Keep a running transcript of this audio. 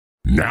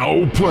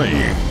Now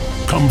playing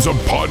comes a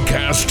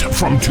podcast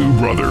from two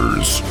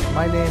brothers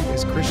My name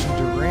is Christian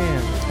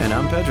Durand. And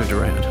I'm Pedro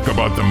Durand.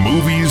 about the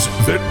movies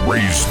that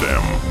raised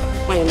them.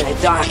 Wait a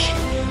minute, Doc.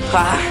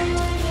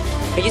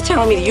 Are you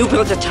telling me that you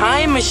built a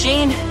time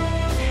machine?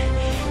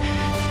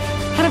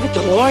 Out of a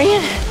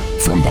DeLorean?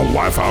 From the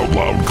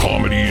laugh-out-loud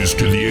comedies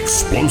to the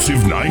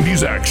explosive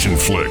 90s action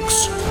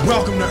flicks.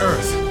 Welcome to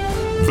Earth.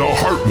 The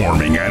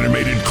heartwarming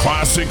animated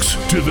classics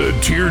to the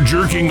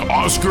tear-jerking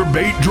Oscar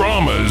bait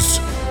dramas.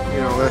 You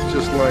know, that's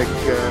just like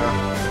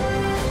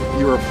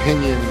your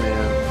opinion,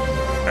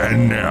 man.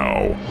 And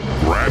now,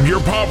 grab your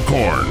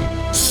popcorn,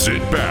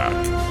 sit back,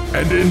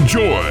 and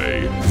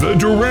enjoy the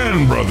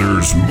Durand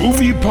Brothers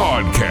Movie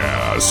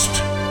Podcast.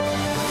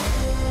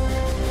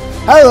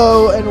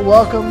 Hello and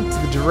welcome to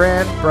the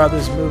Durand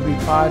Brothers Movie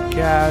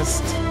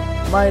Podcast.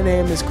 My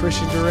name is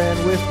Christian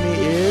Durand. With me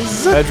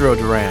is Pedro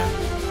Durand.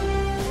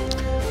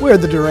 We're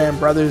the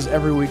Durand Brothers.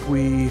 Every week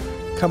we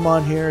come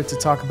on here to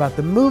talk about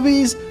the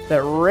movies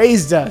that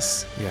raised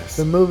us. Yes.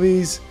 The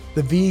movies,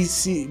 the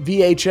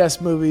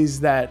VHS movies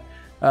that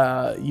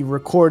you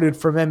recorded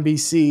from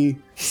NBC,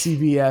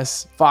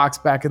 CBS, Fox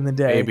back in the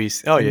day.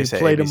 ABC. Oh, you say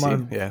played ABC. them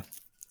on Yeah.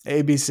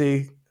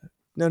 ABC.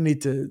 No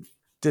need to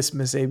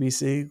dismiss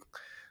ABC.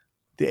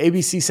 The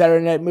ABC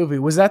Saturday Night Movie.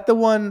 Was that the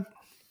one?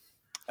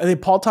 I think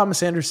Paul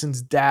Thomas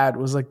Anderson's dad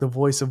was like the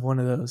voice of one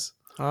of those.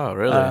 Oh,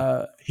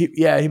 really?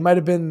 He might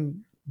have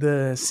been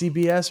the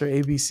CBS or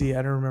ABC.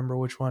 I don't remember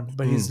which one,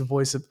 but he's the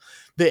voice of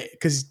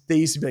because they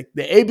used to be like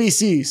the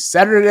ABC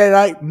Saturday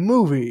Night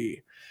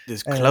Movie.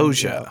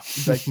 Disclosure.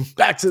 And, like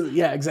back to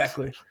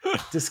exactly.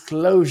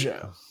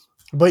 Disclosure.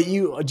 But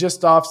you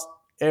just off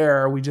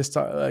air, we just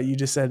you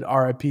just said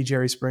R.I.P.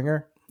 Jerry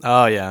Springer.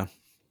 Oh, yeah.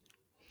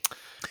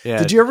 Yeah.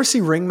 Did you ever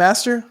see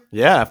Ringmaster?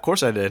 Yeah, of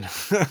course I did.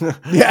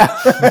 Yeah.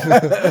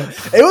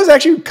 It was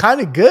actually kind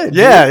of good.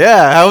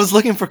 Yeah. I was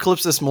looking for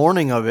clips this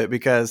morning of it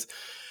because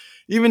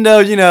even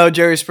though,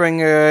 Jerry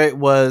Springer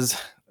was,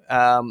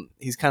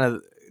 he's kind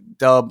of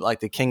dubbed like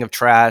the king of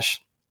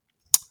trash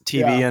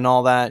TV and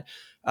all that.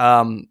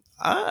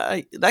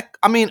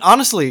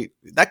 Honestly,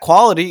 that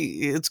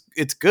quality,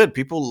 it's good.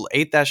 People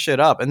ate that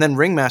shit up. And then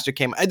Ringmaster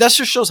came. That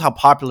just shows how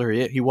popular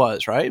he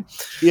was, right?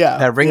 Yeah.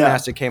 That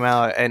Ringmaster came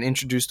out and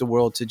introduced the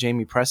world to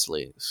Jamie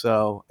Presley.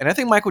 So, and I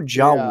think Michael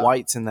Jai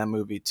White's in that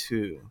movie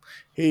too.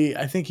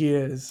 I think he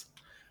is.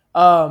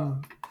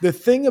 The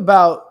thing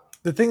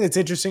that's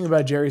interesting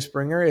about Jerry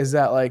Springer is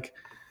that like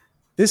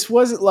this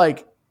wasn't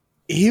like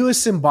he was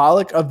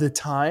symbolic of the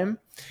time.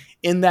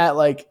 In that,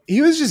 like,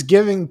 he was just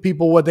giving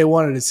people what they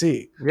wanted to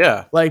see.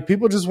 Yeah. Like,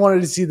 people just wanted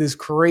to see this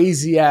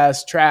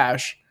crazy-ass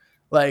trash.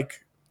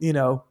 Like,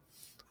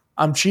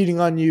 I'm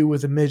cheating on you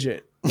with a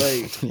midget.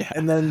 Like,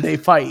 and then they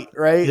fight,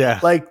 right? Yeah.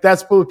 Like,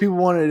 that's what people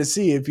wanted to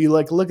see. If you,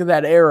 like, look at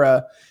that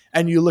era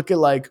and you look at,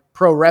 like,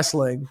 pro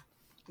wrestling,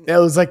 it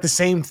was, like, the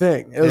same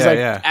thing. It was,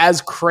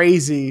 as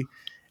crazy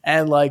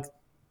and, like,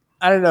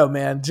 I don't know,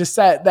 man. Just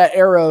that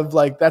era of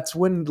like that's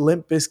when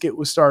Limp Bizkit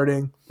was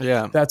starting.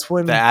 Yeah, that's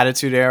when the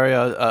Attitude era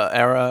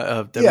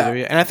of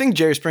WWE. Yeah. And I think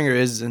Jerry Springer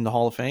is in the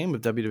Hall of Fame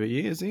of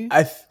WWE. Is he?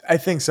 I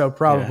think so,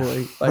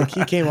 probably. Yeah. Like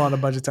he came on a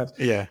bunch of times.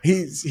 Yeah,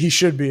 he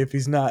should be if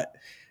he's not.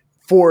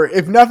 For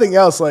if nothing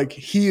else, like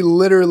he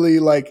literally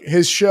like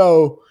his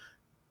show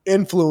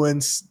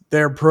influenced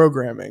their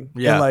programming.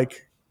 Yeah, and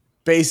like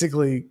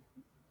basically,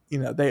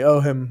 they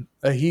owe him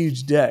a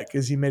huge debt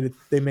because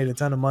they made a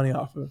ton of money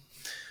off of him.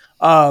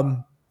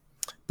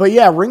 But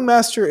yeah,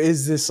 Ringmaster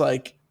is this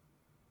like,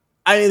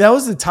 that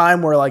was the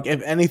time where like,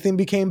 if anything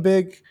became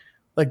big,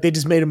 like they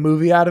just made a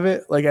movie out of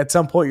it. Like at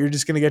some point you're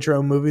just going to get your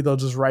own movie. They'll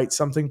just write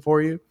something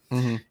for you.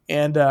 Mm-hmm.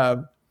 And,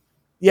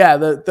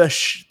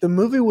 the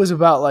movie was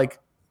about like,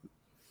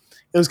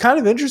 it was kind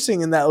of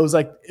interesting in that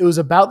it was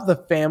about the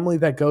family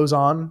that goes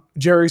on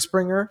Jerry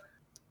Springer.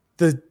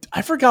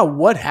 I forgot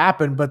what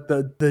happened, but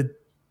the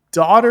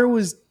daughter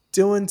was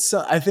doing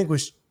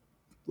was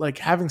like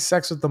having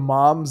sex with the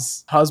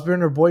mom's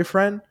husband or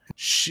boyfriend.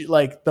 She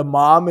like the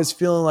mom is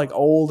feeling like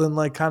old and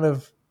like kind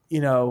of,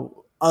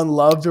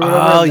 unloved or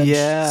whatever. Oh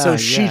yeah.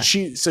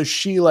 So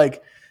she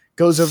like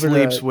goes over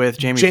sleeps with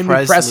Jamie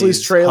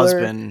Presley's trailer.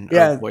 Husband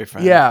or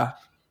boyfriend. Yeah.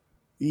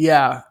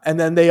 Yeah. And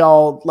then they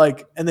all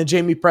and then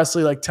Jamie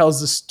Presley like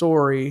tells the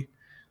story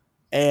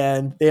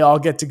and they all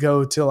get to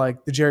go to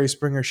like the Jerry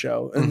Springer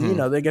show and,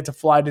 they get to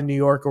fly to New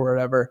York or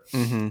whatever.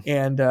 Mm-hmm.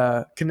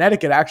 And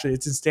Connecticut, actually,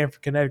 it's in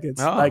Stamford, Connecticut.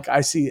 Like I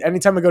see,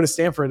 anytime I go to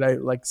Stamford, I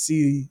like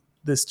see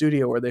the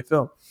studio where they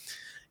film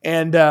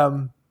and,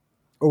 or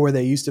where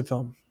they used to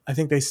film. I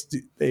think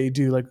they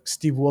do like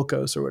Steve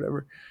Wilkos or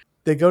whatever.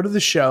 They go to the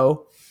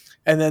show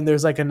and then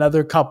there's like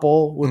another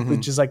couple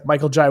which is like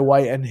Michael Jai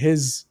White and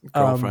his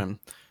girlfriend.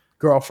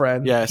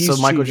 Yeah. So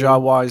Michael Jai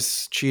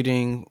White's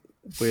cheating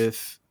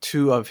with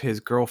two of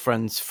his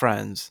girlfriend's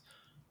friends.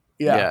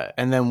 Yeah.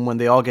 And then when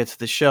they all get to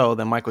the show,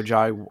 then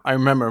I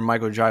remember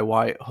Michael Jai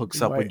White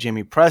hooks up with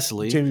Jamie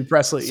Presley.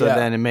 So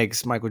then it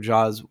makes Michael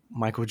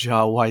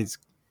Jai White's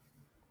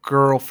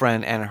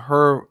girlfriend and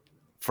her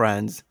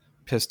friends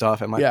pissed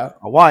off at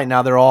Michael White.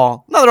 Now they're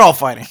all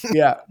fighting.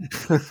 Yeah.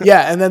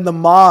 Yeah. And then the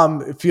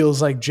mom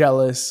feels like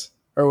jealous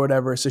or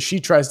whatever. So she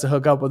tries to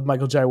hook up with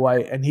Michael J.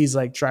 White, and he's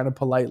like trying to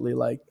politely,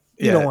 like,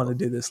 you don't want to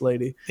do this,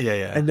 lady. Yeah.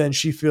 Yeah. And then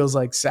she feels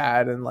like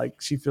sad and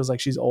like she feels like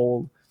she's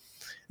old.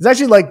 It's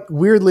actually like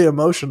weirdly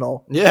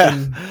emotional. Yeah.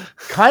 And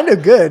kind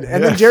of good.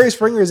 And then Jerry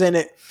Springer's in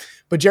it.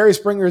 But Jerry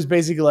Springer is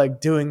basically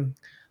like doing,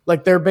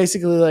 like, they're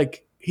basically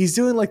like, he's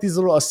doing like these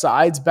little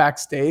asides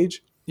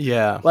backstage.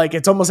 Yeah. Like,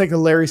 it's almost like a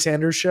Larry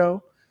Sanders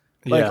show.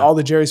 Like, all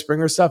the Jerry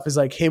Springer stuff is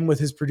like him with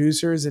his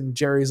producers, and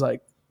Jerry's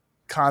like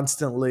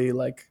constantly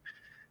like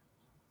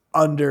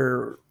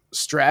under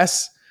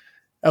stress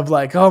of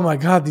like, oh my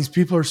God, these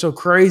people are so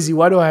crazy.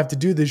 Why do I have to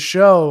do this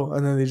show?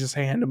 And then they just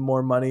hand him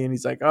more money, and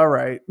he's like, all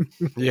right.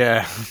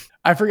 Yeah.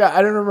 I forgot.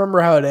 I don't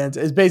remember how it ends.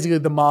 It's basically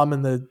the mom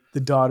and the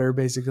daughter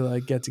basically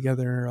like get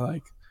together and are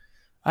like,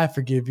 I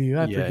forgive you.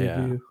 I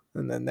forgive you.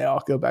 And then they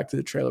all go back to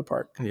the trailer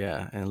park.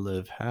 Yeah. And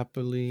live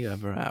happily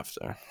ever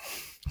after.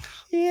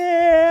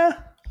 Yeah.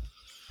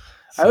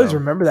 So, I always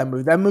remember that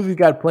movie. That movie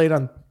got played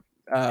on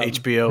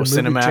HBO,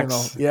 Cinemax.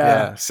 Channel.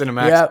 Yeah.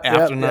 Cinemax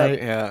After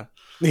Night. Yeah.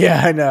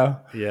 Yeah, I know.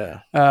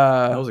 Yeah.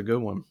 That was a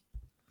good one.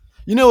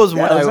 You know, it was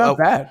one. It was not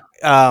bad.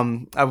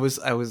 I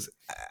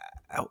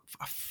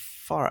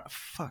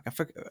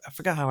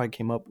forgot how I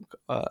came up.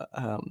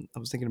 I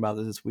was thinking about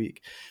this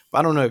week, but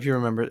I don't know if you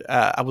remember.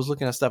 I was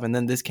looking at stuff, and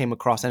then this came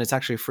across, and it's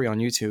actually free on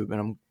YouTube, and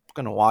I'm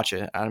gonna watch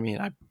it. I mean,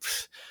 I'm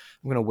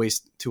gonna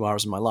waste 2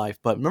 hours of my life.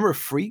 But remember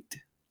Freaked?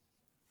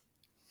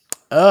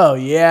 Oh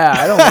yeah,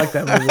 I don't like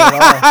that movie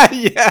at all.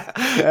 Yeah.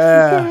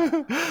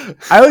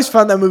 I always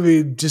found that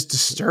movie just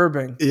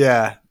disturbing.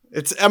 Yeah,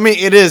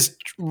 it is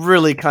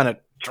really kind of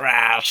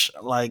trash.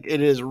 Like,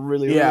 it is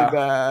really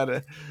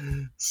bad.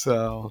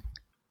 So.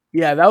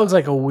 Yeah, that was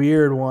like a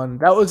weird one.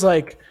 That was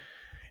like,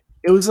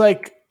 it was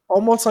like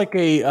almost like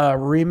a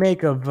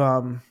remake of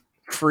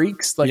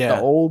Freaks, like the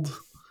old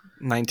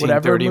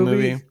 1930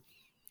 movie.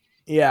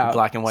 Yeah,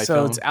 black and white. So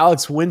film. It's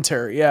Alex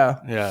Winter.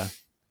 Yeah.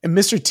 And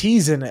Mr.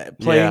 T's in it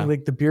playing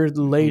like the bearded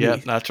lady. Yeah,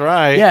 that's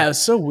right. Yeah,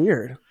 it's so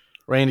weird.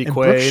 Randy Quaid.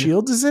 Brooke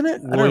Shields is in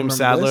it. William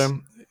Sadler. This.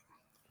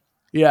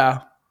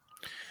 Yeah.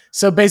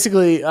 So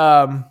basically,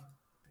 Randy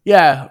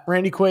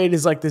Quaid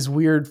is like this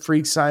weird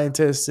freak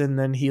scientist, and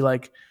then he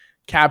like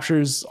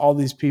captures all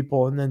these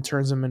people and then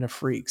turns them into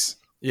freaks.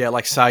 Yeah,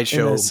 like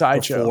sideshow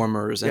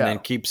performers, and then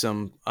keeps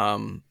them,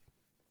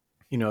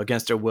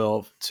 against their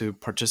will to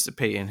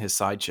participate in his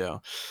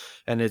sideshow.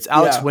 And it's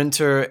Alex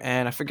Winter,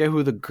 and I forget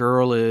who the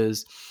girl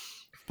is,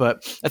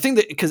 but I think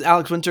that because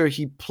Alex Winter,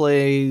 he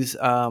plays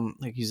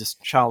like he's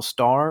a child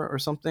star or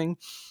something,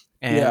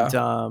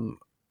 and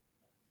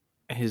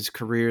his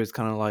career is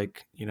kind of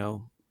like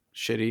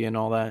shitty and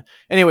all that.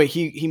 Anyway,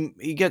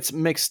 he gets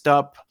mixed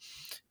up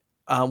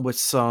with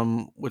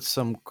some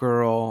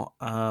girl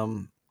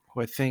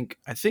who I think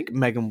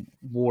Megan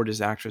Ward is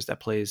the actress that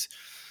plays,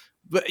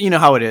 but you know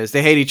how it is.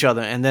 They hate each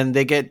other, and then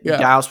they get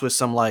doused with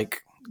some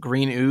like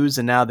green ooze,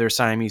 and now they're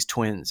Siamese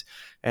twins.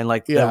 And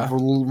like the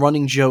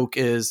running joke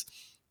is,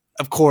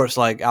 of course,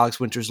 like Alex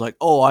Winter's like,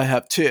 oh, I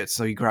have tits,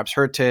 so he grabs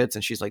her tits,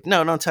 and she's like,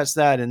 no, don't touch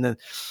that. And then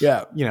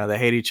they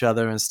hate each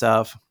other and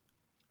stuff.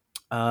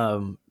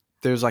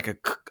 There's like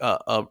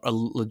a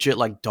legit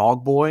like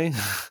dog boy.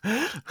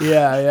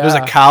 There's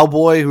a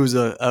cowboy who's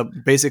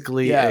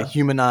basically a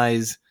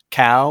humanized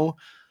cow.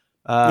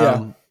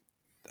 I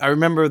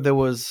remember there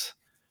was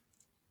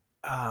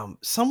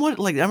somewhat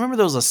like, I remember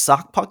there was a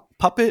sock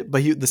puppet,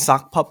 but the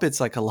sock puppet's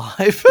like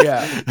alive.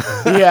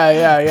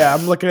 Yeah.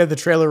 I'm looking at the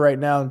trailer right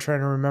now and trying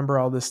to remember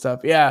all this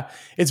stuff. Yeah,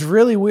 it's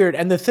really weird.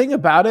 And the thing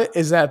about it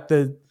is that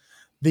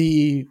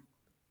the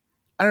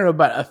I don't know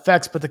about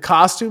effects, but the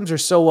costumes are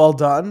so well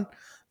done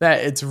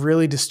that it's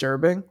really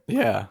disturbing.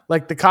 Yeah.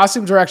 Like the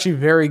costumes are actually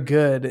very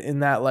good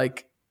in that,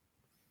 like,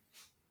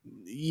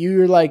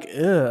 you're like,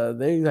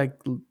 they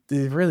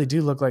really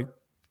do look like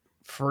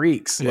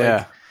freaks.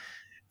 Yeah.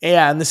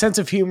 Yeah. And the sense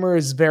of humor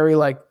is very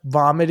like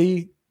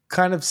vomity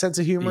kind of sense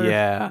of humor.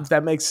 Yeah. If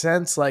that makes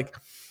sense. Like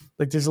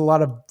there's a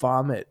lot of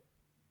vomit.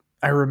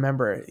 I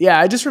remember it. Yeah,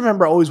 I just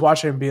remember always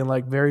watching and being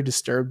like very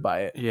disturbed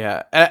by it.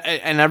 Yeah,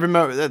 and I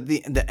remember that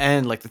the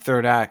end, like the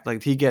third act,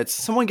 like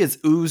someone gets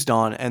oozed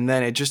on, and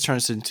then it just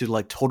turns into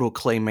like total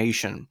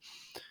claymation.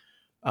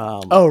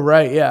 Oh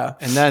right, yeah.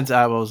 And then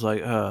I was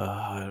like,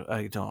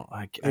 I can't.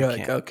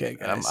 Like, okay,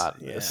 guys, I'm out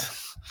of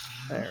this.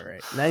 All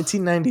right,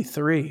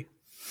 1993,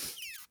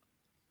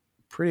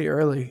 pretty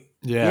early.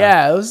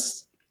 Yeah, it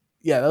was.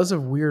 Yeah, that was a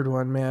weird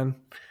one, man.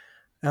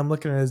 I'm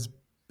looking at his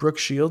Brooke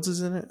Shields is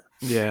in it.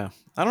 Yeah.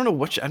 I don't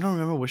know I don't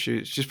remember what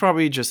she's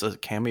probably just a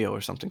cameo or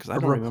something, because I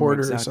don't remember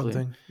exactly. Or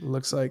something. It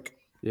looks like.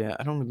 Yeah,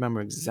 I don't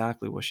remember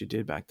exactly what she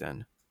did back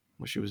then,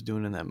 what she was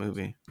doing in that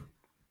movie.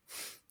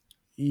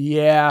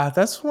 Yeah,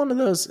 that's one of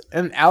those.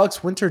 And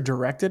Alex Winter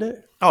directed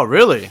it. Oh,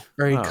 really?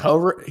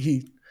 Or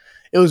it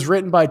was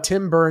written by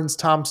Tim Burns,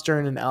 Tom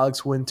Stern, and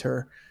Alex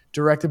Winter,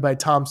 directed by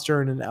Tom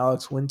Stern and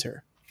Alex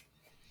Winter.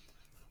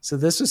 So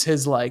this was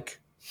his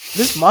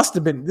this must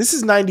have been, this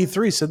is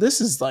 93, so this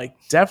is like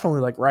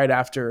definitely like right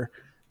after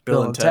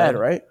Bill and Ted,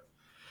 right?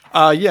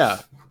 Yeah.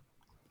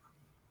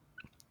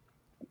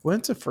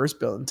 When's the first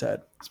Bill and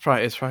Ted? It's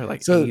probably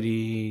like So-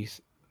 80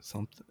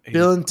 something. 80,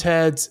 Bill and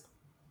Ted's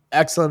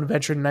Excellent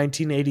Adventure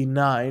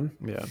 1989.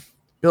 yeah.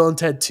 Bill and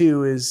Ted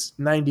 2 is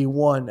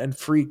 91, and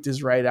Freaked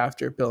is right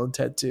after Bill and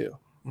Ted 2.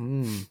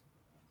 Mm.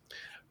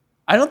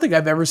 I don't think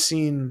I've ever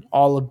seen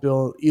all of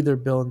either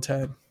Bill and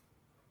Ted.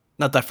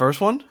 Not that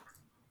first one?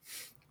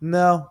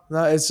 No,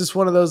 it's just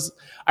one of those.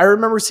 I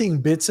remember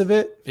seeing bits of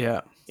it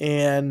Yeah.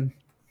 and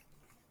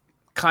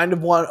kind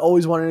of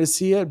always wanted to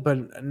see it,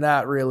 but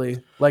not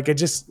really. Like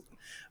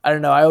I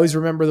don't know. I always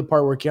remember the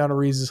part where Keanu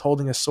Reeves is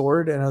holding a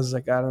sword, and I was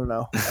like, I don't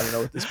know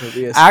what this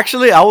movie is.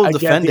 Actually, I will I get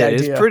defend the it.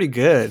 idea. It's pretty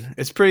good.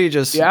 It's pretty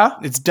just Yeah?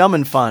 It's dumb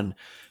and fun.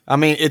 I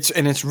mean,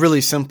 it's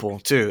really simple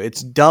too.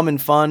 It's dumb and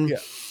fun. Yeah.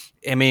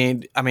 I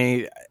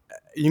mean,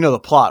 you know the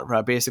plot,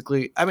 right?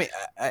 Basically, I mean,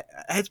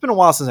 it's been a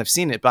while since I've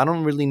seen it, but I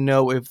don't really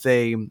know if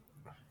they,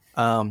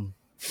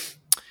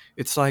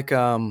 it's like,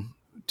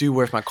 Dude,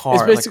 Where's My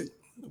Car? It's basically,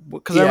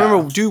 Because I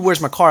remember, Dude, Where's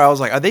My Car? I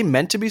was like, are they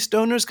meant to be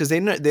stoners? Because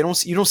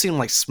you don't see them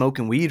like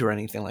smoking weed or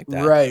anything like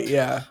that, right?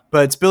 Yeah,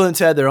 But it's Bill and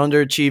Ted. They're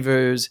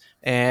underachievers,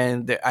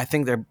 and I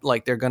think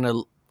they're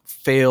gonna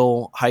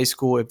fail high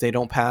school if they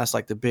don't pass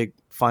like the big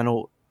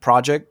final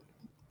project,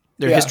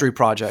 their history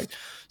project.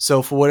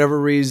 So for whatever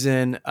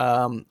reason,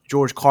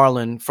 George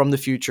Carlin from the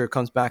future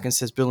comes back and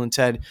says, Bill and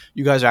Ted,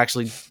 you guys are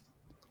actually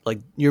like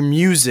your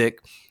music,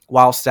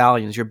 Wild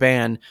Stallions, your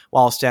band,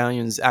 Wild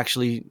Stallions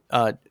actually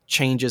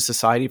changes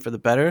society for the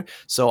better.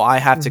 So I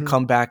have to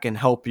come back and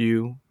help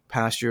you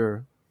pass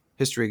your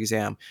history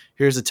exam.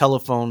 Here's a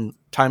time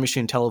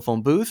machine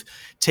telephone booth.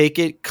 Take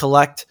it,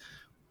 collect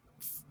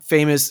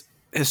famous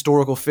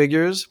historical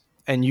figures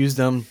and use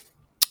them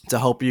to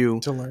help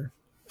you to learn.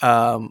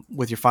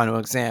 With your final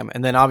exam.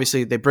 And then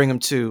obviously they bring them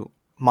to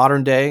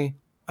modern day,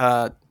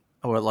 or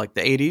like the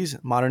 80s,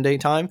 modern day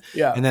time.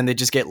 Yeah. And then they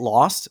just get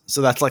lost.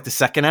 So that's like the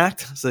second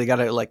act. So they got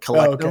to like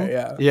collect them.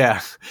 Yeah. Yeah.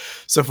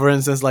 So for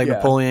instance, like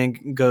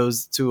Napoleon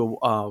goes to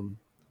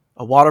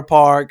a water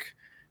park.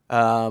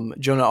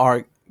 Jonah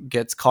Arc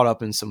gets caught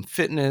up in some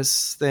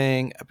fitness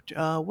thing.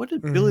 What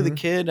did Billy the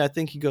Kid? I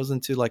think he goes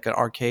into like an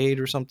arcade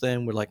or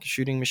something with like a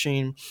shooting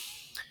machine.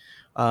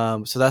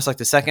 So that's like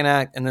the second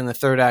act. And then the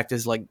third act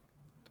is like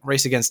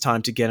race against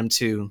time to get him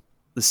to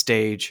the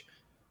stage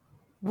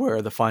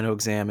where the final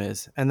exam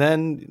is. And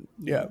then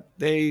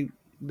they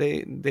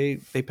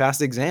pass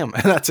the exam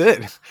and that's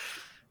it.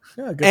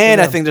 Yeah,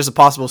 and I think there's a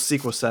possible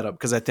sequel setup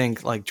because I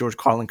think like George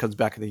Carlin comes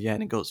back at the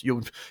end and goes,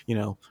 you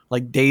know,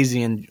 like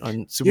Daisy and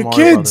Super Mario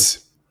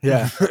kids.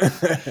 Brothers.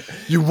 Yeah.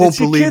 You won't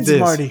believe kids, this.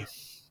 Marty.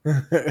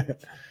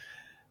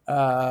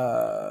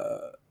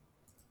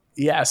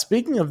 Yeah,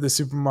 speaking of the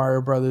Super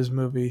Mario Brothers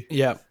movie.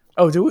 Yeah.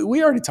 Oh,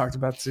 we already talked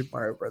about the Super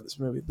Mario Brothers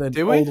movie,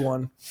 the old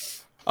one.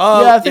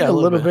 Yeah, I think a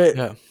little bit.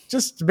 Yeah.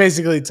 Just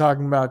basically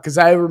talking about, because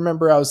I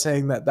remember I was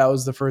saying that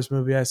was the first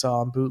movie I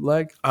saw on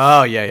bootleg.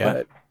 Oh, yeah.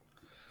 But,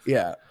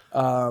 yeah.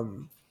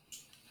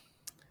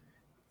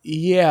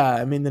 Yeah,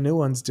 I mean, the new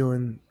one's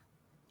doing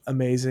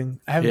amazing.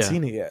 I haven't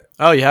seen it yet.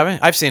 Oh, you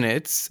haven't? I've seen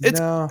it.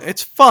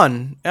 It's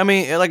fun. I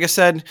mean, like I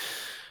said,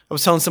 I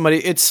was telling somebody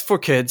it's for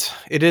kids.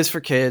 It is for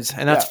kids,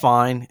 and that's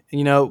fine.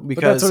 You know,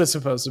 because but that's what it's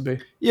supposed to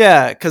be.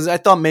 Yeah, because I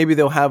thought maybe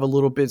they'll have a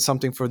little bit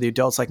something for the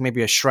adults, like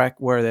maybe a Shrek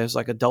where there's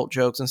like adult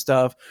jokes and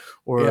stuff,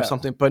 or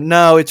something. But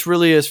no, it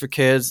really is for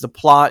kids. The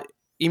plot,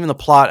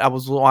 I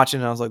was watching,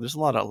 and I was like, there's a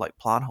lot of like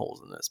plot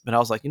holes in this. But I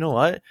was like, you know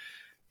what?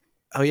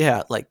 Oh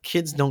yeah, like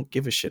kids don't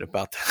give a shit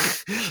about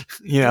that,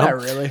 you know? Not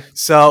really.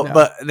 So,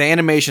 but the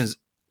animation's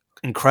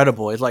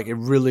incredible. It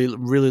really,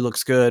 really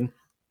looks good.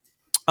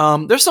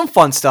 There's some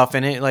fun stuff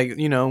in it. Like,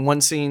 you know,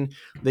 one scene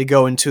they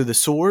go into the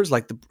sewers,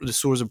 like the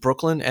sewers of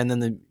Brooklyn, and then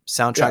the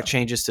soundtrack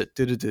changes to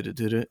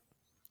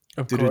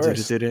Of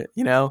course.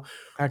 you know,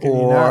 How can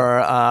you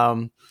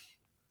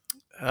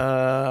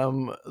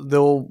or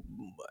they'll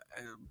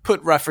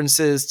put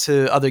references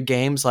to other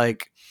games,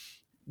 like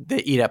they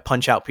eat at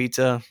Punch Out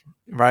Pizza,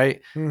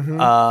 right?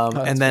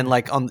 And then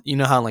like on, you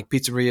know how like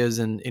pizzerias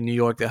in New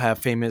York they have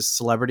famous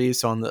celebrities,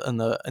 so on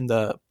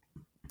the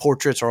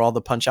portraits are all the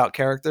Punch Out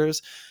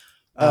characters.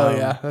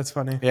 Yeah, that's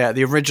funny. Yeah,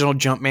 the original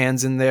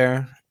Jumpman's in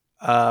there.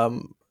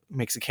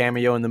 Makes a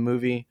cameo in the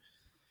movie.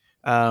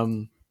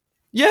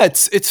 Yeah,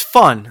 it's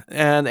fun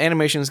and the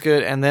animation is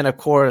good. And then of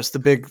course the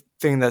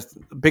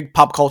big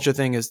pop culture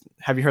thing is,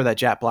 have you heard that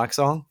Jack Black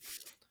song?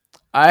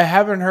 I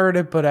haven't heard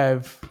it, but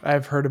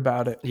I've heard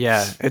about it.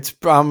 Yeah, it's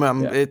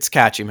it's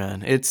catchy,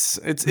 man. It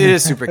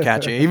is super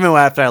catchy. Even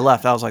after I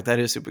left, I was like, that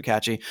is super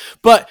catchy.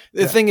 But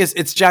the thing is,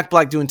 it's Jack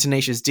Black doing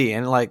Tenacious D,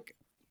 and like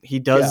he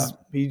does,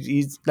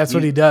 that's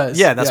what he does.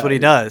 Yeah, that's what he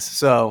does.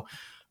 So,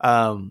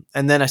 and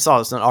then I saw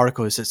this in an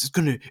article. It says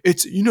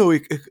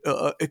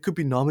it could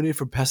be nominated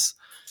for best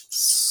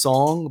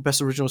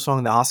original song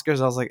in the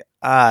Oscars. I was like,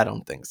 I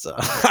don't think so.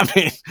 I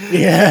mean,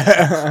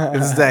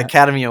 it's the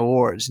Academy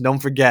Awards. Don't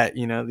forget,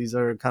 you know, these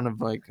are kind of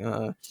like,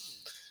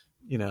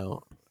 you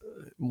know,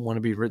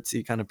 wannabe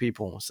ritzy kind of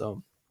people.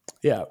 So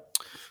I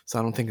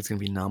don't think it's going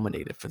to be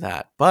nominated for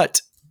that,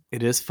 but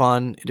it is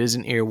fun. It is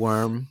an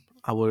earworm.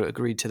 I would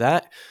agree to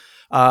that.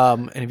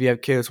 And if you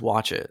have kids,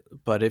 watch it.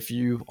 But if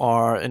you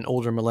are an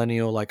older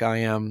millennial like I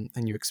am,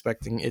 and you're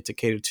expecting it to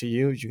cater to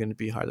you, you're going to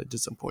be highly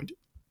disappointed.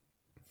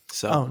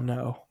 So, oh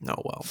no,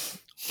 well.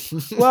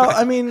 Well,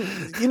 I mean,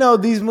 you know,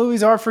 these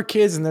movies are for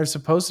kids, and they're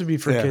supposed to be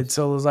for kids.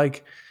 So it was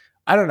like,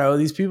 I don't know,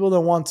 these people that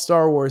want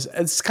Star Wars.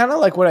 It's kind of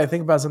like what I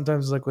think about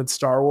sometimes, like with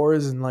Star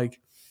Wars, and like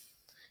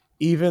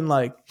even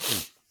like,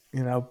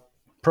 you know,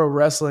 pro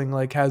wrestling,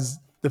 like has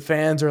the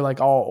fans are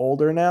like all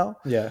older now.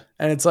 Yeah.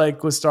 And it's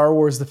like with Star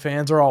Wars, the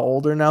fans are all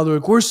older now. They're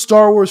like, we're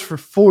Star Wars for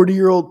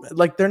 40-year-old.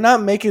 Like, they're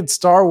not making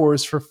Star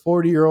Wars for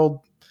 40-year-old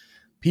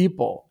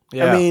people.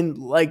 Yeah. I mean,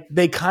 like,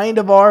 they kind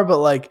of are, but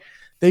like,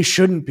 they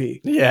shouldn't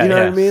be. Yeah. You know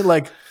what I mean?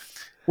 Like,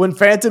 when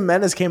Phantom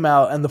Menace came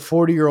out and the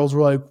 40-year-olds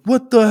were like,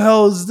 what the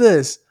hell is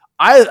this?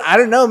 I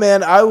don't know,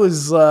 man. I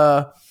was,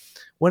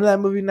 when did that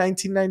movie,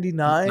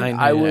 1999?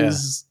 I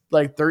was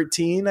like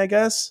 13, I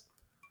guess.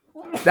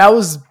 That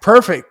was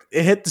perfect.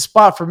 It hit the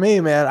spot for me,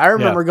 man. I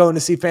remember going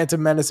to see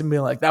Phantom Menace and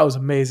being like, that was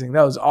amazing.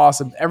 That was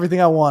awesome.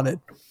 Everything I wanted.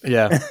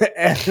 Yeah.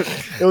 And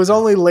it was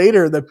only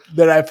later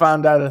that I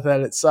found out that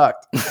it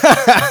sucked.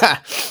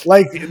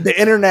 Like, the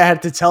internet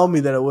had to tell me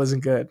that it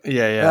wasn't good.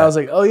 Yeah. And I was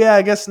like, oh, yeah,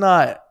 I guess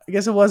not. I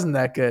guess it wasn't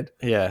that good.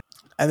 Yeah.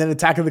 And then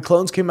Attack of the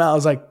Clones came out. I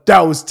was like,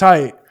 that was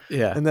tight.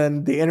 Yeah. And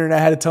then the internet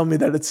had to tell me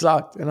that it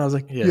sucked. And I was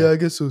like, yeah, I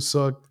guess it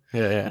sucked.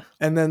 Yeah.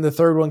 And then the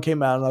third one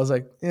came out, and I was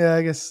like, yeah,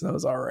 I guess that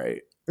was all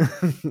right.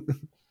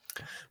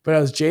 But I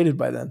was jaded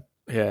by then.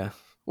 Yeah.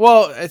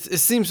 Well, it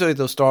seems like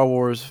those Star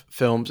Wars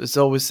films, it's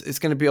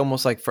going to be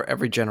almost like for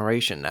every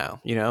generation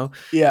now, you know?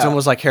 Yeah. It's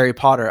almost like Harry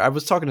Potter. I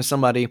was talking to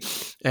somebody,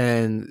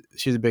 and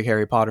she's a big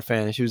Harry Potter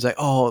fan, and she was like,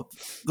 oh,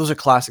 those are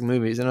classic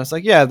movies. And I was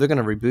like, yeah, they're going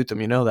to reboot them.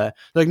 You know that?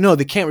 They're like, no,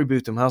 they can't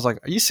reboot them. I was like,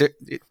 are you serious?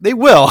 They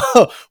will.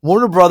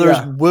 Warner Brothers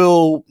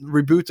will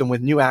reboot them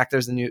with new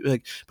actors and new,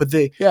 like, but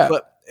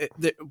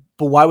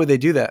why would they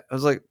do that? I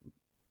was like,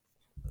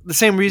 the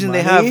same reason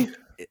they have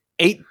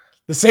 8.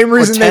 The same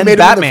reason they made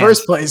it in the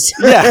first place.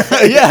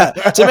 yeah,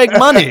 to make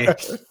money.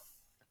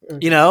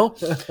 You know,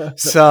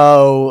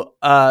 so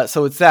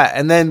it's that,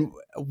 and then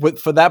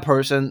for that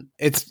person,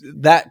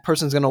 that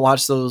person's gonna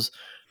watch those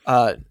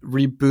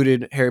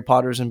rebooted Harry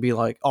Potters and be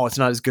like, oh, it's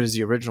not as good as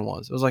the original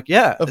ones. I was like,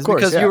 yeah, of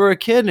course, because you were a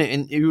kid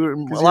and you were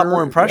a lot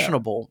more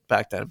impressionable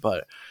back then.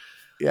 But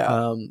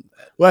well,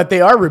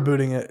 they are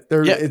rebooting it.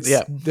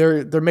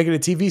 They're making a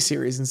TV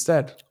series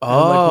instead.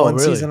 Oh, one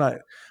really? season on.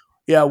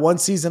 Yeah, one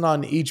season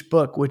on each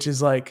book, which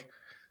is like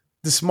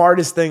the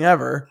smartest thing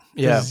ever.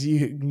 Yeah,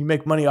 you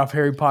make money off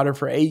Harry Potter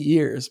for 8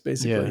 years,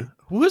 basically. Yeah.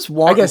 Who was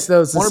Warner? I guess that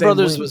was Warner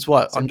Brothers was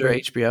what under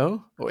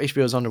HBO? Or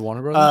HBO's under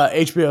Warner Brothers?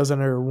 HBO's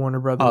under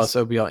Warner Brothers. Oh, so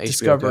it'd be on HBO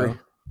Discovery, Go.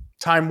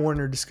 Time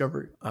Warner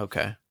Discovery.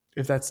 Okay,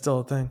 if that's still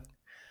a thing.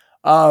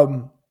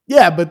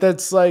 Yeah, but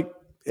that's like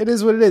it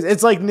is what it is.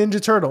 It's like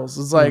Ninja Turtles.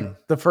 It's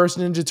like the first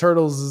Ninja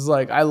Turtles is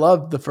like I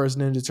loved the first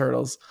Ninja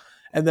Turtles.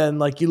 And then,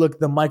 like, you look at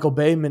the Michael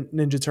Bay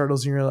Ninja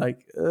Turtles, and you're like,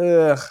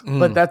 ugh.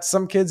 But that's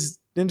some kids'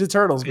 Ninja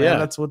Turtles, man. Yeah.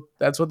 That's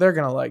what they're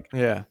gonna like.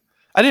 Yeah,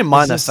 I didn't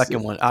mind that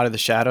second one, Out of the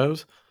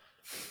Shadows.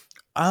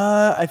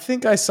 I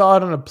think I saw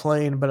it on a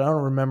plane, but I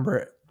don't remember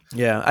it.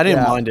 Yeah, I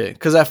didn't mind it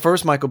because that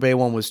first Michael Bay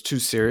one was too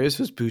serious.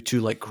 It was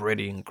too like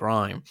gritty and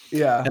grime.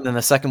 Yeah, and then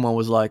the second one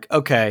was like,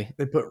 okay,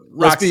 they put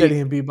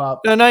Rocksteady and Bebop.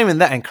 No, not even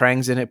that, and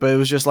Krang's in it, but it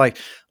was just like,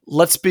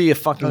 let's be a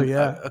fucking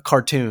a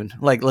cartoon.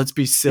 Like, let's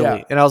be silly.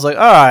 Yeah. And I was like,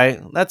 all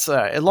right, that's all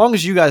right. As long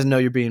as you guys know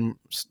you're being,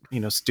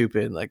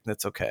 stupid, like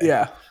that's okay.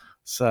 Yeah.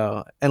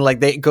 So, and like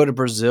they go to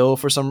Brazil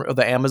for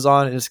the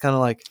Amazon, and it's kind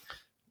of like,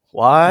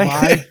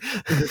 why?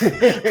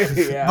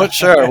 Yeah. But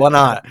sure, why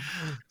not?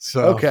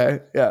 So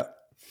okay, yeah.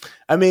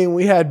 I mean,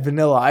 we had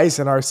Vanilla Ice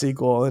in our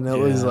sequel, and it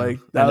was like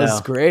that was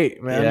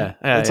great, man. Yeah.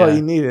 That's all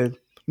you needed.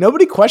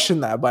 Nobody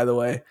questioned that, by the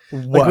way.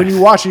 What? Like when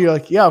you watch it, you're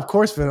like, yeah, of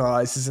course Vanilla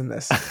Ice is in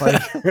this.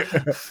 Like,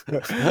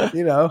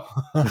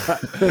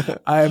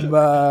 I'm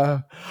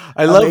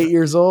 8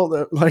 years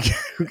old. Like,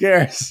 who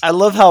cares? I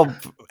love how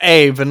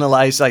Vanilla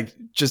Ice like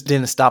just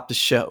didn't stop the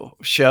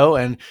show,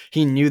 and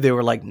he knew they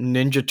were like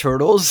Ninja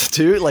Turtles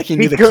too. Like he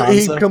knew the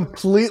concept. He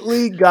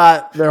completely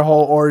got their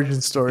whole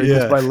origin story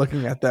just by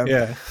looking at them.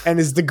 Yeah, and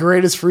is the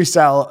greatest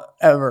freestyle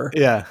ever.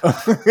 Yeah,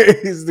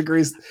 he's the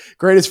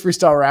greatest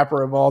freestyle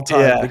rapper of all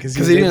time. Yeah, because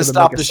he didn't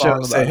stop the show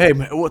and say, "Hey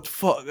man, what the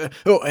fuck?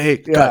 Oh hey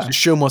guys, the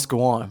show must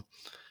go on."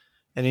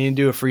 And he didn't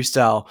do a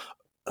freestyle.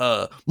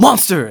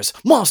 Monsters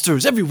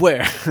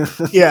everywhere.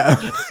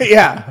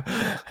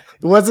 yeah.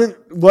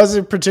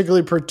 Wasn't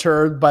particularly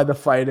perturbed by the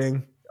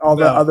fighting. All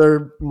the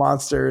other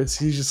monsters.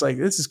 He's just like,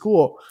 this is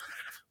cool.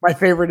 My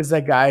favorite is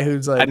that guy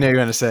who's like, I knew you were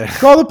gonna say,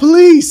 call the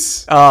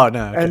police. Oh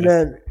no. Okay. And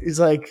then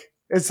he's like,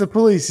 it's the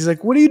police. He's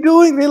like, what are you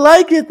doing? They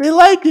like it.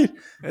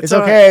 It's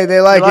okay.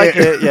 They like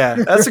it. Yeah,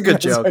 that's a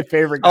good joke. My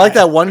favorite guy. I like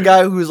that one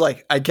guy who's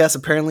like, I guess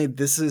apparently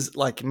this is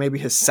like maybe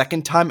his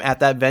second time at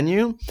that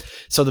venue.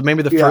 So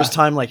maybe the first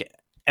time like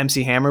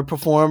MC Hammer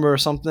perform or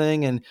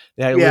something, and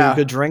they had really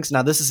good drinks.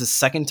 Now this is his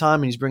second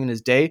time, and he's bringing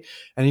his date,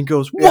 and he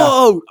goes,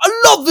 "Whoa,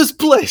 I love this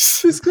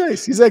place! This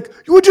place." He's like,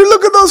 "Would you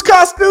look at those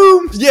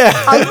costumes? Yeah,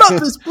 I love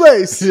this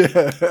place."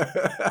 Yeah,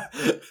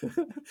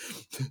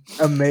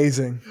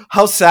 amazing.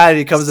 How sad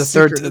he comes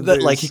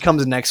like he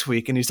comes next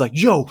week, and he's like,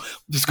 "Yo,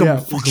 this is gonna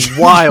be fucking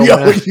wild, Yo,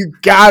 man. You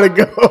gotta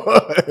go.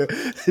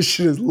 This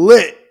shit is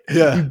lit.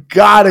 Yeah, you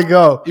gotta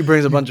go." He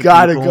brings a bunch of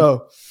gotta people.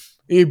 Go.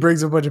 He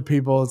brings a bunch of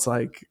people. It's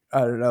like,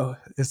 I don't know.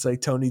 It's like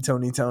Tony.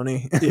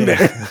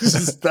 Yeah.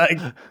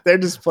 they're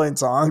just playing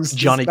songs.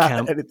 Johnny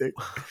Kemp. Anything.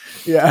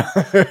 Yeah.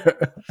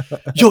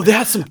 Yo, they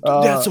had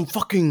some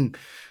fucking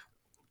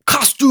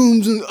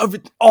costumes and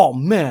everything. Oh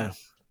man.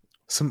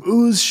 Some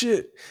ooze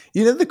shit.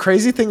 You know the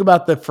crazy thing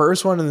about the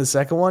first one and the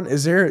second one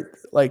is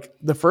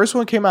the first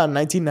one came out in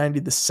 1990,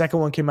 the second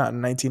one came out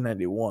in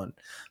 1991.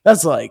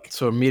 That's like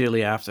so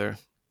immediately after.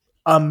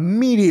 Yeah.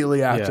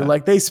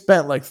 Like they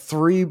spent like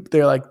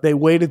they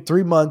waited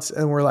 3 months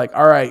and were like,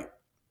 all right,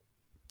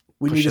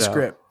 we need a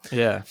script.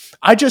 Yeah.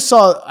 I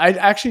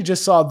actually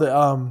just saw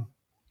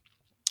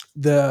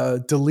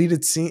the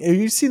deleted scene. Have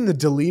you seen the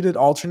deleted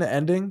alternate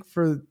ending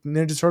for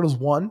Ninja Turtles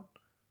 1?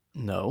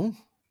 No.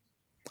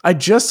 I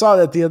just saw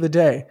that the other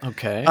day.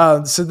 Okay.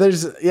 So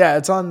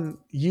it's on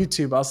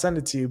YouTube. I'll send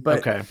it to you.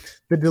 But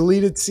the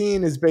deleted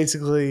scene is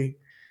basically,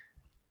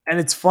 and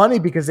it's funny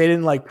because they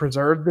didn't like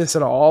preserve this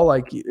at all.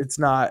 Like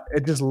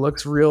it just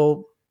looks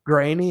real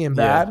grainy and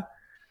bad.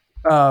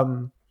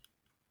 Remember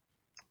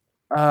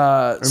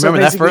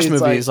that first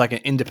movie is like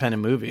an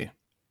independent movie.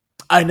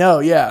 I know.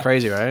 Yeah.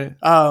 Crazy, right?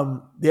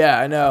 Yeah,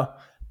 I know.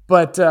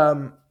 But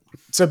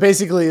so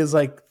basically it's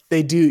like,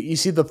 you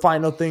see the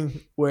final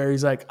thing where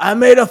he's like, "I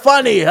made a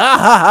funny," ha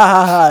ha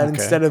ha ha, and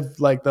instead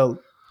of like the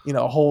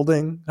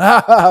holding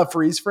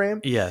freeze frame,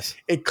 yes,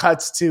 it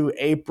cuts to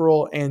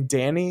April and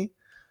Danny,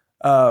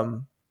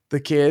 the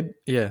kid,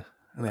 and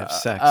they have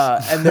sex,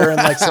 and they're in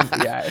like some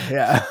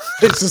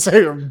it's just like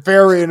a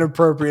very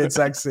inappropriate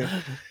sex scene.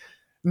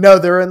 No,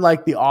 they're in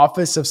like the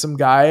office of some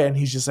guy, and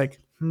he's just like,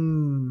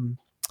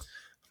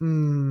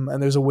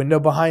 and there's a window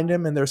behind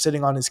him, and they're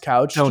sitting on his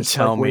couch. Don't just,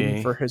 tell like, me.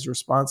 waiting for his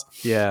response.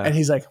 Yeah, and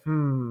he's like,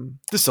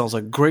 This sounds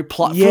like a great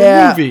plot for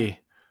a movie.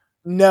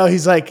 No,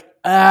 he's like,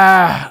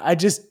 I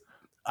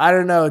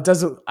don't know. It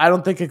doesn't. I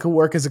don't think it could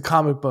work as a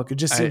comic book. It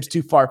just seems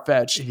too far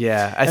fetched.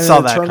 Yeah, I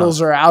saw that. The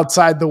turtles are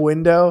outside the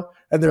window,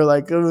 and they're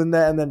like, and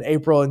then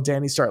April and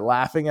Danny start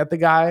laughing at the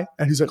guy,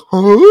 and he's like,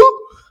 huh?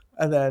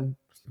 And then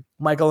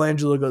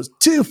Michelangelo goes,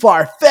 "Too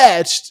far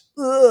fetched."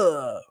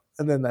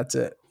 And then that's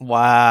it.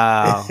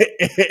 Wow.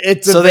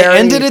 They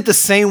ended it the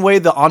same way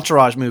the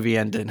Entourage movie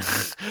ended.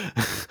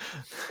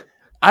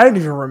 I don't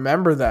even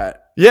remember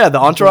that. Yeah, the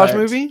Entourage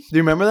movie. Do you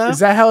remember that? Is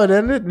that how it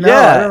ended? No,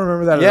 I don't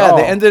remember that at all.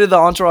 Yeah, they ended the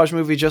Entourage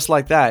movie just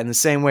like that in the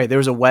same way. There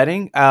was a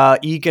wedding.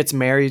 E gets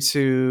married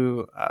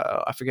to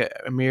I forget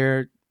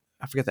Amir.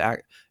 I forget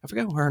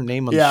her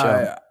name on the show.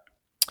 Yeah.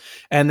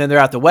 And then they're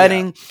at the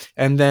wedding,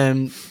 and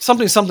then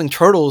something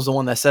Turtle is the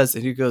one that says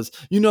it. He goes,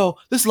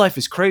 "This life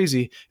is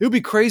crazy. It would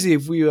be crazy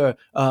if we wouldn't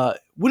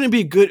it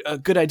be a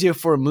good idea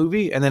for a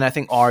movie?" And then I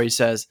think Ari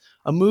says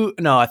a movie.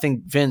 No, I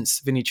think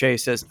Vinny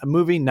Chase says a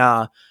movie.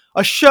 Nah,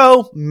 a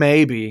show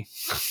maybe.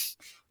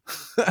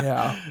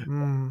 Yeah.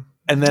 And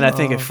then I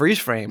think it freeze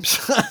frames.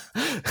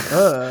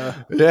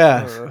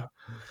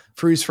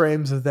 Freeze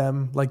frames of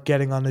them like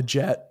getting on a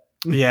jet.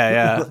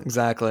 Yeah,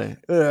 exactly.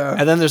 Yeah.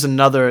 And then there's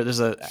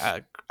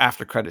a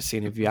after credit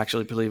scene, if you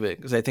actually believe it,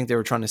 because I think they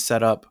were trying to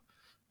set up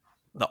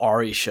the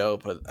Ari show,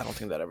 but I don't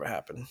think that ever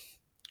happened.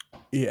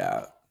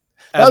 Yeah,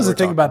 that was the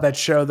thing about that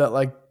show that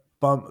like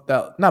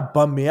not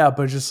bummed me out,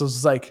 but just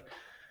was like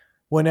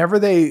whenever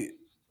I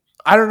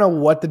don't know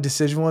what the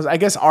decision was. I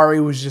guess Ari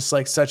was just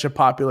like such a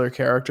popular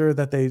character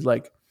that they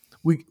like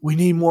we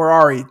need more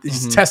Ari.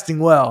 He's testing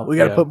well. We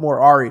got to put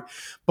more Ari,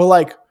 but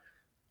like.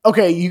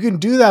 Okay, you can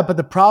do that, but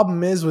the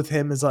problem is with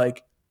him is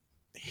like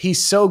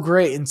he's so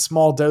great in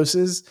small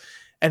doses,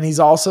 and he's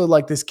also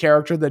like this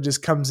character that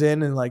just comes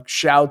in and like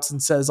shouts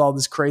and says all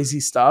this crazy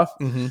stuff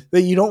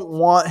that you don't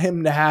want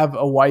him to have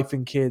a wife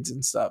and kids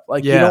and stuff.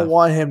 Like you don't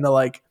want him to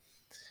like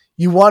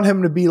you want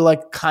him to be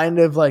like kind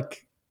of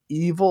like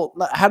evil.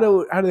 How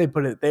do they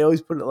put it? They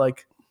always put it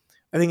like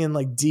I think in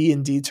like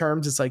D&D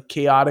terms, it's like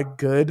chaotic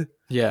good.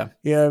 Yeah,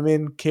 you know what I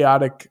mean?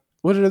 Chaotic.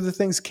 What are the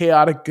things?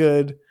 Chaotic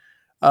good.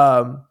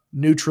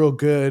 Neutral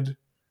good,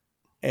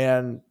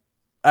 and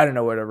I don't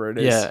know, whatever it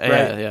is.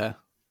 Yeah.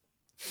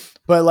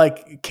 But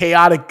like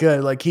chaotic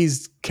good, like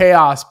he's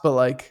chaos, but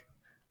like,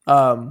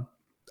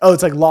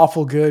 it's like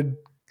lawful good,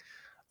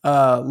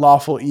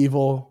 lawful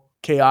evil,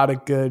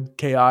 chaotic good,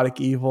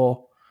 chaotic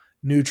evil,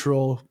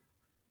 neutral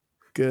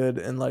good,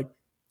 and like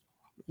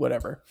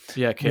whatever.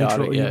 Yeah, chaotic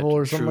neutral evil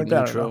or something like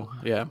that. Neutral.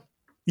 Yeah,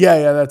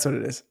 that's what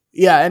it is.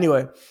 Yeah.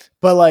 Anyway,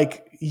 but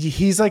like.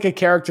 He's like a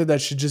character that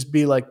should just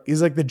be like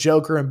he's like the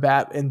Joker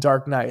in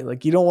Dark Knight.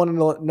 Like you don't want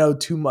to know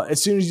too much. As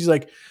soon as he's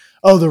like,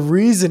 oh, the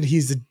reason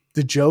he's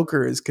the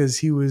Joker is because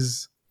he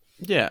was,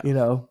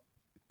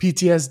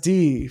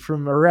 PTSD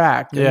from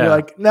Iraq. And you're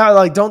like, no,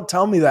 like don't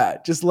tell me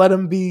that. Just let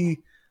him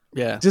be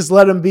Yeah. Just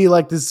let him be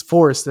like this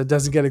force that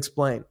doesn't get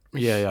explained.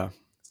 Yeah.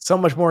 So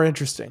much more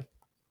interesting.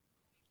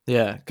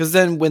 Yeah, because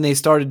then when they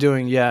started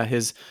doing,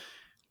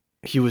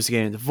 he was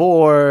getting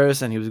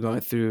divorced and he was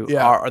going through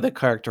the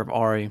character of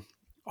Ari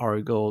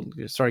Gold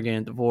started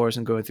getting divorced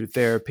and going through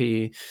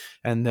therapy,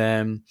 and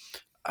then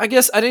I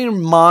guess I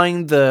didn't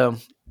mind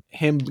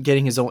him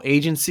getting his own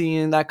agency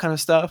and that kind of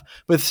stuff,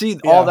 but see,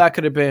 all that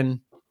could have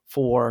been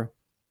for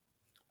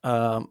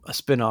a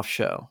spin-off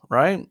show,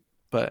 right?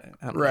 But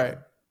I don't know.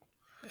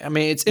 I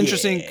mean, it's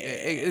interesting. Yeah.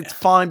 It's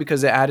fine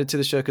because they added to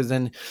the show, because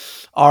then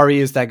Ari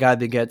is that guy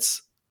that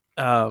gets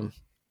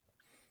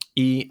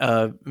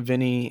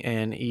Vinny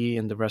and E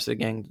and the rest of the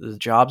gang the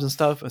jobs and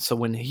stuff. And so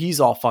when he's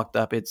all fucked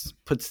up, it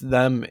puts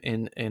them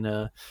in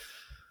a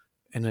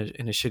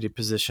shitty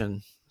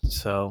position.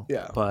 So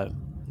but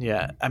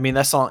yeah, I mean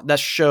that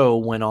show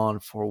went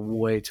on for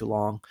way too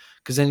long,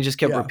 because then he just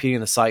kept repeating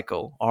the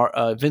cycle.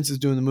 Vince is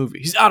doing the movie.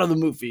 He's out of the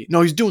movie.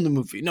 No, he's doing the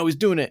movie. No, he's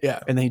doing it. Yeah.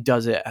 And then he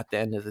does it at the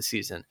end of the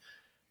season.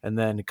 And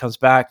then it comes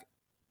back.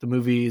 The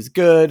movie is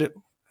good.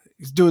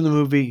 He's doing the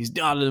movie. He's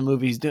out of the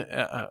movie. He's doing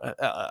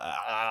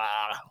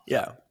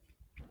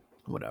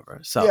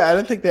whatever. So I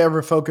don't think they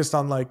ever focused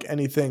on like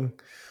anything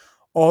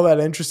all that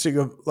interesting.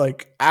 Of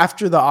like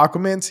after the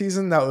Aquaman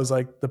season, that was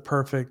like the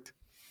perfect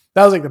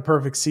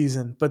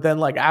season. But then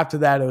like after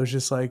that, it was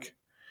just like,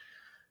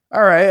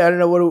 all right, I don't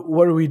know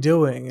what are we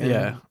doing?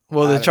 And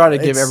well, they try to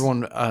give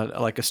everyone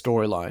like a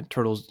storyline.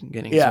 Turtle's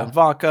getting his own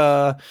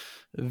vodka.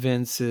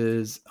 Vince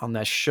is on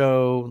that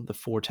show, the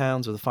 4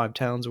 Towns or the 5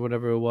 Towns or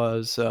whatever it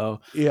was. So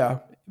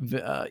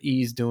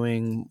E's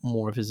doing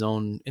more of his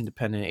own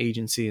independent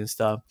agency and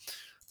stuff.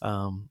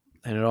 And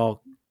it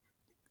all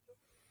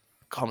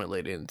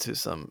culminated into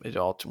it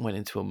all went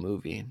into a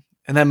movie.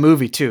 And that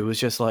movie too was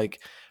just like,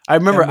 I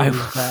remember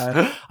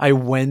I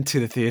went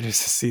to the theaters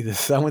to see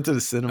this. I went to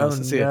the cinemas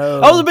to see it.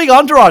 I was a big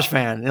Entourage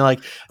fan, and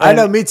like I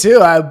know, me too.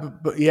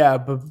 But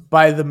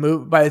by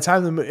the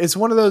time it's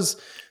one of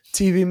those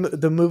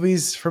the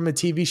movies from a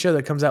TV show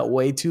that comes out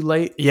way too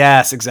late.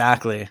 Yes,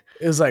 exactly.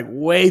 It was like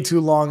way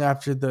too long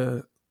after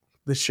the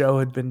show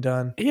had been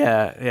done.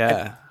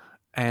 Yeah.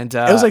 And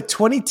it was like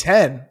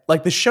 2010.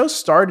 Like the show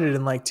started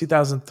in like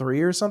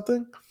 2003 or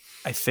something.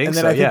 I think and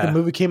then I think the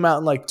movie came out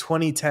in like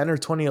 2010 or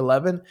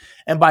 2011.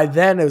 And by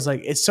then it was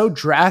like, it's so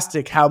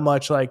drastic how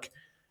much like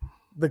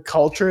the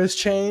culture has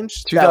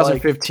changed.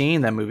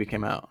 2015, that movie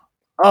came out.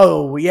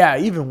 Oh yeah,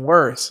 even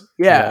worse.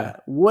 Yeah.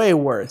 Way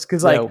worse.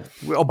 Because like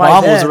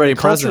Obama was already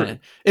president.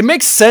 It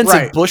makes sense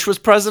if Bush was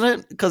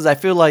president, because I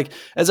feel like,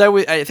 I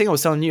think I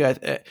was telling you,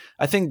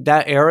 I think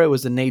that era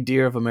was the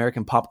nadir of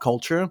American pop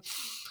culture.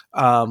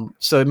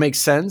 So it makes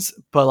sense,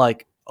 but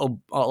like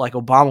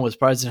Obama was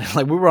president,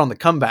 like we were on the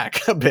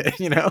comeback a bit,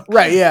 you know?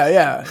 Right.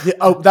 Yeah.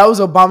 Oh, that was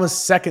Obama's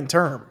second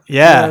term.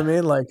 Yeah. You know what I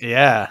mean?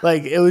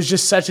 Like it was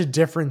just such a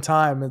different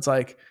time. It's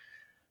like,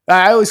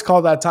 I always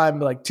call that time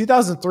like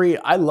 2003.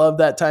 I love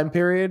that time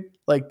period.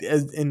 Like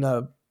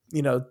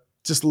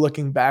just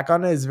looking back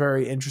on it is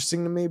very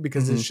interesting to me,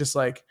 because it's just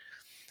like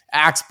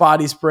Axe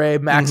body spray,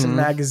 Maxim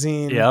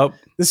magazine. Yep.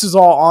 This is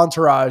all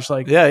Entourage.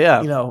 Like, in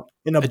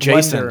a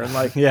adjacent blender, and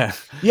like,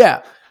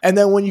 yeah. And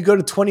then when you go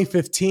to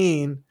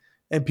 2015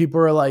 and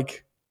people are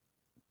like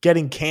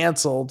getting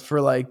canceled for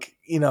like,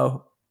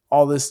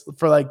 all this,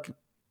 for like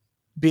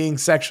being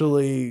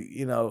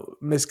sexually,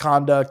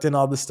 misconduct and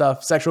all this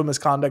stuff, sexual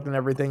misconduct and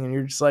everything. And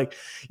you're just like,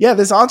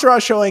 this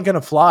Entourage show ain't going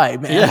to fly,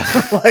 man.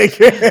 Yeah. like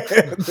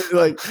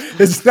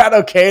it's not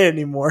okay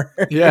anymore.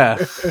 Yeah.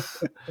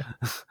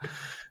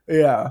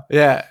 Yeah.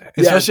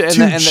 Especially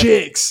two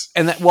chicks.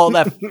 And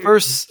that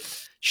first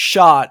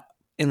shot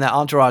in that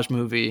Entourage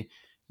movie,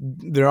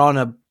 they're on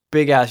a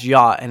big ass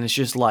yacht and it's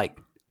just like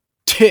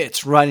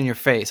tits right in your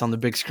face on the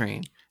big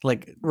screen.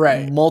 Like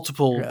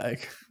multiple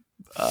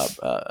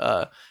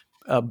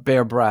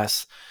bare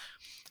breasts.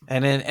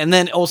 And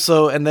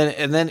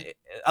then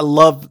I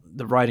love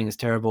the writing is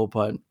terrible,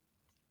 but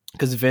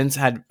because Vince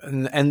had,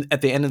 and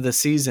at the end of the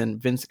season,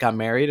 Vince got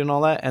married and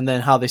all that. And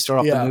then how they start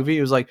off the movie,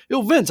 it was like,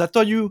 yo, Vince, I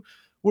thought you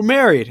were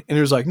married. And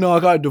he was like, no, I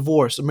got a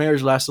divorce. The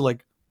marriage lasted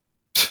like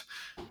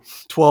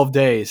 12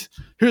 days.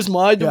 Here's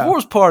my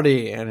divorce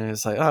party. And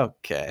it's like,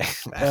 okay.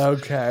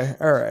 Okay.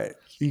 All right.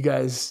 You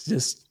guys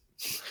just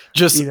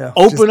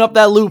open up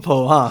that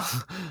loophole, huh?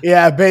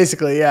 Yeah,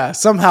 basically, yeah.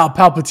 Somehow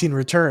Palpatine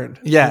returned.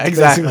 Yeah,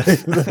 exactly.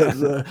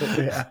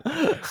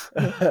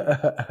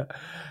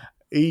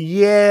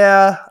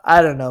 Yeah,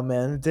 I don't know,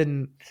 man. It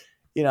didn't,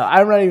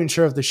 I'm not even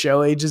sure if the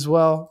show ages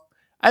well.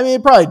 I mean,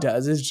 it probably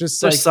does. It's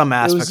just there's some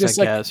aspects,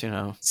 I guess,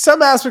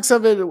 Some aspects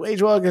of it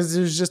age well because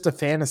it was just a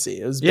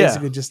fantasy. It was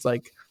basically just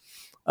like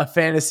a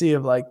fantasy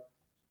of like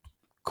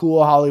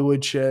cool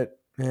Hollywood shit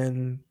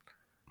and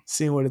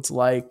seeing what it's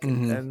like.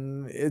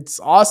 And it's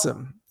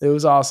awesome. It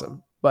was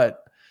awesome.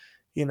 But,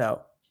 you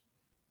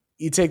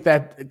take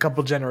that a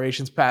couple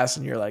generations past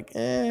and you're like,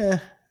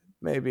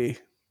 maybe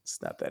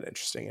it's not that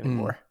interesting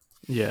anymore.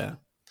 Yeah.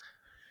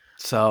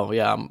 So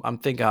yeah, I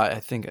think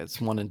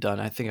it's one and done.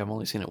 I think I've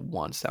only seen it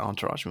once, the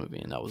Entourage movie,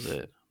 and that was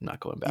it. I'm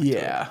not going back.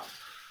 Yeah.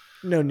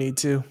 No need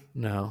to.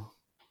 No.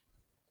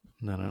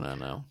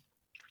 No.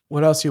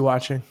 What else are you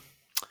watching?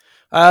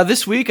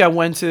 This week I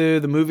went to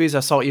the movies.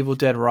 I saw Evil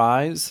Dead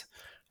Rise.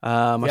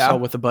 I saw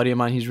it with a buddy of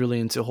mine. He's really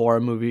into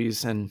horror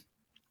movies, and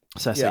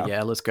so I said,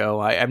 "Yeah, let's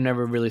go." I've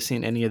never really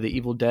seen any of the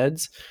Evil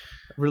Deads.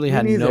 I really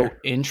had no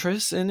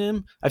interest in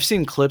him. I've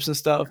seen clips and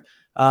stuff,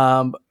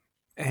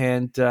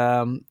 and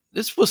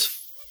this was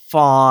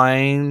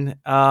fine.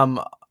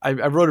 I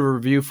wrote a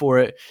review for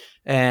it,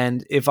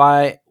 and if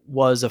I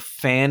was a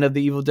fan of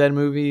the Evil Dead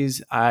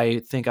movies,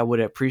 I think I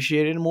would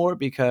appreciate it more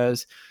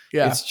because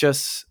it's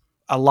just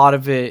a lot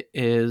of it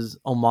is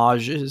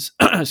homages.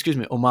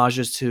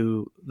 Homages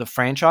to the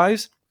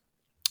franchise.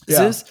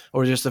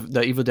 Or just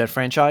the Evil Dead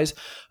franchise,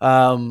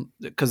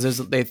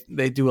 because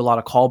they do a lot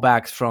of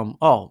callbacks from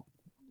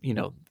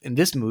in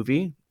this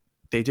movie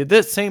they did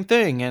this same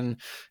thing and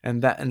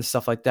that and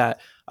stuff like that.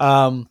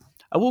 I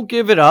will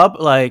give it up.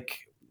 Like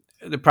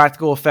the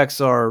practical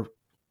effects are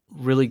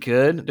really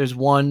good. There's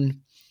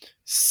one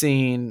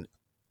scene,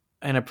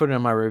 and I put it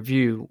in my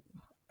review.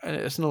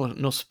 It's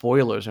no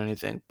spoilers or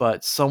anything,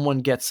 but someone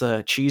gets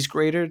a cheese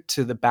grater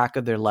to the back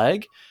of their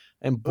leg.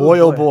 And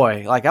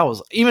boy, like I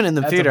was even in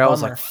the theater, I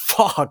was like,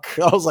 fuck.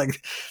 I was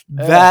like,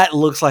 that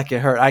looks like it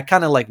hurt. I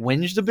kind of like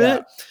whinged a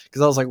bit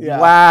because I was like,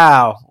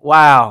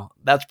 wow,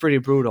 that's pretty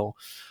brutal.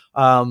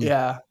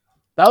 That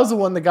was the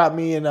one that got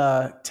me in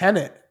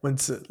Tenet.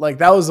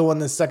 That was the one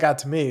that stuck out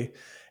to me.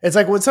 It's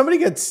like when somebody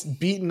gets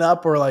beaten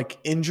up or like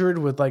injured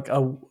with like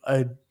a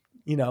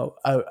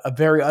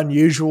very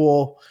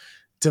unusual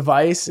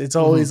device, it's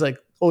always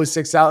always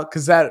sticks out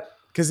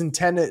because in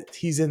Tenet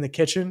he's in the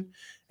kitchen.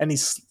 And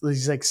he's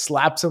like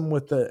slaps him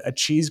with a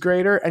cheese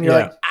grater, and you're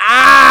like,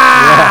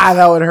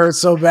 that would hurt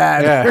so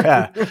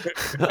bad.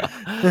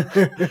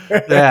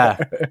 Yeah.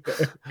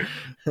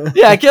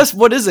 I guess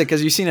what is it?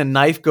 Because you've seen a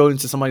knife go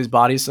into somebody's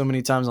body so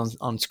many times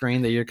on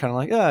screen that you're kind of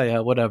like,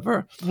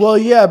 whatever. Well,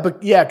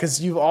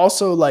 because you've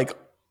also like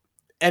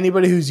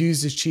anybody who's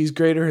used his cheese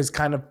grater has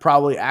kind of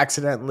probably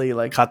accidentally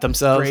like cut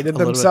themselves, grated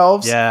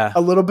themselves a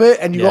little bit,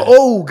 and you go,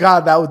 oh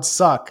god, that would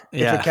suck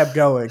if it kept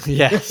going.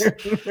 Yes.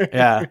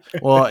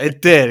 Well,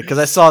 it did because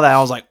I saw that I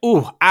was like,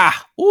 ooh.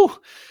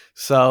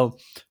 So,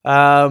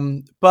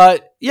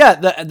 but yeah,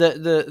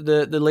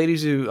 the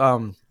ladies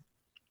who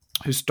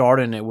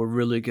starred in it were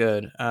really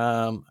good.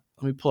 Let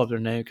me pull up their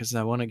name because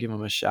I want to give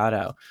them a shout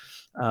out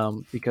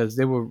because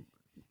they were,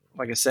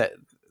 like I said,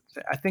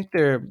 I think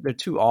they're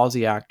two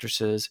Aussie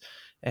actresses.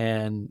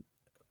 And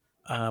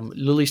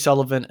Lily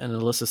Sullivan and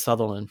Alyssa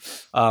Sutherland,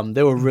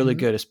 they were really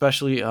good,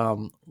 especially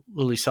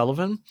Lily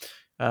Sullivan.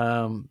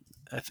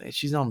 I think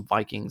she's on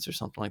Vikings or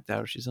something like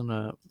that, or she's on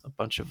a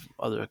bunch of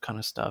other kind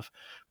of stuff.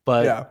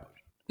 But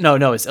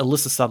no, it's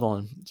Alyssa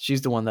Sutherland.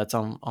 She's the one that's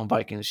on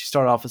Vikings. She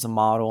started off as a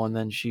model, and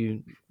then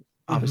she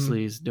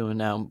obviously is doing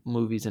now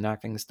movies and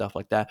acting and stuff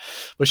like that.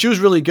 But she was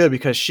really good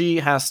because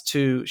she's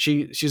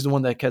the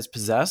one that gets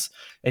possessed,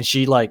 and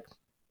she like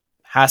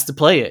has to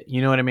play it,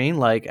 you know what I mean?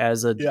 Like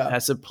has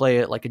to play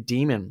it like a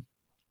demon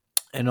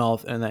and all,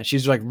 and that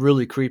she's like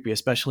really creepy,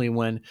 especially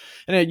when,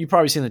 and you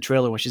probably seen the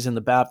trailer when she's in the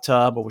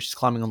bathtub or when she's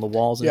climbing on the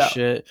walls and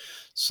shit.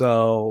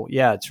 So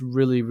yeah, it's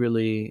really,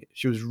 really,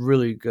 she was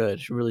really good.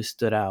 She really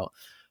stood out.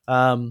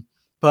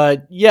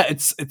 But yeah,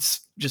 it's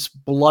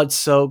just blood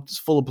soaked, it's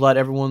full of blood.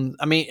 Everyone,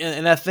 I mean,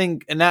 and I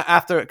think, and that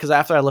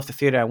after I left the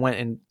theater, I went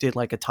and did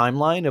like a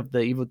timeline of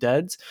the Evil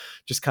Deads,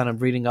 just kind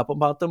of reading up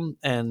about them.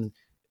 And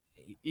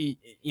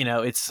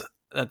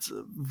that's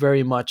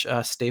very much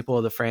a staple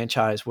of the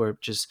franchise where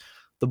just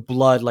the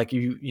blood, like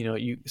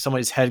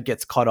somebody's head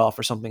gets cut off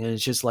or something, and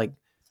it's just like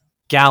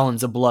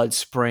gallons of blood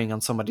spraying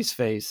on somebody's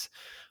face.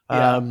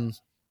 I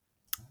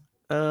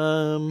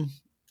don't.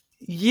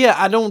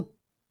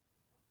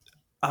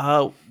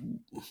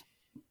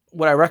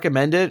 Would I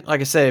recommend it?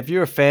 Like I said, if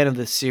you're a fan of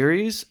the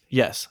series,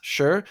 yes,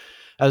 sure.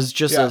 As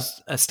just a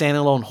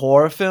standalone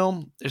horror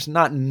film,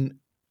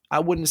 I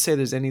wouldn't say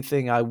there's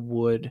anything I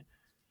would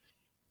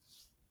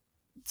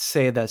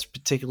say that's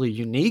particularly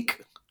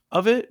unique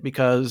of it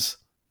because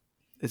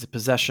it's a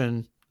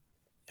possession.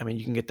 I mean,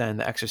 you can get that in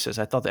The Exorcist.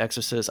 I thought The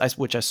Exorcist,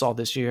 which I saw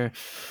this year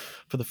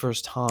for the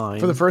first time.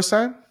 For the first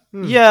time?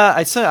 Yeah,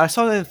 I saw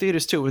that in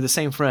theaters too with the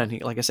same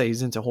friend. Like I say,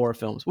 he's into horror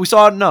films. We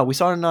saw it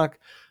in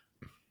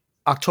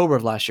October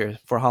of last year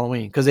for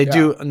Halloween because they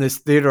do in this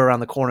theater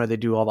around the corner. They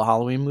do all the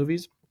Halloween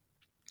movies.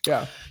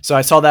 Yeah. So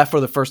I saw that for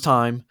the first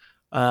time.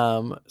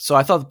 So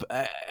I thought,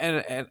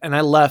 and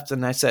I left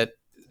and I said,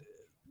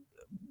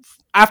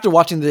 after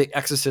watching The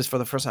Exorcist for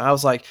the first time, I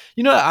was like,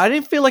 I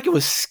didn't feel like it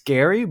was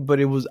scary, but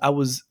it was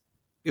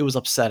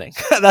upsetting.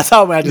 That's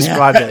how I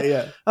described it.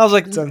 Yeah. I was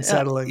like, it's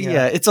unsettling.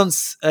 It's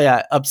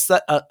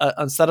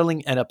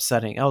unsettling and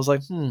upsetting. I was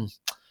like, I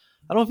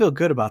don't feel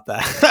good about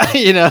that.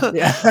 Yeah.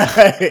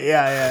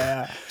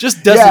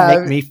 Just doesn't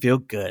make me feel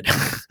good.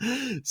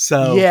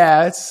 So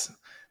that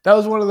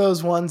was one of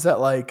those ones that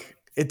like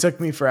it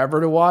took me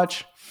forever to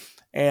watch,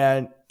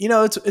 and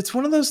it's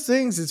one of those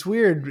things. It's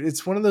weird.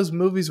 It's one of those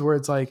movies where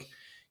it's like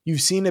you've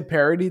seen it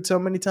parodied so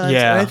many times,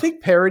 and I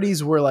think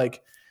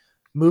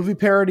movie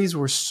parodies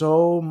were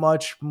so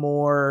much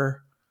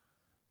more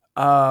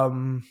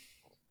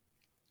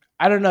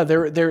I don't know.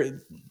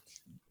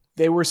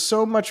 They were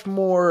so much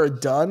more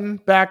done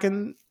back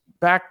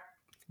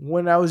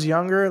when I was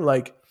younger.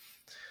 Like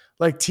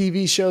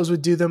TV shows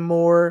would do them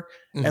more,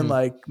 and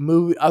like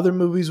other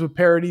movies would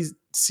parody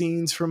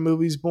scenes from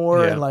movies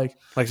more, and like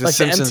The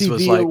Simpsons MTV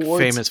was like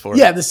Awards, famous for it.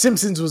 Yeah, The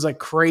Simpsons was like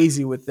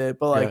crazy with it,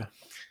 but like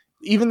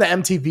even the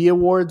MTV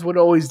Awards would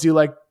always do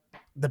like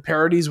the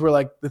parodies were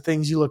like the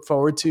things you look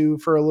forward to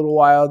for a little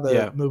while.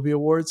 The movie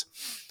awards,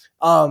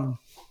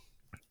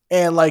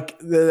 and like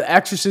The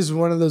Exorcist is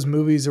one of those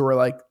movies where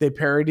like they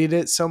parodied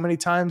it so many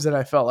times that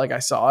I felt like I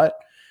saw it.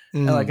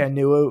 And like I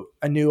knew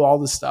all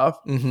the stuff.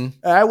 And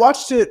I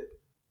watched it,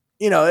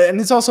 and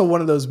it's also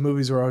one of those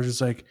movies where I was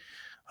just like,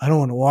 I don't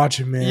want to watch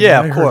it, man.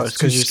 Yeah, of course,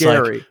 because it's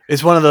scary. Like,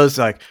 it's one of those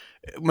like,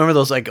 remember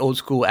those like old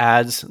school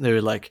ads?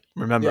 They're like,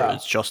 remember,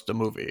 it's just a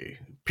movie.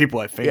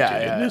 People have fainted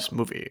in this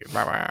movie.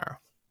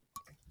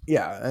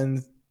 Yeah,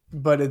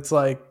 but it's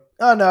like,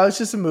 oh no, it's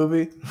just a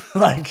movie.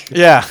 Like,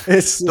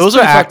 it's those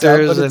are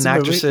actors and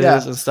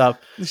actresses and stuff.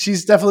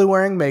 She's definitely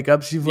wearing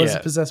makeup. She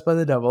wasn't possessed by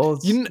the devil.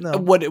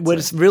 What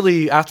is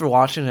really, after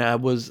watching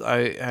it,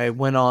 I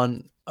went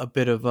on a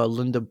bit of a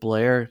Linda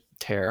Blair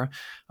tear,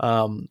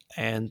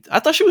 and I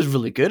thought she was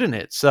really good in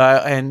it.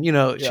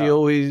 So she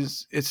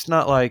always, it's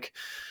not like,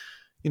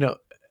 I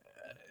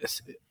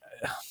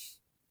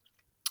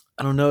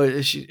don't know.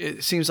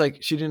 It seems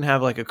like she didn't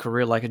have like a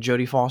career like a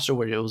Jodie Foster,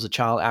 where it was a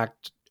child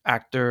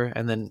actor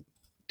and then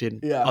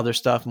did other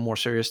stuff, more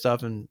serious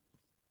stuff, and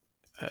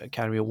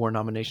Academy Award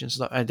nominations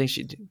stuff. I think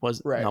she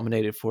was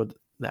nominated for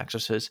The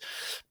Exorcist,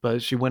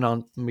 but she went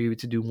on maybe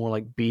to do more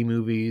like B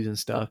movies and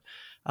stuff.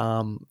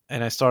 And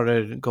I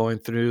started going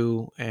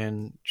through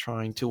and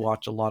trying to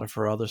watch a lot of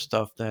her other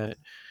stuff that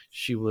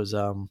she was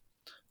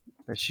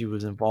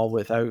involved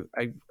with. I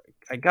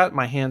got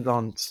my hands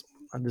on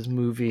this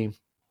movie.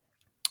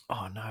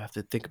 Oh no, I have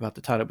to think about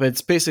the title, but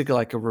it's basically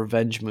like a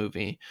revenge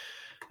movie,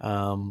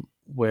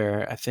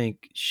 where I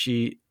think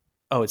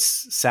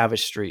it's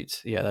Savage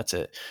Streets. Yeah, that's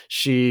it.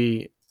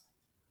 She,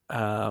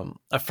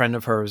 a friend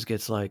of hers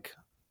gets like,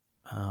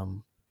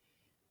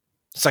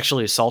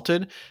 sexually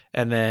assaulted,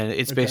 and then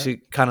it's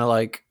basically kind of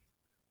like,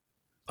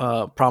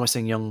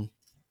 promising young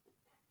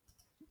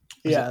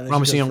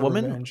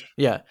woman. Revenge.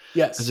 Yeah.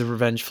 Yes. It's a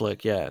revenge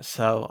flick. Yeah.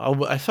 So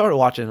I started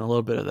watching a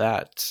little bit of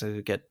that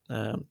to get,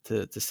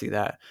 to see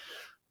that.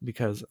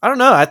 Because I don't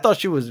know, I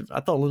thought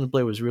Linda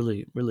Blair was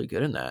really, really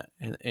good in that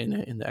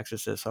in The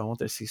Exorcist. So I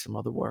wanted to see some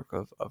other work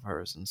of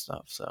hers and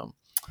stuff. So,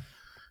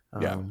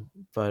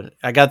 but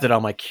I got that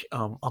on my I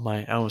don't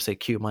want to say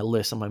queue, my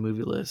list, on my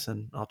movie list,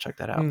 and I'll check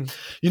that out.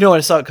 You know what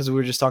I saw, because we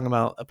were just talking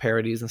about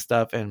parodies and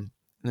stuff, and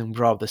then we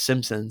brought up The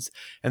Simpsons,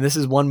 and this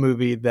is one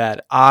movie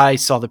that I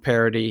saw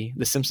the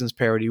Simpsons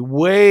parody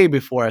way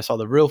before I saw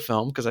the real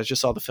film, because I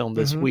just saw the film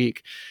this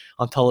week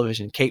on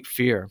television, Cape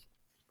Fear.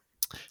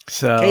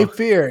 So Cape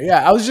Fear,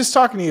 I was just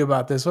talking to you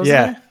about this, wasn't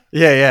I?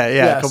 Yeah.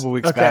 Yes. A couple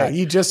weeks back.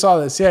 You just saw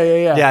this,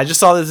 yeah. I just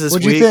saw this week.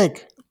 What'd you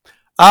think?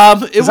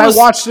 I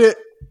watched it.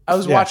 I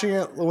was watching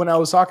it when I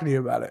was talking to you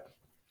about it.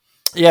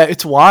 Yeah,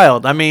 it's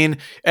wild. I mean,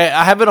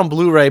 I have it on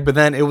Blu-ray, but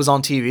then it was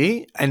on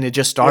TV and it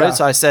just started.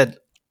 So I said,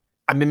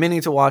 I've been meaning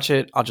to watch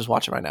it. I'll just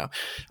watch it right now.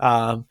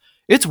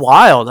 It's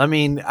wild. I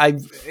mean,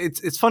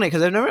 it's funny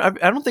because I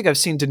don't think I've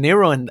seen De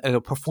Niro in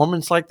a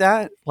performance like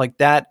that.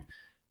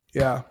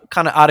 Yeah.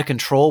 Kind of out of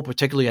control,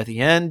 particularly at the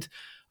end.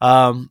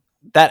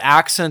 That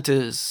accent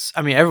is,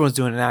 I mean, everyone's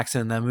doing an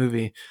accent in that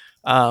movie.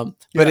 But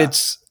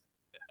it's,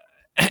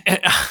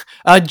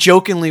 I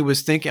jokingly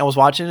was thinking, I was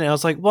watching it and I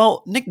was like,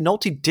 well, Nick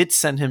Nolte did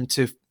send him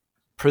to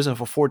prison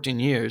for 14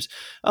 years.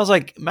 I was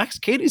like, Max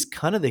Cady's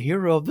kind of the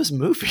hero of this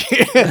movie.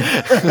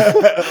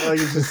 Like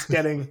he's just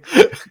getting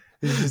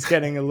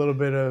a little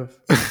bit of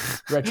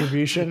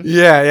retribution.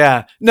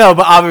 Yeah. No,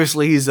 but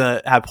obviously he's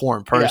a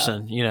abhorrent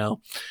person,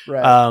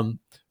 Right.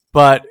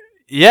 But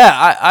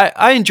yeah,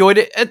 I enjoyed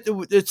it.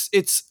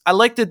 It's I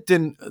liked it.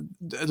 The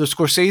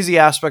Scorsese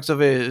aspects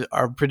of it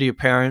are pretty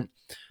apparent.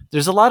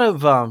 There's a lot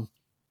of am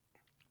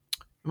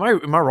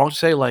I wrong to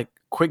say like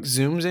quick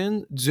zoom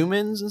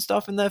ins and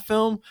stuff in that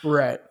film?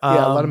 Right.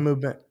 Yeah, a lot of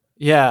movement.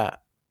 Yeah,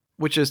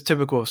 which is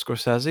typical of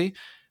Scorsese.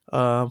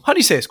 How do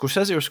you say it?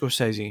 Scorsese or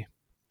Scorsese?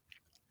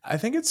 I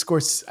think it's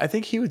I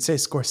think he would say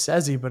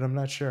Scorsese, but I'm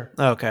not sure.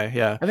 Okay,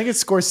 yeah. I think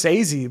it's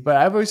Scorsese, but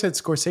I've always said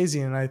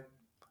Scorsese, and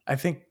I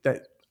think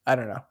that, I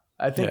don't know.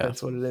 I think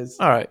that's what it is.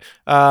 All right.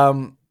 I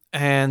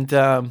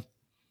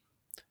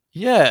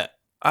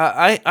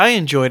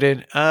enjoyed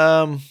it.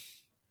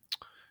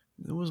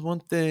 There was one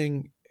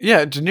thing.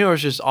 Yeah, De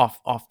Niro's just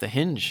off the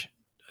hinge,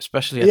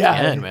 especially at the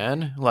end,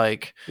 man.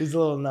 Like, he's a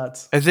little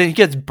nuts. And then he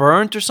gets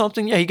burnt or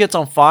something. Yeah, he gets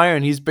on fire,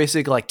 and he's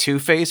basically like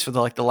Two-Face for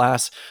the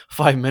last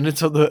 5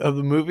 minutes of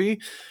the movie.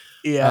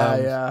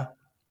 Yeah.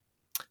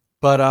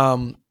 But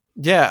I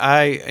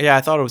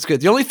thought it was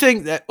good. The only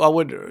thing that I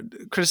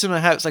would criticism I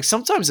have is like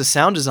sometimes the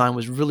sound design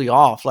was really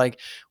off. Like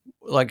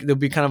there'll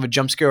be kind of a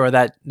jump scare, or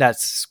that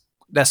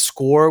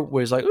score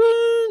where it's like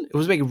it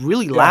was making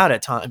really loud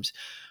at times.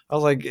 I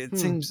was like, it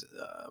seems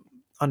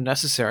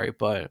unnecessary,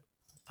 but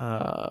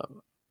I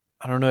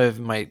don't know if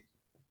it might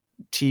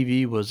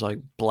TV was like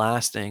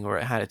blasting or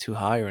it had it too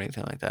high or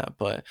anything like that.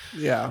 But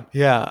Yeah.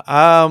 yeah,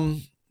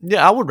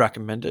 yeah, I would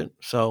recommend it.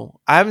 So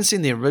I haven't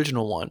seen the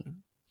original one.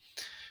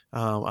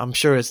 I'm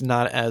sure it's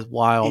not as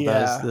wild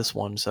as this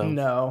one. So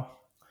no,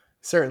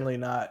 certainly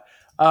not.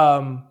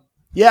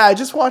 Yeah, I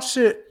just watched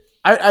it.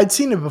 I'd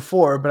seen it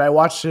before, but I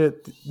watched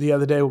it the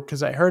other day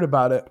because I heard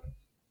about it,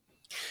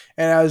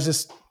 and I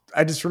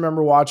just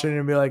remember watching it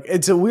and be like,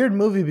 it's a weird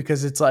movie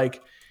because it's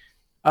like,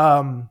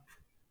 so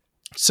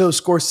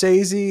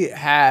Scorsese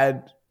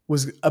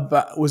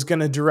was going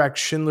to direct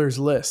Schindler's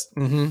List,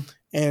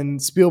 and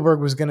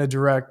Spielberg was going to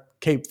direct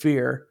Cape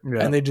Fear,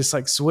 and they just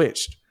like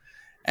switched,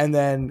 and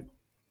then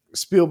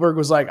Spielberg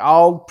was like,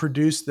 I'll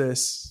produce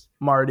this,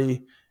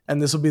 Marty,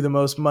 and this will be the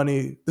most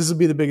money. This will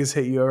be the biggest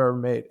hit you ever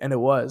made. And it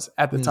was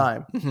at the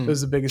time. It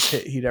was the biggest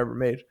hit he'd ever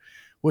made,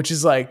 which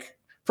is like,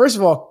 first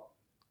of all,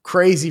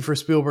 crazy for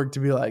Spielberg to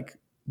be like,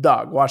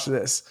 dog, watch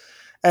this.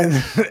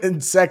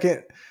 And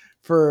second,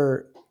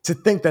 to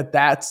think that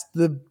that's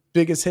the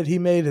biggest hit he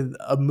made in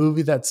a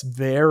movie that's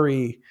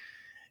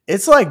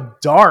it's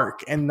like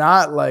dark and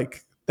not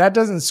like, that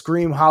doesn't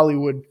scream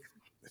Hollywood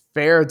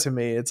fare to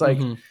me. It's like,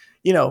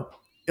 you know,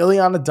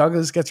 Ileana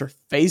Douglas gets her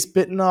face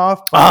bitten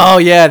off. Oh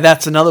yeah,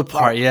 that's another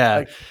part.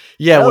 Yeah,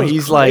 like, when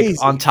he's crazy.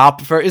 Like on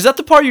top of her. Is that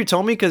the part you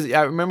told me? Because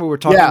I remember we were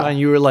talking about it and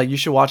you were like, you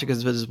should watch it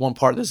because there's one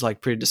part that's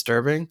like pretty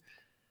disturbing.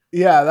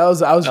 Yeah, I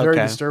was very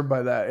disturbed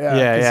by that.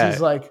 Yeah.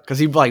 He's like, because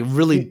he like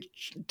really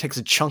takes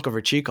a chunk of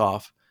her cheek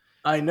off.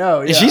 I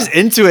know. Yeah. And she's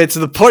into it to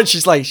the point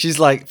she's like,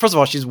 first of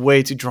all, she's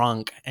way too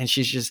drunk, and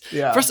she's just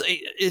first.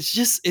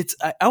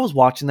 I was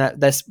watching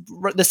that's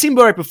the scene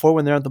right before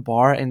when they're at the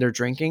bar and they're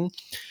drinking.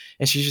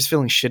 And she's just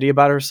feeling shitty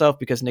about herself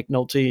because Nick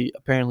Nolte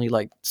apparently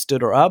like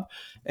stood her up,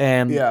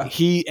 and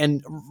he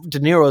and De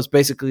Niro is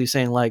basically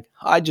saying like,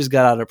 I just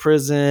got out of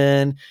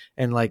prison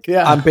and like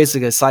I'm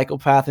basically a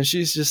psychopath, and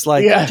she's just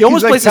like, he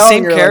almost plays the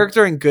same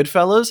character in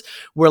Goodfellas,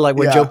 where like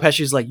when Joe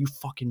Pesci's like, you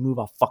fucking move,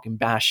 I'll fucking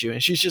bash you,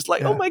 and she's just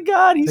like, oh my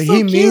god, he's so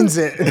he cute. Means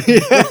it.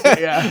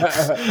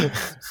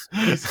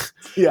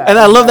 Yeah, and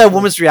I love that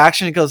woman's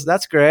reaction. He goes,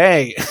 that's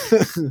great.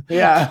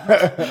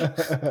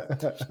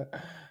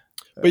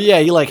 But yeah,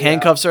 he like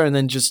handcuffs her and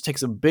then just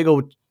takes a big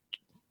old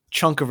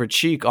chunk of her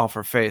cheek off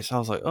her face. I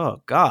was like,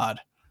 oh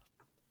god.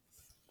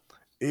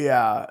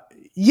 Yeah,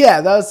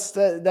 that's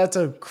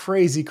a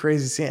crazy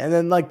scene. And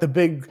then like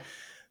the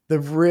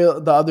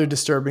other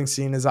disturbing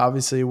scene is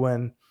obviously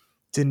when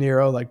De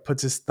Niro like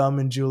puts his thumb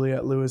in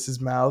Juliette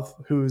Lewis's mouth.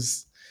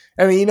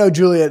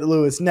 Juliette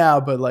Lewis now,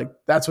 but like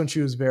that's when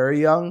she was very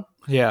young.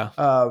 Yeah.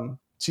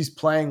 She's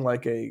playing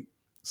like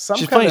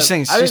she's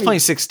playing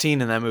 16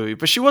 in that movie,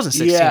 but she wasn't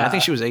 16. I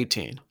think she was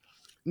 18.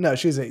 No,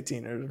 she was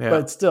 18.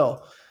 But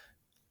still,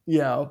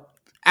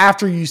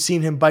 after you've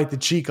seen him bite the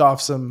cheek off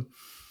some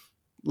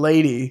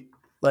lady,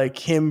 like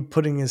him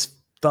putting his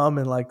thumb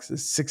in like a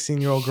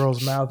 16-year-old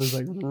girl's mouth is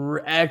like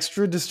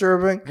extra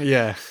disturbing.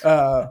 Yeah.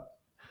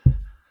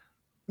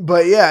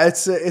 But yeah,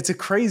 it's a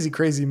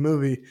crazy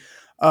movie.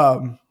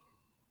 De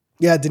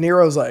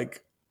Niro's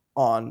like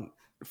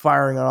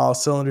firing on all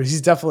cylinders. He's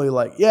definitely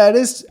like, it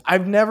is.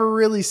 I've never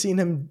really seen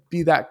him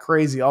be that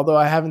crazy. Although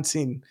I haven't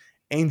seen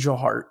Angel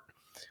Heart.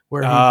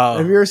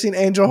 Have you ever seen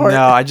Angel Heart? No,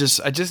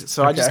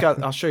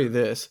 I'll show you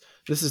this.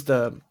 This is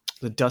the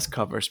dust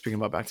cover. Speaking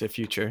about Back to the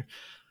Future,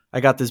 I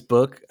got this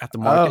book at the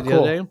market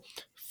the other day.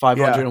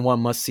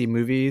 501 must-see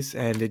movies,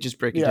 and they just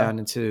break it down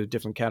into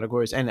different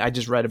categories. And I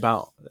just read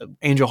about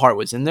Angel Heart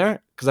was in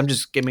there because I'm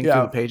just skimming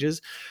through the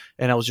pages,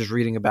 and I was just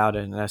reading about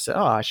it, and I said,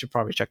 I should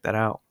probably check that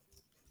out.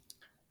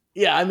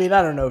 Yeah, I mean,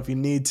 I don't know if you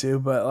need to,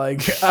 but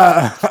like,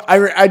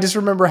 I just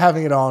remember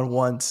having it on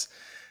once.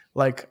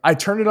 Like, I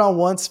turned it on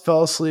once,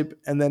 fell asleep,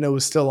 and then it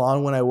was still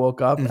on when I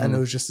woke up, and it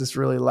was just this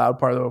really loud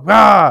part of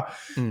the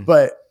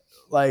But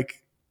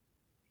like,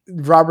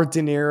 Robert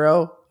De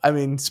Niro. I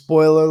mean,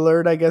 spoiler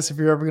alert, I guess if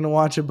you're ever gonna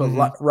watch it,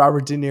 but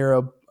Robert De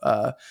Niro,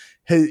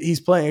 he's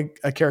playing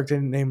a character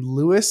named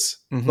Lewis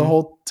the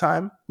whole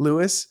time,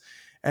 Lewis,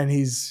 and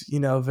he's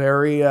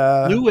very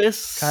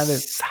Lewis kind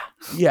of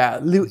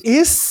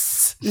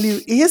Lewis.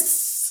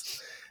 He's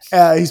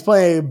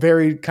playing a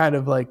very kind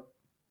of like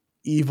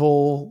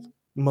evil,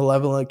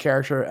 malevolent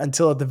character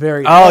until at the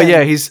very end. I read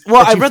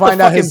the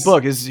fucking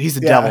book. He's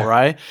the devil,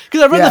 right?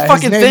 Because I read the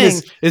fucking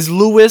thing is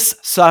Louis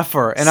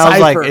Cypher, and I was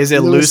like, is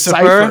it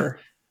Lucifer?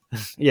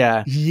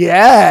 Yeah.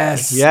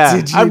 Yes.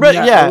 Yeah. I read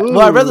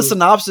the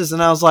synopsis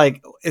and I was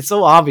like, it's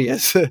so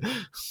obvious.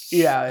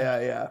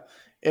 Yeah.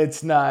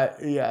 It's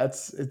not. Yeah.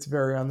 It's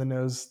very on the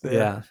nose there.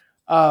 Yeah.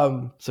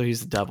 So he's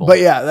the devil. But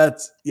you're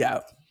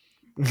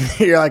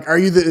like, are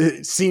you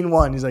the scene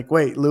one? He's like,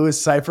 wait, Louis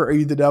Cypher, are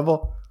you the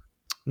devil?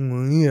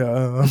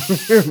 Yeah.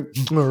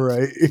 All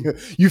right.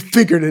 You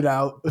figured it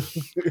out.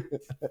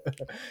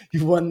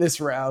 You won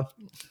this round.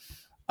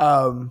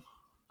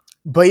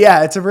 But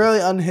yeah, it's a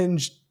really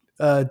unhinged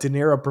De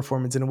Niro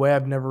performance in a way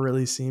I've never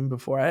really seen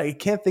before. I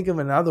can't think of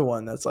another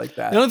one that's like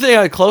that. The only thing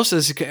I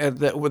closest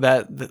with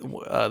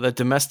that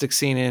domestic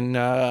scene in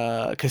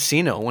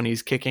Casino when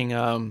he's kicking.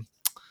 I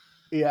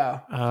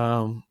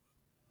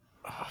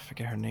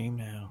forget her name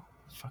now.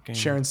 fucking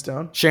Sharon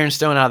Stone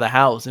out of the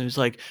house, and he's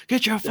like,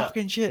 "Get your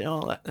fucking shit," and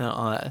all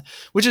that.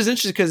 Which is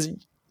interesting because,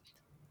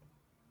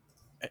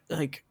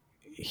 like,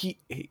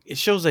 it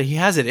shows that he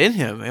has it in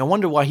him. And I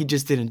wonder why he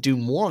just didn't do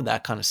more of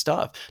that kind of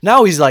stuff.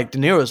 Now he's like De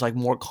Niro's like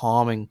more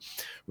calm and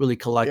really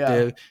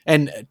collective,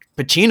 and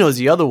Pacino's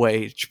the other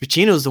way.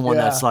 Pacino's the one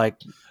that's like.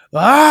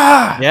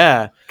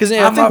 Because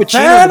I think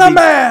Pacino,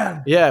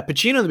 man. Yeah,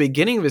 Pacino in the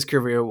beginning of his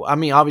career. I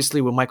mean,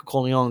 obviously, with Michael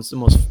Corleone, it's the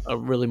most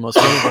famous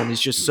one. He's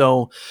just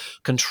so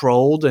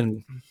controlled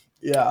and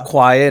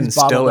quiet and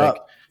stoic.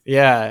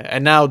 Yeah,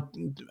 and now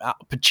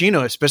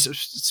Pacino, especially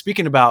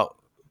speaking about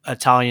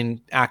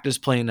Italian actors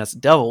playing as the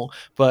devil,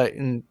 but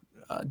in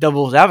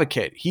Devil's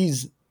Advocate,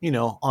 he's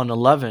on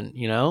 11.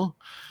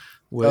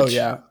 Which,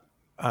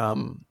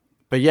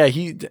 but yeah,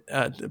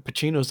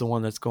 Pacino's the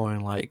one that's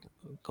going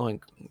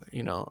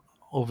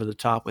over the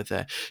top with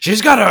that.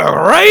 She's got a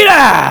great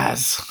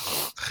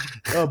ass.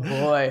 Oh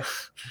boy.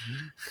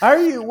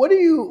 What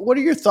are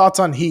your thoughts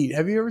on Heat?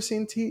 Have you ever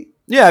seen Heat?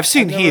 Yeah, I've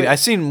seen Heat.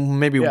 I've seen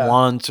maybe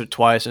once or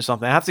twice or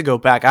something. I have to go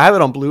back. I have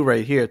it on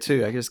Blu-ray here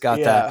too. I just got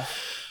that.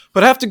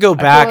 But I have to go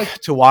back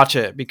to watch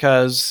it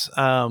because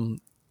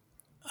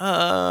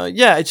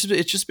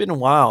it's just been a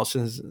while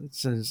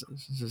since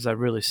I've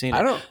really seen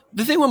it.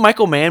 The thing with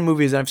Michael Mann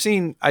movies, I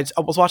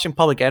was watching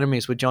Public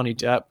Enemies with Johnny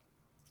Depp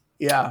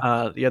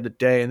the other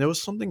day, and there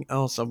was something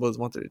else I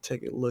wanted to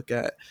take a look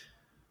at.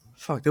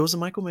 There was a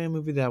Michael Mann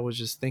movie that I was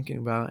just thinking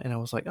about, and I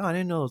was like, oh, I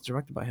didn't know it was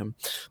directed by him.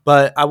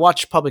 But I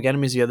watched Public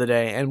Enemies the other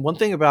day, and one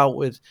thing about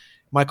with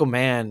Michael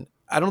Mann,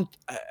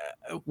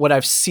 what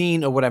I've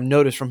seen or what I've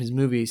noticed from his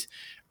movies,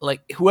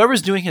 like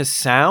whoever's doing his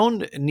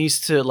sound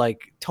needs to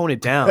like tone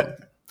it down.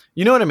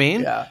 You know what I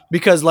mean? Yeah.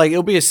 Because like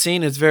it'll be a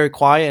scene that's very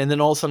quiet, and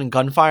then all of a sudden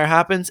gunfire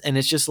happens, and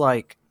it's just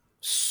like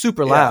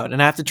super loud,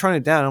 and I have to turn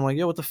it down. I'm like,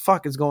 yo, what the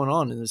fuck is going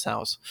on in this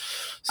house?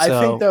 I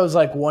think that was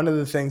like one of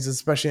the things,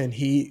 especially in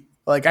Heat.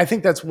 Like, I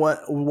think that's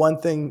one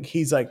thing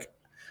he's like,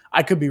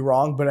 I could be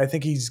wrong, but I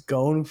think he's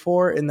going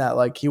for in that,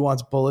 like, he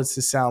wants bullets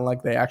to sound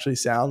like they actually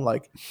sound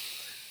like,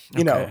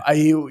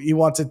 he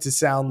wants it to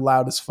sound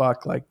loud as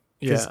fuck. Like,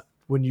 because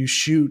when you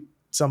shoot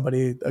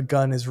somebody, a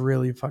gun is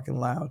really fucking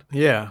loud.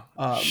 Yeah,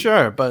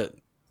 sure, but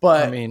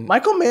I mean,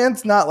 Michael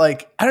Mann's not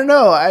like, I don't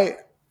know,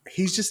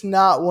 he's just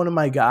not one of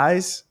my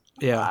guys.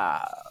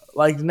 Yeah.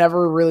 Like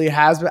never really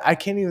has been. I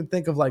can't even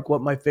think of like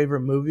what my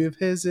favorite movie of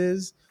his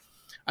is.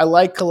 I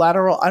like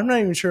Collateral. I'm not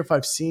even sure if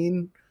I've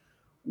seen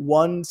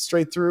one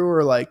straight through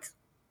or like,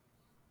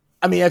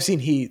 I mean, I've seen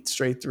Heat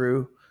straight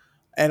through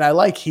and I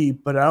like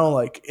Heat, but I don't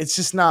like, it's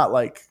just not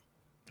like,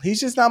 he's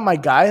just not my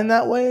guy in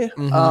that way.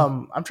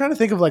 Mm-hmm. I'm trying to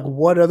think of like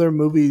what other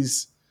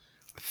movies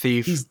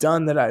Thief he's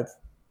done that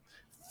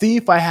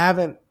Thief I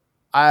haven't,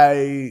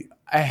 I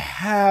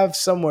have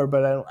somewhere,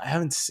 but I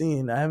haven't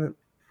seen. I haven't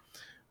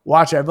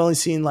watched it. I've only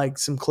seen like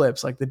some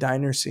clips, like the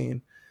diner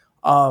scene.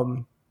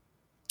 I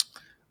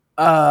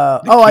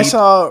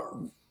saw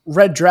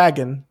Red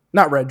Dragon,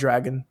 not Red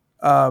Dragon.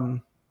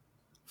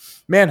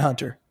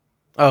 Manhunter.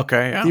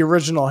 Okay, yeah. The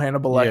original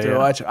Hannibal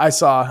Lecter, which I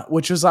saw,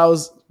 I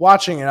was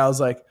watching and I was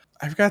like,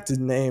 I forgot the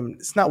name.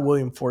 It's not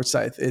William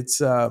Forsythe. It's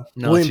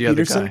William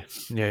Peterson.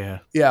 Yeah.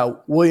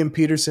 William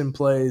Peterson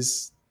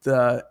plays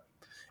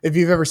if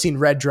you've ever seen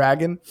Red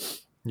Dragon,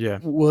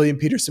 William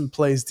Peterson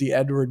plays the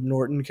Edward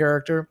Norton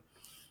character.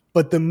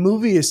 But the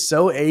movie is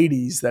so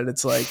 80s that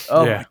it's like,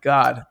 oh my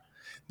God.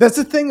 That's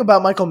the thing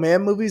about Michael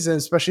Mann movies, and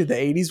especially the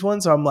 80s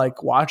ones. I'm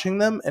like watching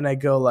them and I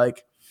go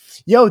like,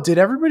 yo, did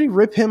everybody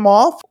rip him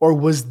off? Or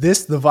was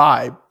this the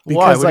vibe?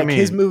 Because like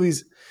his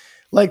movies,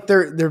 like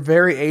they're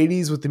very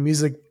 80s with the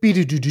music,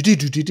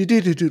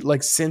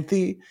 like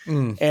synthy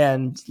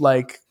and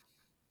like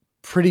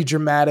pretty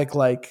dramatic,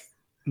 like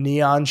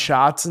neon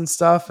shots and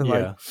stuff. And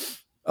like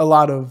a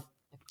lot of,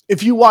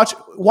 if you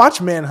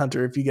watch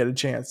Manhunter, if you get a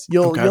chance,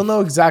 you'll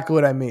know exactly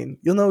what I mean.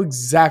 You'll know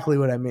exactly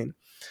what I mean.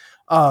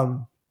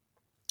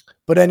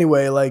 But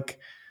anyway, like,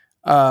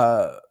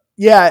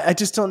 I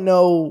just don't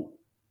know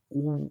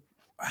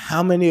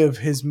how many of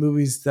his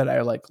movies that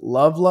I like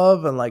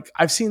love. And like,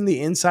 I've seen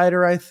The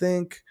Insider, I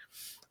think.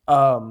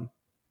 And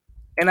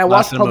I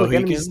watched Public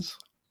Enemies.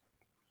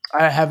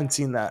 I haven't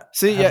seen that.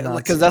 See,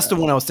 because that's the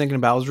one I was thinking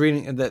about. I was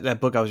reading that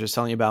book I was just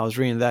telling you about. I was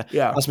reading that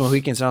Last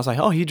Mohicans, and I was like,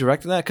 oh, he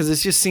directed that? Because it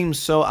just seems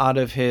so out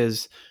of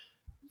his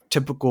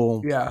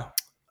typical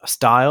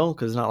style,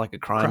 because it's not like a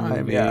crime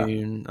movie. Yeah.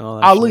 And all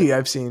that Ali, shit.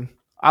 I've seen.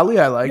 Ali,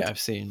 I like. Yeah, I've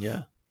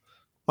seen,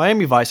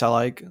 Miami Vice, I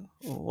like.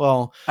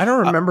 Well, I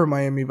don't remember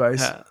Miami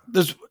Vice.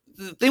 There's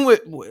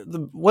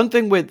the one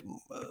thing with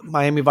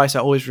Miami Vice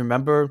I always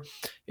remember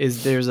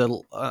is there's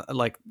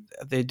like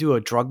they do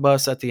a drug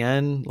bust at the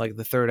end, like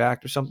the third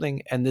act or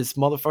something, and this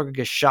motherfucker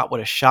gets shot with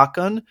a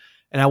shotgun,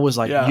 and I was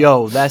like,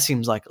 yo, that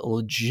seems like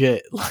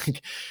legit,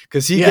 like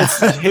because he gets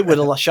hit with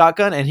a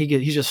shotgun and he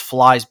just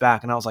flies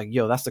back, and I was like,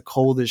 yo, that's the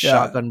coldest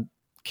shotgun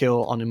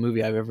kill on a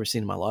movie I've ever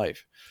seen in my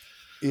life.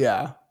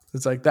 Yeah,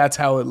 it's like that's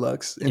how it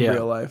looks in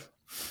real life.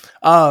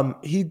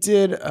 He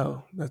did.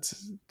 Oh, that's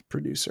the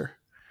producer.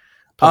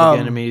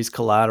 Public Enemies,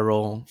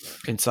 Collateral,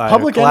 Insider.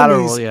 Public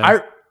Collateral,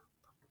 Enemies.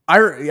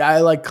 I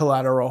like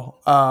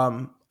Collateral.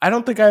 I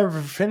don't think I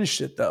ever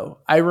finished it though.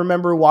 I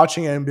remember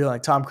watching it and being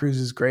like, Tom Cruise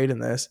is great in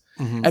this.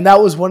 Mm-hmm. And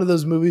that was one of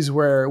those movies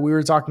where we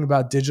were talking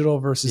about digital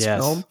versus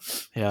film.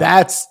 Yeah.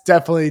 That's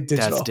definitely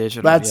digital.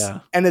 That's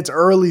digital. And it's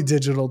early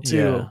digital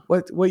too.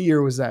 Yeah. What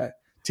year was that?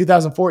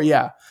 2004.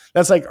 Yeah.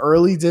 That's like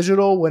early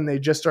digital when they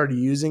just started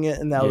using it.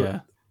 And that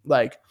was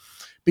like,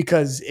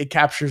 because it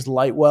captures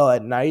light well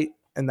at night.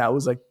 And that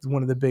was like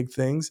one of the big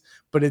things,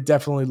 but it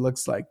definitely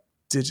looks like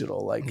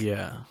digital. Like,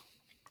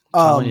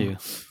 telling you.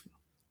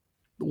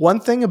 One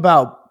thing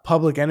about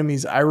Public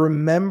Enemies, I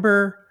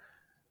remember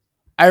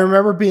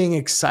being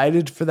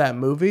excited for that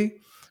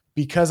movie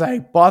because I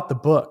bought the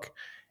book.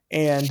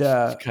 And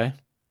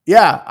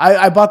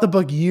I bought the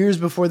book years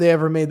before they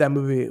ever made that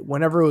movie.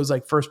 Whenever it was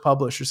like first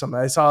published or something,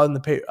 I saw it in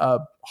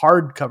the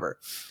hardcover,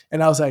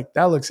 and I was like,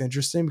 that looks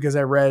interesting because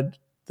I read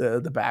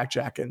the back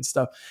jacket and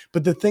stuff.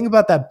 But the thing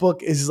about that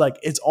book is like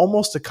it's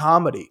almost a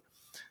comedy.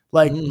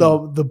 Like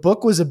the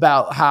book was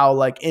about how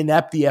like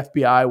inept the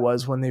FBI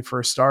was when they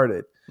first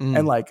started.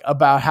 And like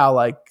about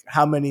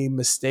how many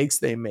mistakes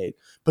they made,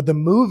 but the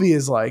movie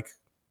is like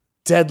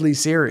deadly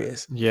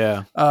serious.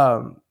 Yeah.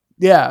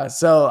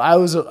 So I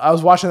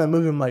was watching that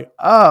movie. I'm like,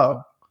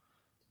 oh,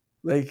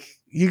 like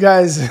you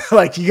guys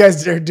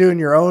are doing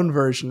your own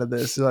version of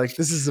this. Like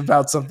this is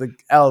about something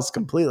else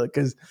completely.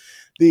 Cause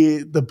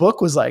the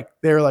book was like,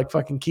 they were like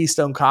fucking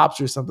Keystone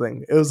Cops or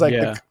something. It was like,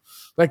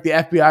 the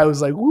FBI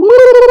was like, whoop,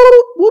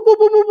 whoop, whoop,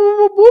 whoop,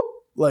 whoop, whoop,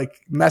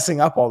 like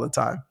messing up all the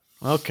time.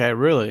 Okay,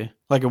 really?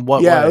 Like in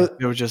what way?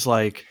 It was just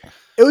like...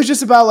 It was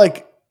just about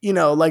like, you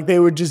know, like they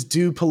would just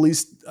do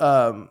police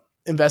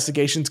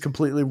investigations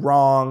completely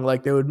wrong.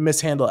 Like they would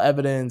mishandle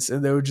evidence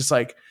and they would just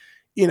like,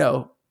 you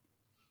know,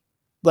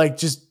 like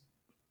just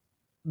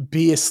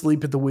be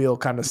asleep at the wheel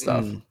kind of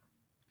stuff.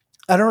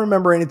 I don't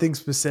remember anything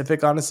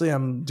specific, honestly.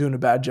 I'm doing a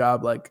bad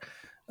job like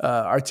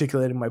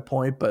articulating my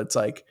point, but it's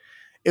like,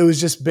 it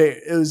was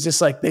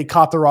just like they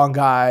caught the wrong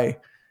guy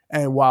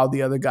and while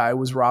the other guy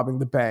was robbing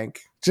the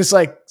bank. Just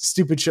like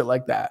stupid shit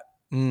like that.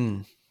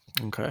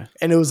 Okay.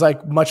 And it was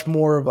like much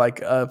more of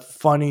like a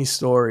funny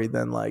story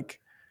than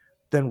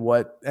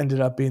what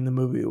ended up being the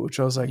movie, which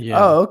I was like,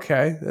 oh,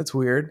 okay, that's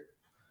weird.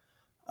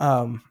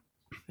 But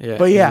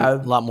yeah,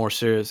 a lot more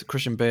serious.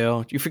 Christian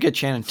Bale. You forget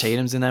Channing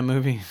Tatum's in that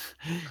movie?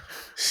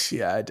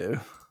 Yeah, I do.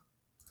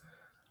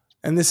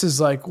 And this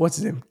is like, what's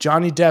his name?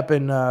 Johnny Depp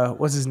and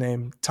what's his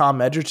name?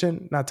 Tom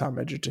Edgerton? Not Tom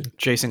Edgerton.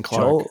 Jason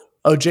Clarke.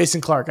 Jason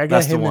Clarke. I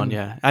guess got him. That's the one,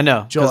 yeah. I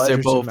know. Joel they're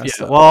Edgerton both,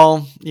 yeah.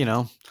 Well, you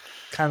know.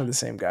 Kind of the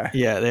same guy.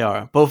 Yeah, they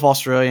are. Both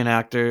Australian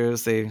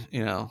actors. They,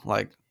 you know,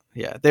 like,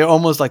 yeah, they're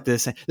almost like the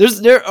same.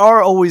 There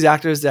are always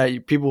actors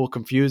that people will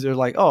confuse. They're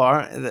like,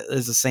 oh,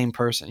 it's the same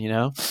person, you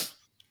know?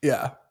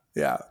 Yeah,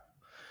 yeah.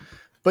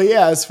 But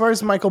yeah, as far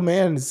as Michael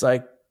Mann, it's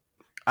like,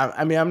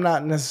 I mean, I'm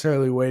not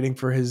necessarily waiting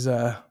for his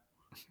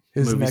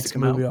next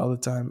movie all the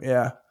time.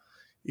 Yeah.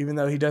 Even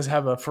though he does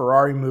have a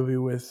Ferrari movie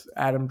with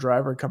Adam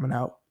Driver coming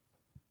out.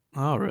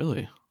 Oh,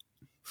 really?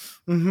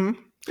 Mm-hmm.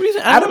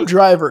 Adam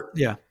Driver.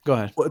 Yeah, go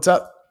ahead. What's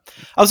up?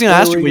 I was going to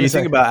ask you what you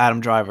think about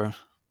Adam Driver.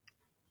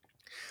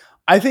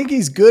 I think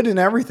he's good in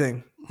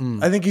everything.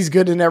 I think he's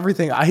good in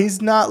everything.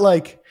 He's not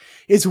like,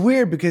 it's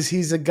weird because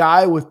he's a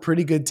guy with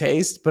pretty good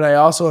taste, but I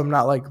also am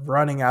not like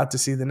running out to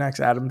see the next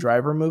Adam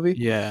Driver movie.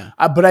 Yeah.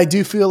 But I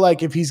do feel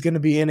like if he's going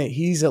to be in it,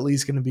 he's at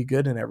least going to be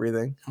good in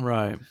everything.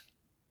 Right.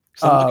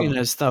 So I'm looking at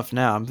his stuff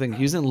now. I'm thinking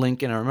he's in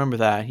Lincoln. I remember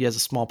that. He has a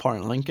small part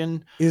in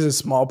Lincoln. He's a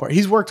small part.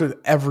 He's worked with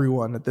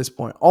everyone at this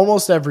point.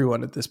 Almost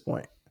everyone at this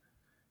point.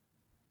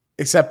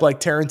 Except like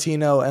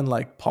Tarantino and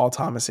like Paul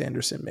Thomas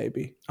Anderson,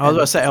 maybe. I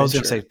was going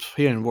to say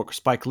he didn't work with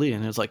Spike Lee,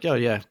 and it was like, oh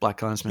yeah, Black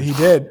Klansman. He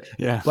did.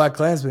 Yeah. Black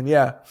Klansman,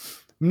 yeah.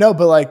 No,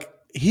 but like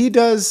he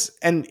does,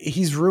 and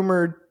he's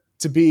rumored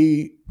to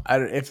be, I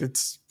don't know if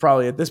it's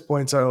probably at this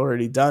point it's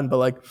already done, but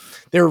like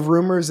there are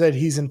rumors that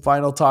he's in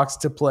final talks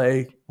to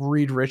play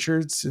Reed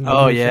Richards. In the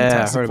I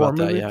heard about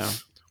that, yeah.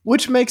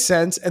 Which makes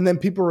sense. And then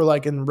people were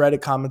like, in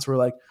Reddit comments were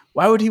like,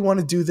 why would he want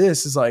to do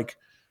this? It's like,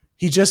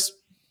 he just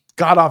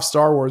got off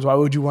Star Wars. Why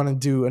would you want to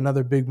do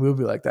another big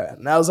movie like that?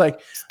 And I was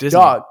like,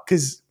 dog,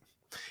 because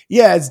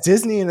yeah, it's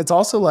Disney. And it's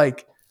also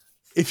like,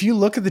 if you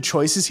look at the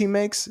choices he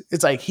makes,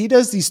 it's like he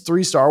does these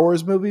 3 Star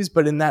Wars movies,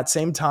 but in that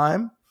same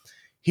time,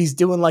 he's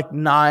doing like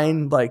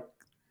 9, like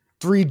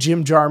 3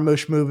 Jim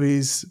Jarmusch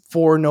movies,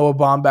 4 Noah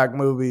Baumbach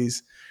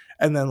movies,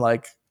 and then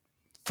like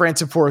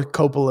Francis Ford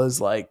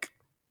Coppola's like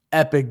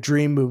epic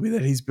dream movie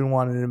that he's been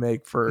wanting to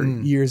make for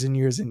years and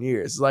years and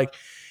years. Like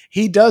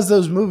he does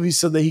those movies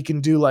so that he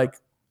can do like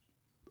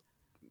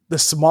the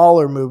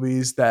smaller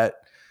movies that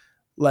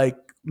like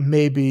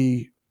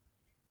maybe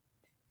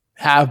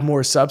have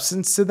more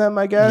substance to them,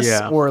 I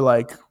guess, or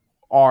like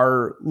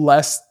are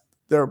less,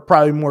 they're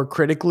probably more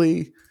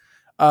critically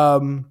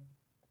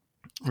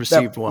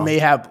received well. May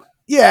have,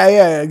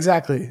 yeah,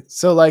 exactly.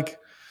 So like,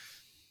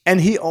 and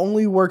he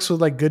only works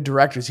with like good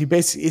directors.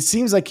 It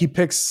seems like he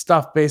picks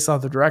stuff based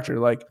off the director,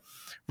 like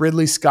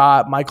Ridley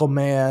Scott, Michael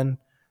Mann.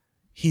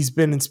 He's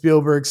been in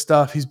Spielberg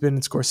stuff. He's been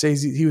in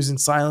Scorsese. He was in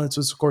Silence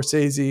with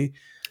Scorsese.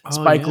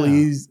 Spike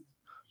Lee.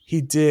 He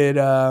did,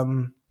 I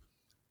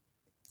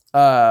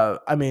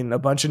mean, a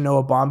bunch of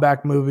Noah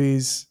Baumbach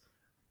movies.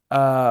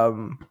 Yeah,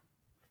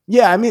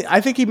 I mean, I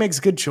think he makes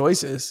good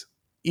choices,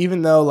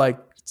 even though like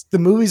the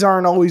movies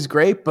aren't always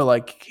great, but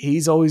like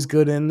he's always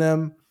good in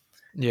them.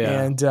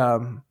 Yeah. And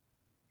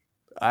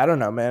I don't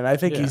know, man. I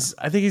think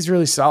he's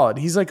really solid.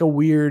 He's like a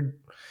weird.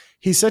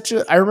 He's such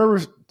a. I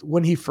remember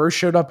when he first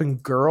showed up in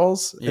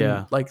Girls.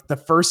 And like the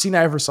first scene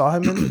I ever saw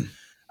him in,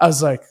 I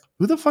was like,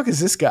 "Who the fuck is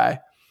this guy?"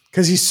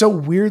 Because he's so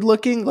weird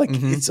looking. Like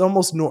it's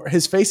almost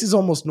his face is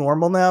almost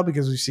normal now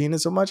because we've seen it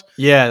so much.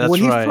 Yeah, that's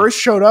when right. he first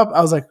showed up,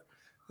 I was like,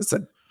 "This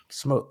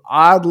is a most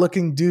odd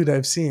looking dude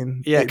I've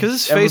seen." Yeah, because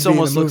his face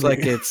almost looks like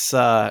it's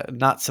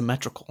not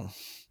symmetrical.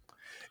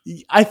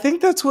 I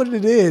think that's what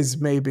it is.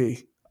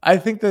 Maybe I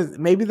think that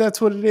maybe that's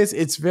what it is.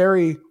 It's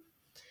very.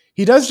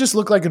 He does just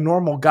look like a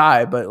normal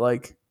guy, but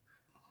like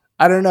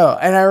I don't know.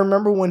 And I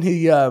remember when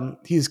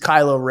he's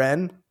Kylo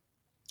Ren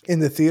in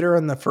the theater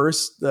in the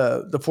first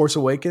the Force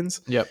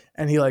Awakens. Yep.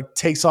 And he like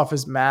takes off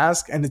his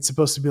mask, and it's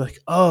supposed to be like,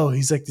 oh,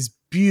 he's like this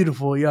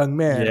beautiful young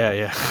man. Yeah,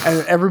 yeah.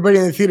 And everybody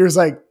in the theater is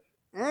like,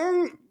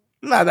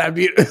 not that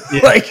beautiful.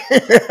 Yeah. Like,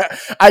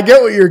 I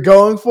get what you're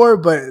going for,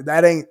 but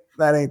that ain't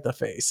the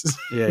face.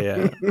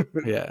 Yeah.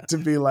 To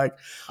be like,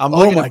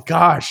 oh my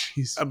gosh,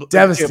 he's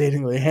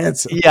devastatingly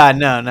handsome. Yeah, I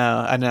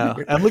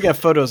know. I'm looking at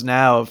photos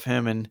now of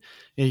him, and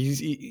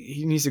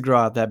he needs to grow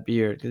out that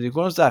beard because if he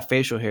grows that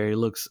facial hair, he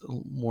looks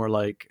more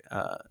like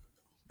a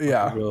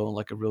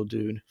real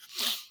dude.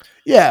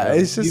 Yeah,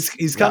 it's just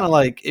he's kind of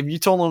like if you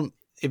told him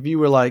if you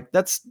were like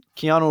that's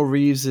Keanu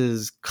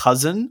Reeves's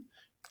cousin.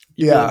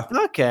 Yeah.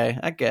 Like, okay,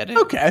 I get it.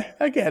 Okay,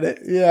 I get it.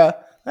 Yeah,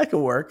 that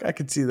could work. I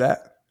could see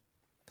that.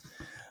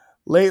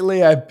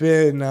 Lately, I've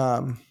been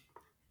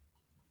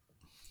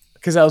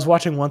because I was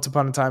watching Once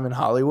Upon a Time in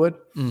Hollywood,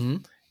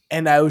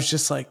 and I was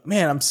just like,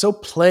 man, I'm so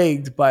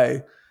plagued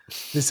by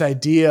this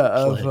idea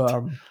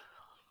of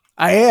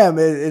I am.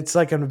 It's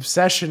like an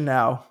obsession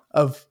now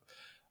of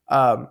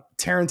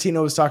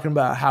Tarantino was talking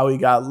about how he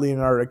got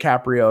Leonardo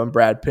DiCaprio and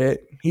Brad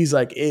Pitt. He's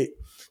like it.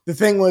 The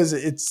thing was,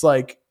 it's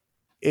like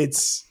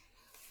it's.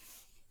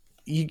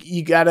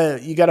 You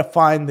gotta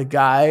find the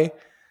guy.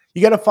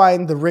 You gotta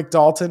find the Rick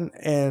Dalton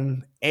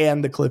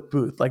and the Cliff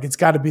Booth. Like it's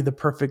got to be the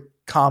perfect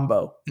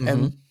combo.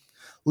 And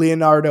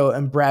Leonardo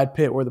and Brad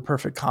Pitt were the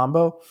perfect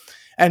combo.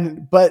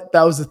 But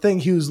that was the thing.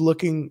 He was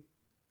looking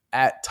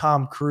at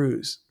Tom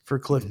Cruise for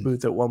Cliff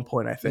Booth at one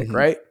point, I think,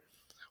 right?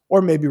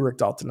 Or maybe Rick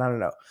Dalton. I don't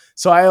know.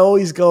 So I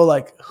always go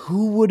like,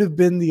 who would have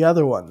been the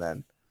other one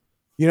then?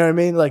 You know what I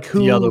mean? Like who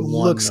the other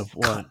looks one of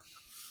what?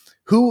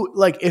 Who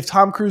like if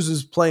Tom Cruise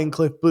was playing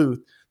Cliff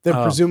Booth, then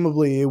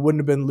presumably it wouldn't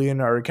have been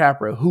Leonardo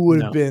DiCaprio. Who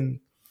would have been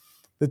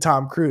the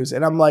Tom Cruise?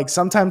 And I'm like,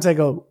 sometimes I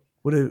go,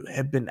 would it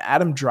have been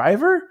Adam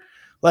Driver?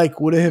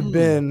 Like, would it have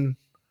been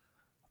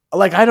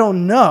like, I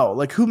don't know.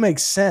 Like, who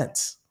makes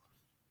sense?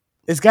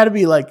 It's got to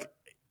be like,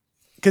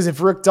 because if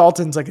Rick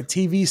Dalton's like a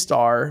TV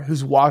star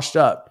who's washed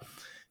up,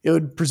 it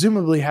would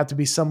presumably have to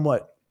be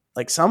somewhat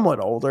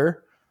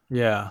older.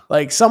 Yeah.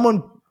 Like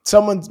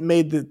someone's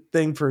made the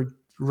thing for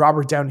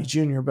Robert Downey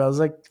Jr., but I was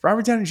like,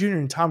 Robert Downey Jr.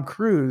 and Tom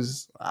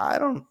Cruise, I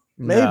don't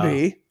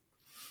know.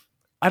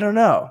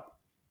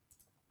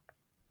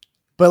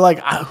 But like,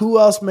 who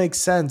else makes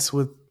sense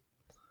with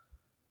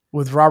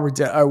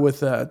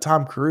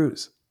Tom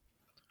Cruise?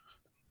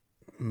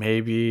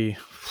 Maybe,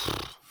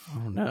 I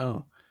don't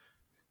know.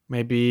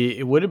 Maybe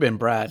it would have been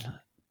Brad,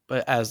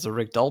 but as the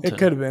Rick Dalton. It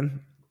could have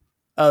been.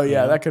 Oh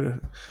yeah, that could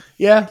have.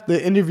 Yeah,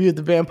 the Interview with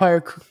the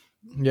Vampire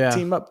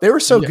team up. They were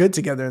so good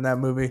together in that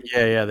movie.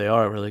 Yeah, they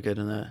are really good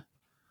in that.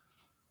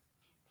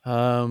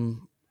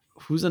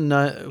 Who's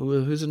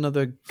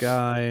another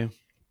guy?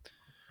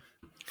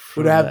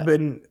 Would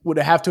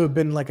it have to have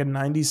been like a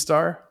 90s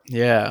star?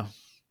 Yeah.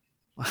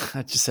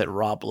 I just said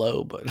Rob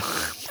Lowe, but I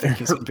think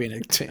he's going to be in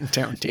a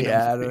Tarantino.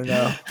 Yeah, movie.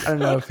 I don't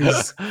know if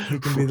he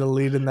can be the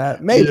lead in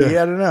that. Maybe,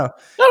 I don't know.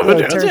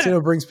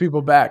 Tarantino brings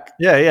people back.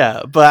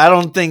 Yeah, but I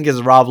don't think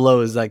as Rob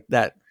Lowe is like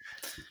that.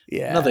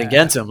 Yeah, nothing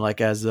against him,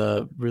 like as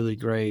a really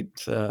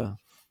great,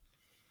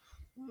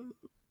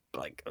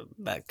 like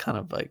that kind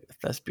of like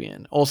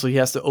thespian. Also, he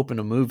has to open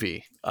a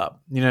movie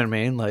up. You know what I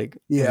mean? Like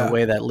in a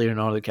way that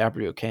Leonardo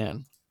DiCaprio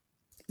can.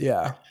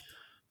 Yeah.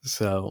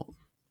 So,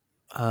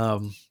 I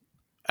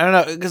don't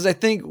know, because I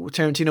think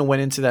Tarantino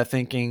went into that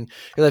thinking,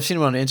 because I've seen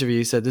him on an interview,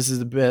 he said this is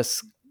the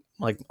best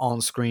like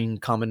on-screen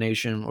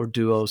combination or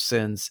duo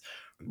since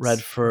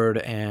Redford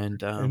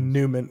and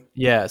Newman.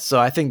 Yeah, so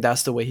I think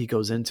that's the way he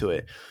goes into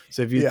it.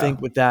 So if you think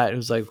with that, it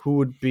was like, who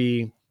would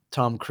be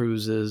Tom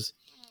Cruise's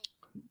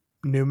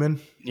Newman?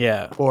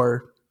 Yeah.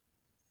 Or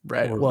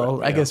Red.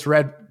 I guess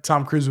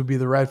Tom Cruise would be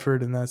the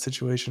Redford in that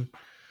situation.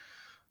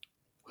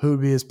 Who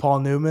would be his Paul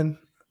Newman?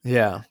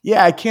 Yeah.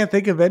 Yeah, I can't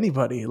think of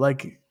anybody.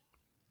 Like,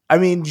 I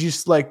mean,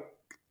 just like,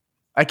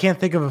 I can't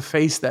think of a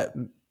face that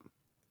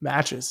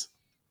matches.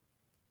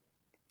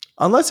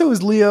 Unless it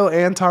was Leo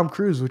and Tom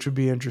Cruise, which would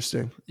be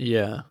interesting.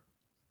 Yeah.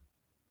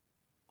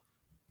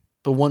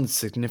 But one's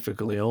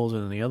significantly older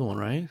than the other one,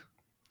 right?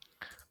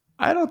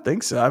 I don't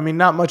think so. I mean,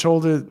 not much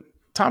older.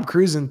 Tom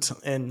Cruise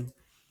and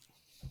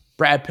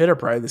Brad Pitt are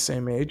probably the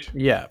same age.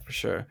 Yeah, for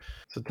sure.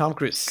 So Tom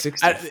Cruise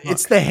 60.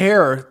 It's the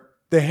hair.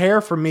 The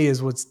hair for me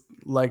is what's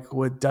like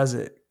what does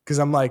it. Because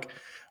I'm like,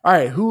 all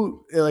right,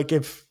 who like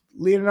if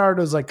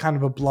Leonardo's like kind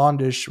of a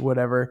blondish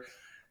whatever,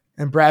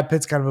 and Brad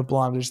Pitt's kind of a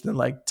blondish, then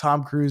like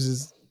Tom Cruise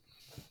is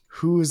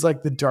who is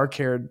like the dark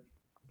haired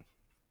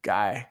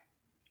guy.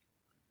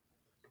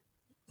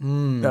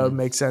 That would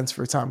make sense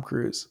for Tom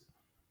Cruise.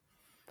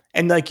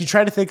 And like you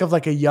try to think of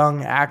like a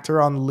young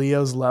actor on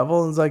Leo's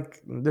level, and it's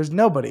like there's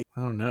nobody.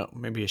 I don't know.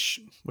 Maybe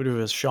what if it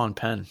was Sean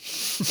Penn?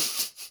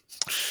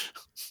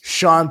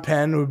 Sean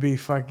Penn would be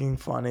fucking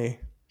funny.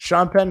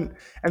 Sean Penn,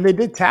 and they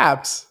did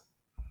Taps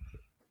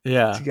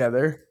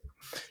together.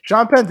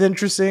 Sean Penn's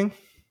interesting.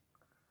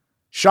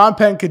 Sean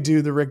Penn could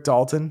do the Rick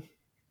Dalton.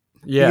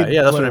 Yeah,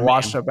 that's what I mean.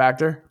 Washed up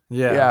actor.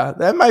 Yeah,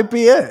 that might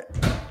be it.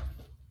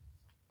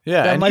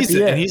 Yeah, and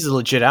he's a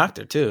legit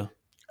actor too.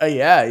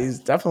 Yeah, he's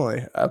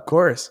definitely, of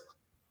course.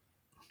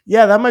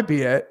 Yeah, that might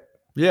be it.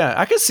 Yeah,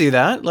 I could see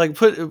that. Like,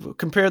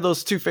 compare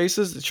those two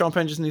faces. Sean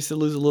Penn just needs to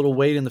lose a little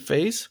weight in the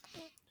face.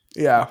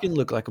 Yeah, he can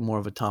look like more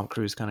of a Tom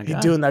Cruise kind of guy.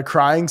 He's doing that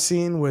crying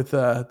scene with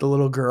the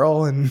little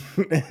girl, and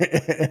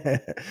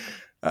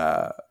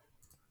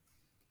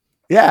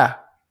yeah,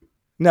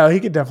 no, he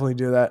could definitely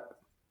do that.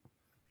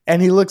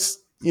 And he looks,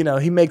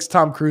 he makes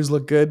Tom Cruise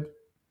look good.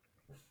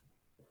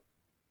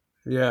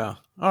 Yeah.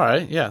 All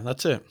right. Yeah,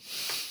 that's it.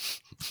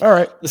 All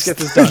right, let's get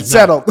this done.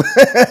 Settled.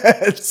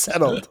 It's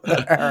settled.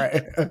 All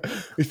right,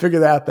 we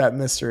figured out that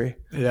mystery.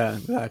 Yeah,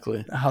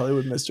 exactly. The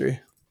Hollywood mystery.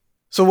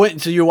 So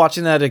so you're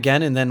watching that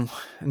again, and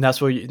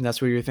that's what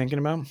you're thinking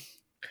about?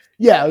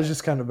 Yeah, I was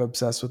just kind of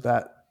obsessed with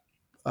that.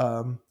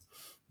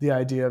 The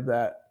idea of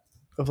that,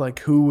 of like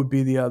who would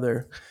be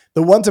the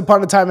Once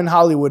Upon a Time in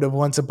Hollywood of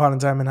Once Upon a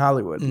Time in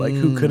Hollywood, like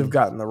who could have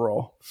gotten the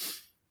role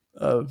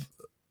of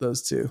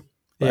those two.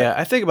 But, yeah,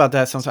 I think about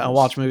that sometimes. I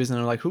watch movies and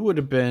they're like, who would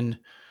have been,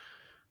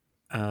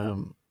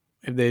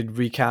 if they'd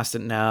recast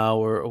it now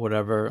or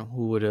whatever,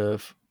 who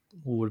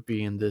would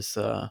be in this,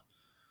 who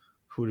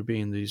would be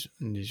in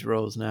these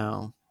roles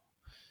now?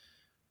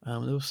 There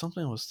was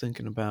something I was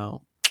thinking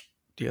about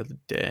the other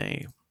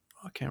day.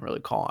 I can't really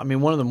call. I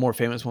mean, one of the more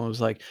famous ones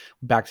was like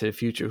Back to the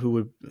Future.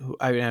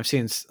 I've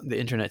seen the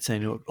internet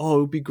saying, "Oh,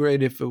 it would be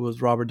great if it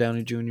was Robert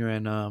Downey Jr.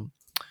 and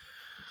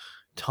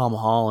Tom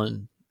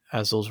Holland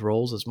as those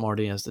roles, as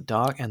Marty as the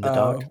Doc and the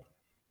Doc."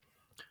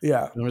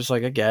 Yeah, and I'm just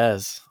like, I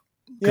guess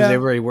because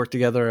they've already worked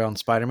together on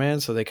Spider-Man,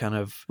 so they kind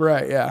of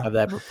have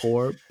that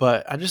rapport.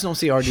 But I just don't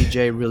see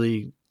RDJ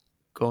really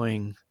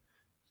going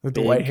with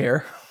big. The white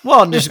hair.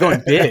 Well, just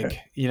going big,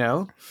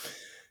 No,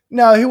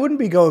 he wouldn't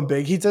be going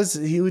big.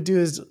 He would do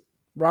his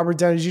Robert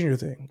Downey Jr.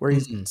 thing where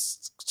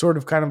he's sort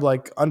of kind of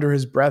like under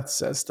his breath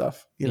says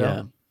stuff,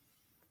 I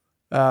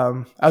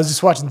was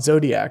just watching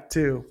Zodiac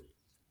too,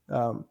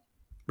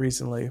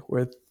 recently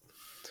with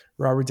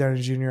Robert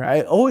Downey Jr.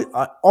 I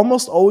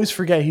almost always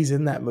forget he's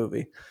in that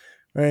movie.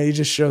 Right? He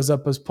just shows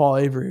up as Paul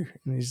Avery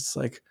and he's just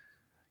like,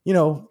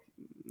 the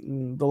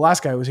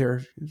last guy was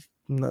here.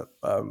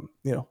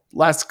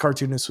 Last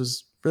cartoonist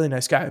was really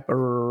nice guy.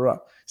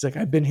 He's like,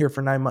 I've been here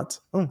for 9 months.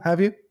 Oh,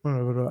 have you?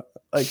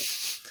 Like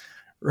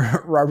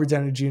Robert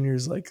Downey Jr.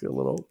 is like a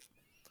little,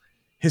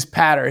 his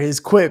patter,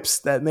 his quips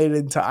that made it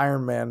into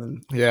Iron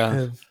Man and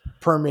have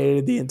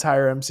permeated the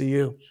entire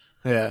MCU.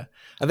 Yeah.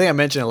 I think I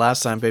mentioned it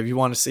last time, babe. You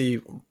want to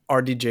see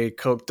RDJ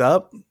coked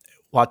up?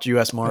 Watch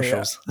U.S.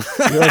 Marshals.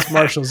 U.S.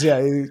 Marshals. Yeah.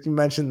 You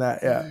mentioned that.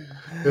 Yeah.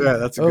 Yeah.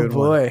 That's a good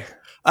one. Oh boy.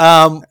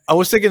 I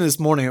was thinking this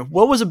morning,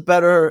 what was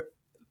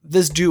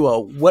this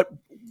duo? What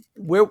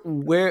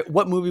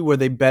movie were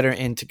they better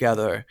in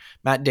together?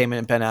 Matt Damon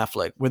and Ben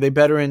Affleck. Were they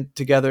better in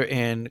together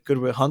in Good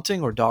Will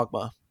Hunting or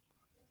Dogma?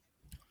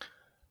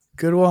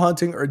 Good Will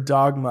Hunting or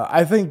Dogma?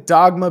 I think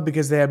Dogma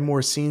because they had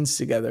more scenes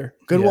together.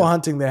 Good Will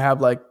Hunting, they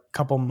have like a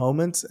couple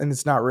moments, and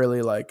it's not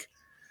really like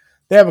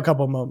they have a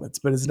couple moments,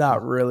 but it's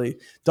not really.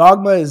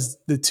 Dogma is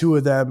the two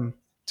of them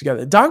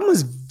together. Dogma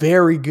is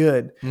very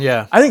good.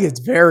 Yeah, I think it's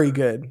very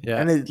good. Yeah,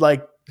 and it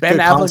like Ben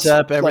Affleck's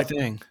concept,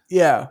 everything.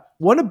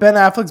 One of Ben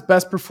Affleck's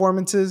best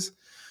performances.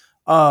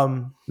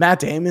 Matt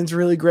Damon's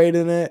really great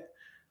in it.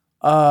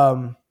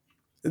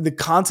 The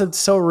concept's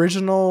so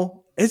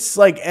original. It's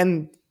like,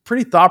 and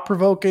pretty thought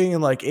provoking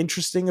and like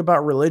interesting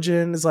about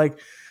religion. It's like,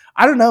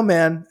 I don't know,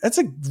 man. It's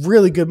a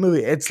really good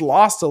movie. It's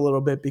lost a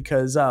little bit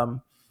because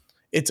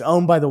it's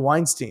owned by the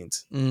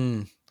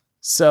Weinsteins.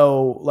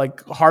 So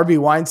like Harvey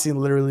Weinstein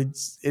literally,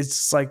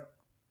 it's like,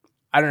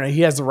 I don't know.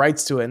 He has the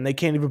rights to it and they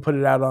can't even put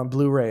it out on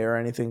Blu-ray or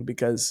anything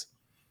because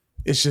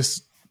it's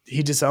just,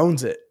 he just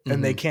owns it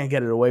and they can't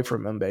get it away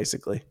from him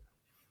basically.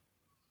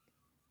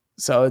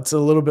 So it's a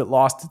little bit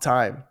lost to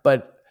time,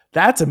 but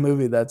that's a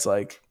movie that's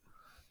like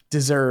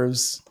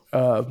deserves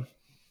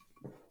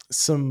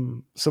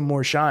some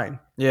more shine.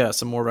 Yeah.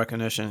 Some more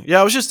recognition.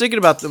 Yeah. I was just thinking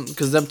about them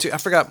because them too, I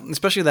forgot,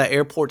 especially that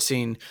airport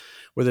scene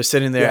where they're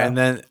sitting there and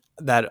then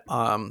that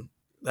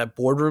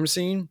boardroom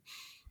scene.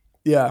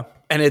 Yeah.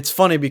 And it's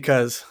funny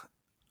because,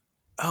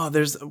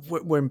 there's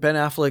when Ben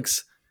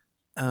Affleck's,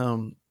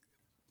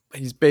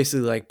 he's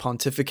basically like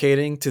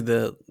pontificating to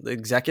the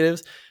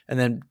executives, and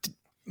then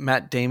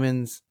Matt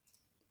Damon's,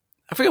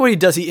 I forget what he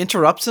does. He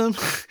interrupts him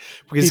because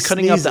he's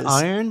cutting up the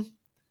iron.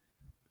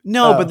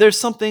 No, but there's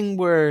something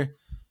where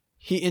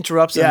he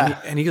interrupts him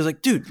and he goes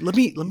like, dude, let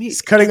me.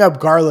 He's cutting up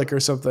garlic or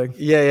something.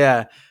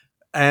 Yeah.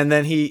 And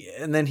then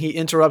he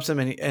interrupts him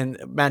and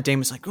Matt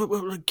Damon's like,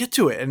 well, get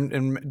to it.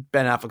 And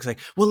Ben Affleck's like,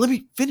 well, let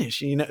me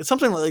finish.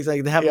 Something like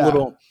they have a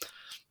little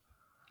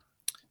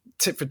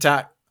tit for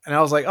tat. And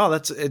I was like, oh,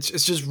 it's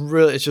just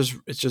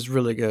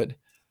really good.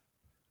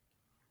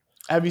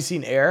 Have you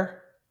seen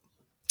Air?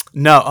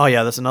 No. Oh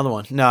yeah, that's another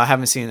one. No, I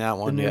haven't seen that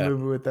one. The new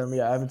movie with them.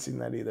 Yeah, I haven't seen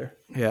that either.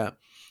 Yeah.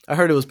 I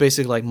heard it was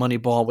basically like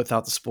Moneyball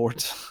without the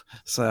sports.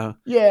 So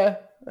yeah,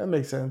 that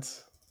makes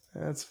sense.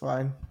 That's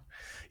fine.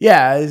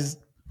 Yeah, it's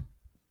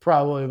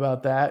probably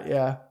about that.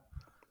 Yeah.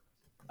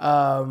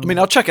 I mean,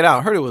 I'll check it out.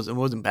 I heard it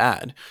wasn't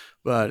bad,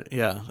 but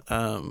yeah,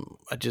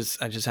 I just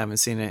haven't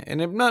seen it, and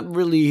I'm not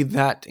really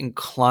that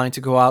inclined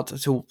to go out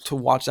to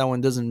watch that one.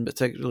 It doesn't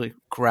particularly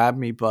grab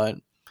me, but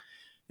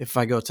if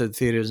I go to the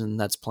theaters and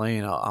that's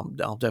playing,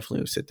 I'll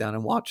definitely sit down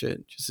and watch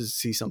it just to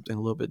see something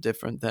a little bit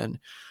different than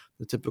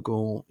the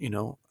typical,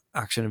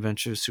 action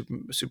adventure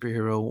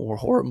superhero or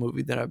horror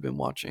movie that I've been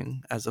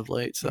watching as of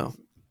late. So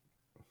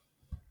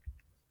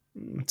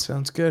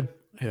sounds good.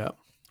 Yeah.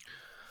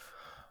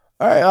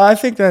 All right. I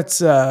think that's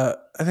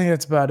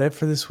about it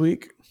for this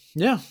week.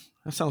 Yeah,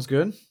 that sounds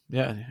good.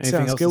 Yeah. Anything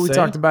sounds else good. to We say?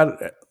 talked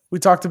about it. We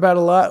talked about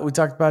a lot. We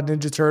talked about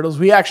Ninja Turtles.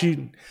 The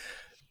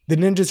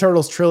Ninja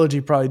Turtles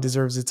trilogy probably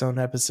deserves its own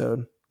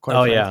episode.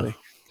 Quite frankly.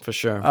 Yeah, for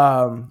sure.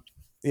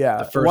 Yeah.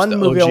 The first, the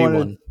OG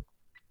one.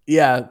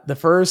 Yeah, the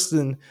first,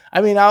 and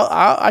I mean,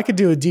 I could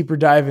do a deeper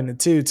dive into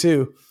two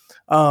too,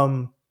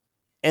 and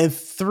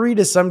 3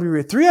 to some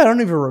degree. 3, I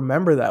don't even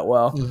remember that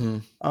well. Mm-hmm.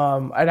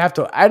 I'd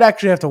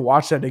actually have to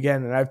watch that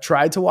again, and I've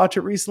tried to watch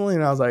it recently,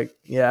 and I was like,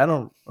 yeah, I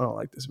don't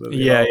like this movie.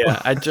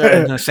 Yeah. I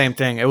tried the same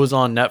thing. It was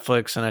on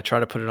Netflix, and I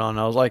tried to put it on. And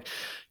I was like,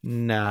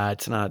 nah,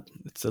 it's not.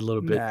 It's a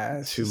little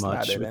bit too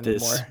much with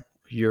this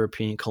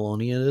European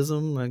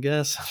colonialism, I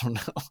guess. I don't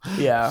know.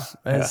 Yeah,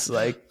 it's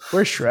like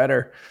we're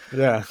Shredder.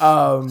 Yeah.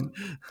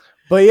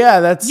 But yeah,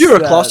 that's you're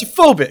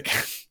claustrophobic.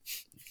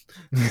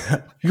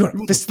 You want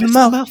a fist in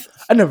the mouth?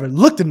 I never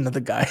looked at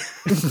another guy.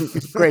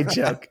 Great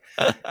joke.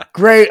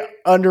 Great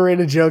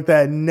underrated joke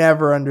that I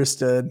never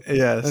understood.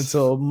 Yes.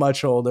 Until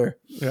much older.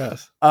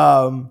 Yes.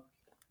 But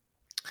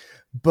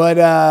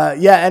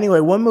yeah. Anyway,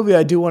 one movie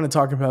I do want to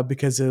talk about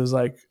because it was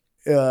like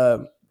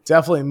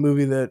definitely a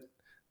movie that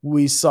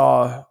we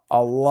saw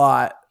a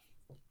lot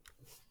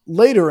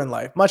later in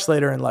life, much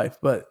later in life,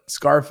 but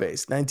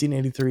Scarface,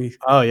 1983.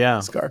 Oh yeah.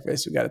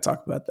 Scarface. We got to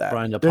talk about that.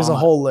 Brian De There's a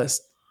Palma.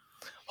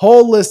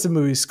 whole list of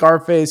movies.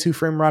 Scarface, Who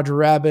Framed Roger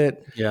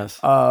Rabbit. Yes.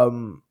 Yeah,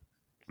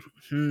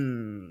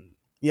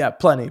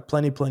 plenty. I'm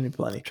trying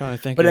to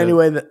think. But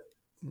anyway,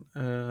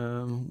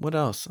 what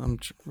else? I'm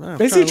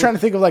basically trying to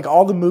think of like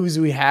all the movies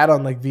we had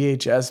on like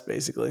VHS,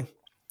 basically.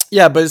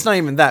 Yeah, but it's not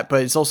even that.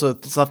 But it's also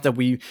stuff that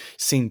we've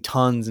seen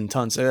tons and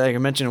tons. Like I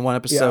mentioned in one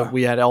episode,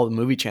 we had all the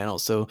movie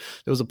channels. So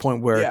there was a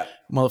point where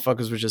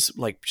motherfuckers were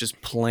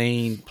just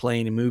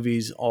playing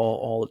movies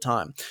all the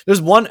time.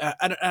 There's one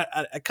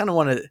I kind of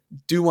want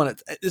to.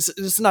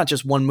 It's not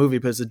just one movie,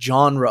 but it's a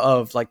genre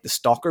of like the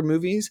stalker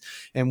movies,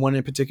 and one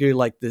in particular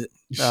like the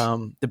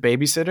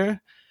babysitter.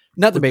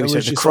 Not the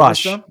babysitter, the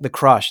Crush. The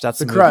Crush. That's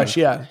the Crush.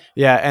 movie. Yeah.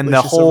 Yeah, and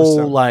Alicia the whole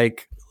Silverstone.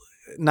 like.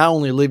 Not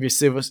only Alicia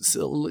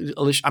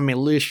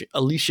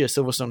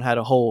Silverstone had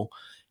a whole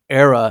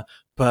era,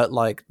 but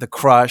like the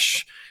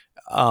Crush,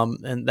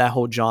 and that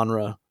whole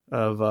genre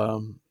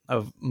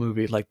of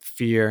movie like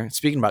Fear.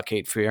 Speaking about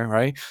Cape Fear,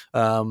 right?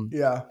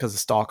 Because of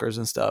stalkers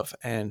and stuff.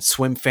 And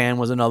Swim Fan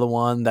was another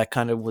one that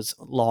kind of was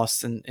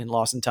lost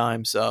in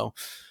time. So,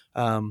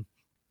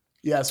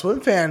 yeah,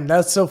 Swim Fan.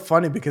 That's so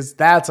funny because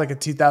that's like a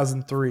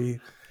 2003.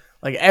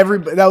 Like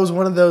that was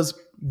one of those.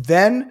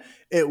 Then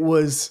it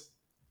was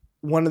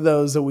one of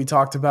those that we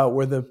talked about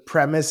where the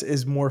premise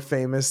is more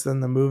famous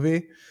than the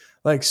movie.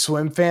 Like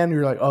Swim Fan,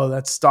 you're like, oh,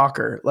 that's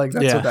stalker. Like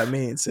that's what that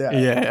means. Yeah.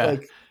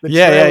 Like,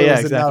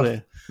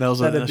 exactly.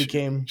 That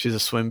became. She's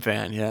a swim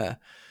fan. Yeah.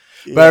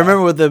 But I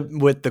remember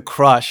with the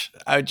Crush,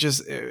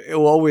 it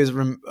will always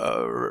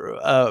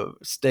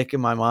stick in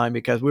my mind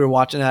because we were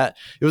watching that.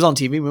 It was on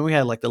TV when we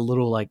had like the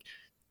little like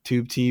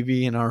tube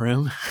TV in our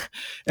room,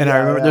 and I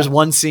remember there's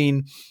one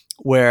scene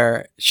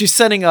where she's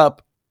setting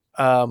up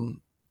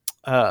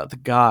the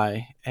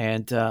guy,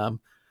 and I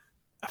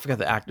forgot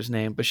the actor's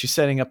name, but she's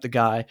setting up the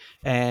guy.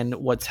 And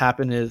what's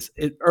happened is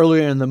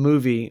earlier in the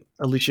movie,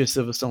 Alicia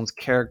Silverstone's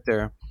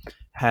character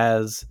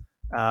has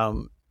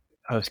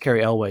it's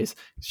Carrie Elways.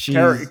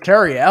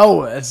 Carrie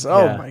Elways.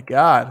 Oh my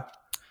God.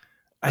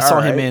 I saw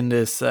him in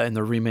this in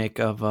the remake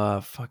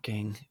of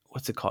fucking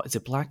what's it called? Is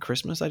it Black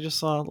Christmas? I just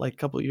saw like a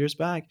couple of years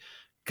back.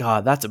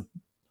 God, that's a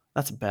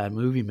bad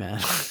movie,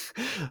 man.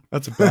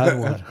 That's a bad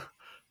one.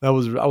 I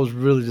was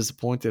really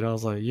disappointed. I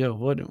was like, yo,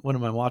 what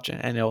am I watching?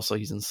 And also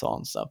he's in Saw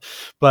and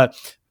stuff. But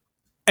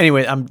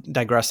Anyway, I'm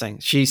digressing.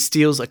 She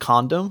steals a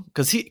condom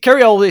because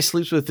Carrie always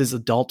sleeps with his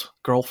adult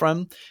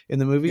girlfriend in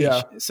the movie.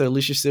 Yeah. So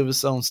Alicia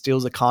Silverstone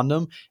steals a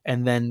condom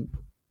and then,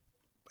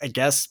 I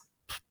guess,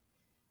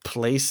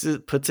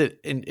 puts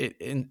it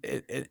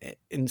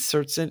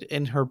inserts it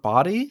in her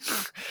body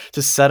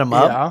to set him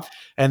up.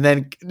 And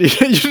then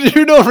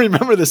you don't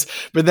remember this,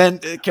 but then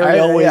Carrie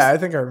I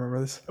think I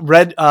remember this.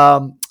 Read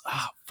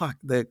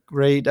the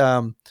great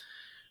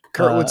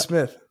Kurtwood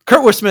Smith.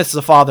 Kurtwood Smith's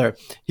the father.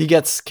 He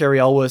gets Carrie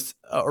Elwes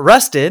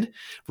arrested.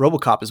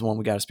 RoboCop is one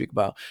we got to speak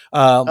about.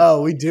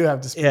 We do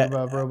have to speak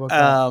about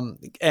RoboCop.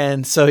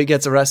 And so he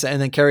gets arrested,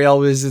 and then Carrie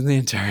Elwes is in the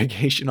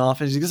interrogation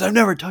office. He goes, "I've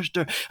never touched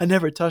her. I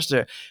never touched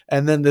her."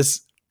 And then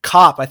this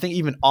cop, I think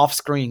even off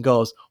screen,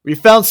 goes, "We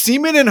found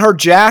semen in her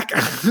jack."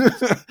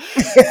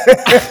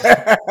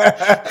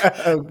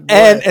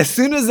 And as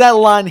soon as that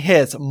line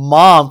hits,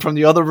 Mom from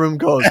the other room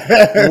goes,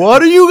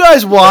 "What are you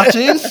guys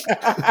watching?"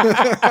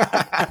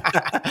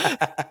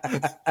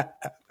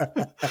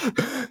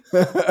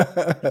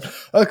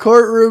 A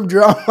courtroom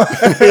drama.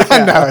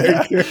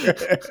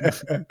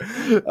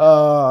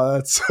 Oh,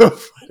 that's so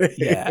funny.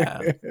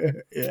 Yeah.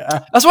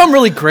 That's why I'm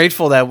really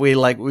grateful that we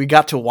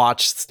got to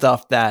watch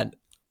stuff that,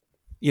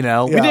 we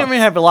didn't even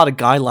have a lot of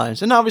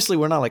guidelines, and obviously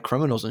we're not like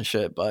criminals and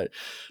shit, but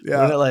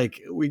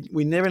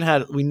we never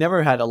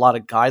had a lot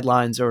of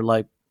guidelines or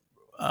like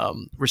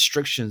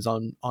restrictions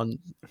on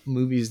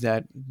movies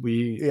that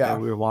we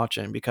were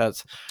watching,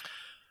 because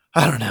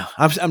I don't know.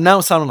 I'm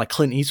now sounding like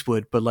Clint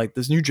Eastwood, but like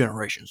this new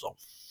generation's all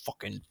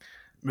fucking.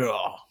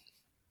 Ugh.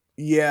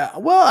 Yeah.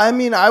 Well, I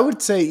mean, I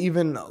would say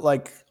even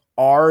like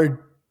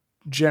our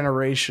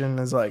generation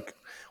is like,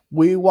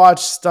 we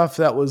watched stuff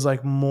that was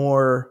like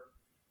more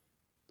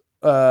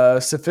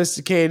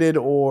sophisticated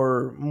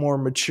or more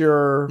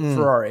mature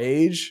for our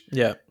age.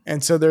 Yeah.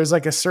 And so there's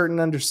like a certain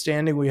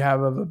understanding we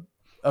have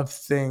of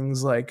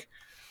things like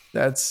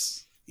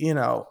that's,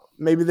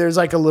 maybe there's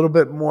like a little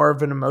bit more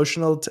of an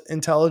emotional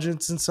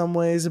intelligence in some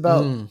ways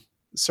about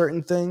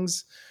certain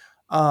things.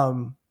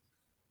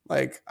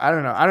 Like, I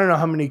don't know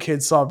how many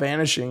kids saw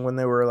Vanishing when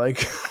they were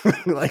like,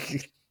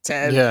 like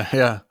 10.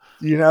 Yeah.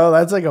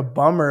 That's like a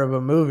bummer of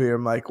a movie.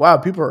 I'm like, wow,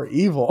 people are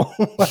evil.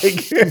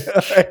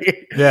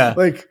 Yeah.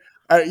 Like,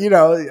 I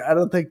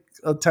don't think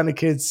a ton of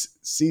kids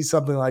see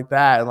something like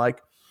that. And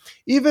like,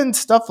 even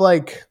stuff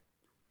like,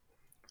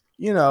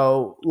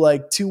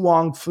 like Tu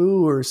Wong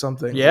Fu or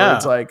something. Yeah.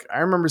 It's like, I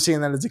remember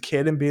seeing that as a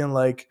kid and being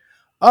like,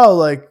 oh,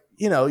 like,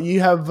 you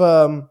have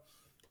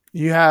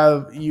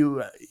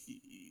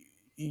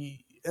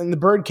in the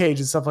Birdcage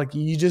and stuff, like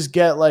you just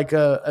get like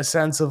a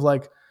sense of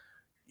like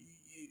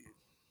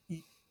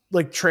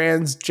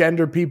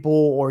transgender people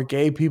or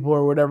gay people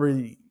or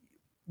whatever.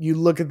 You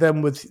look at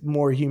them with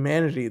more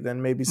humanity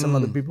than maybe some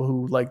other people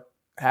who like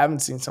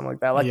haven't seen something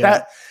like that. Like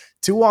that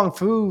Tu Wong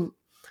Fu,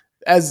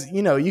 as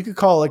you could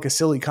call it like a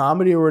silly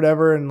comedy or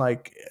whatever. And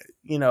like,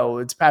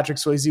 it's Patrick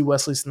Swayze,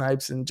 Wesley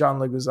Snipes, and John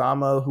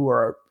Leguizamo, who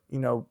are,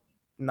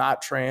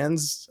 not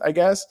trans, I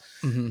guess.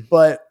 Mm-hmm.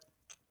 But,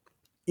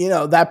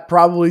 that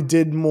probably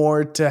did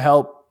more to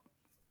help,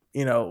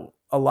 a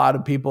lot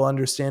of people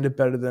understand it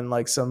better than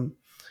like some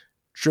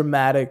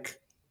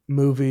dramatic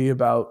movie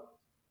about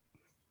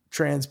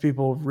trans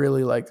people,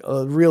 really like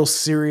a real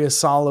serious,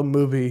 solemn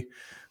movie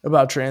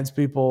about trans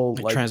people,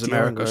 like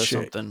Transamerica or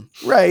something.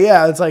 Right.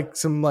 Yeah. It's like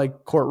some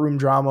like courtroom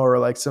drama or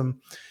like some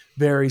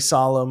very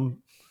solemn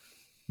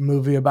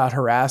movie about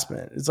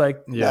harassment. It's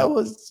like, that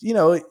was,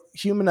 it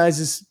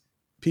humanizes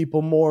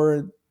people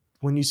more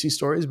when you see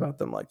stories about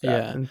them like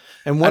that. Yeah.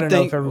 And one I don't thing,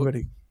 know if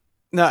everybody.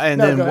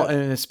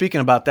 And speaking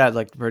about that,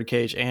 like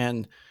Birdcage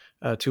and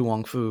Tu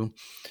Wong Fu,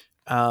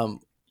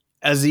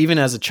 as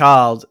a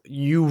child,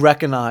 you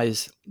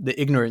recognize the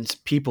ignorant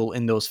people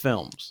in those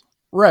films.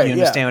 Right. You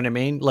understand what I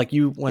mean? Like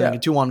in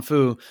Tu Wong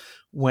Fu,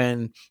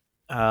 when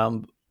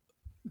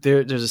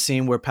there's a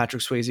scene where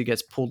Patrick Swayze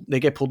gets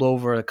pulled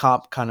over, a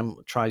cop kind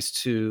of tries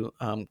to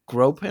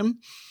grope him.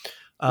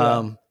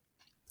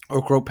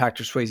 Or grope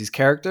Patrick Swayze's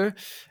character,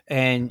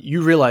 and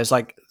you realize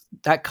like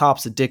that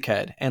cop's a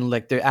dickhead, and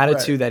like the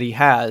attitude that he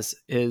has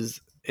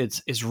is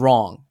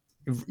wrong.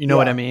 You know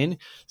what I mean?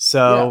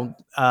 So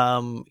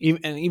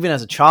even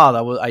as a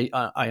child,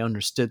 I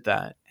understood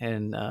that,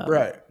 and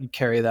you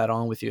carry that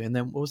on with you. And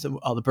then what was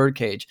the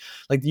Birdcage?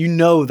 Like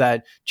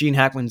that Gene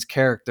Hackman's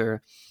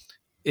character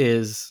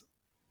is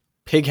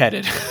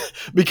pig-headed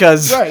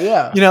because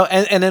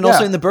and then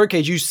also in the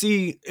Birdcage you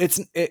see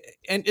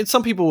and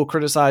some people will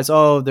criticize,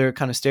 they're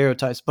kind of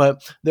stereotypes,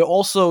 but they're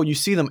also, you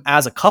see them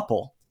as a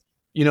couple,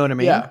 you know what I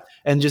mean?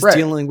 And just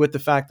dealing with the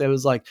fact that it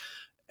was like,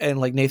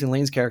 and like Nathan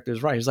Lane's character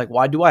is right, he's like,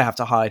 why do I have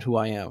to hide who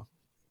I am,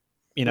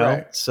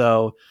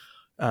 so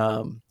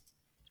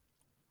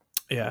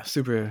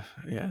super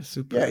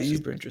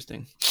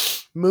interesting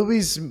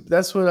movies.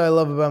 That's what I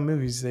love about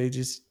movies.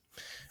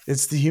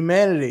 It's the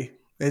humanity.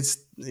 It's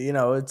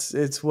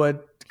it's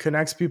what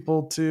connects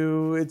people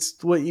to. It's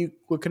what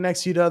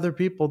connects you to other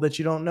people that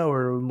you don't know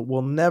or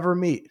will never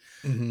meet.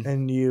 Mm-hmm.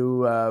 And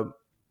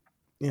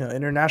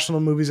international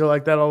movies are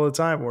like that all the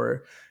time,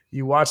 where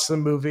you watch some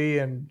movie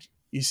and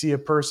you see a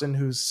person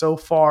who's so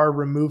far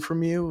removed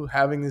from you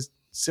having this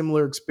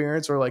similar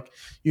experience, or like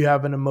you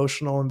have an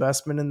emotional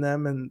investment in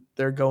them and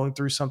they're going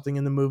through something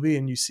in the movie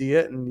and you see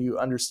it and you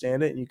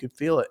understand it and you can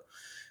feel it.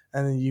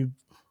 And then you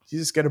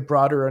just get a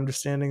broader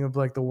understanding of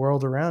like the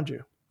world around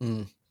you.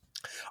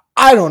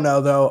 I don't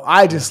know though.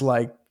 I just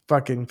like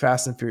fucking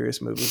Fast and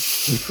Furious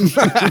movies.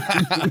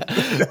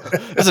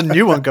 There's a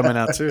new one coming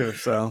out too.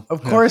 So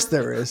of course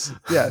there is.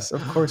 Yes,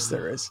 of course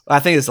there is. I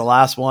think it's the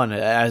last one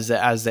as they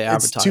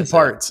advertise. It's 2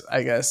 parts,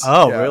 I guess.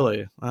 Oh, yeah.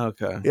 Really?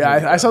 Okay.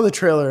 Yeah, I saw the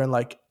trailer and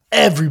like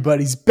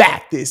everybody's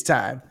back this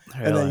time.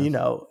 Really? And then, you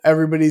know,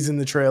 everybody's in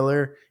the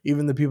trailer.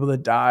 Even the people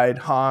that died.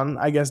 Han,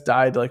 I guess,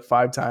 died like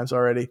 5 times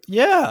already.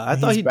 Yeah, I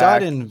thought he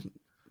died in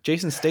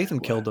Jason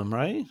Statham killed him,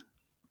 right?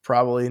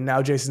 Probably.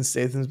 Now Jason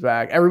Statham's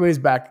back. Everybody's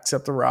back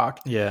except The Rock.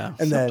 Yeah.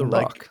 And then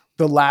like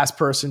the last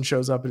person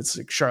shows up and it's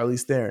like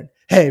Charlize Theron.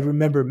 Hey,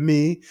 remember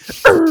me?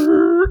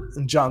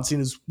 And John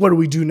Cena's, what do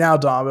we do now,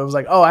 Dom? I was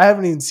like, oh, I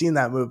haven't even seen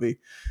that movie.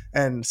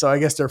 And so I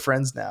guess they're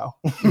friends now.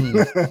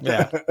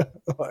 Yeah.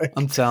 Like,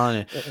 I'm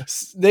telling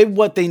you.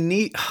 What they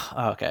need.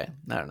 Okay.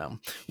 I don't know.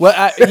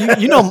 Well,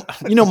 you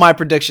know my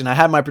prediction. I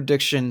had my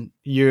prediction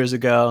years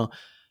ago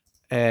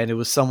and it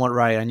was somewhat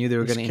right. I knew they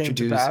were going to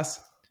introduce.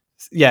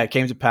 Yeah, it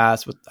came to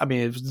pass. It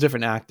was a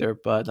different actor,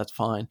 but that's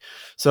fine.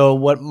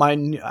 So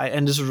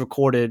and this was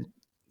recorded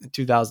in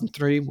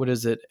 2003. What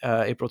is it?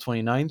 April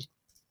 29th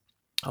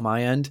on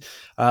my end.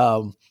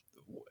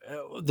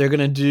 They're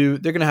gonna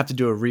have to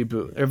do a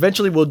reboot.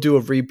 Eventually we'll do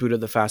a reboot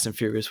of the Fast and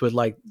Furious with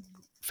like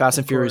Fast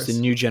and Furious, the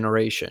new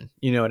generation.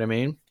 You know what I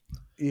mean?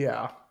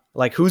 Yeah.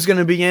 Like who's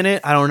gonna be in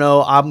it? I don't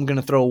know. I'm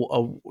gonna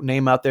throw a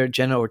name out there.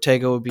 Jenna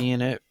Ortega will be in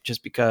it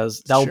just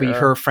because that will be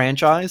her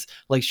franchise.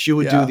 Like she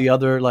would do the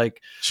other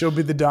like she'll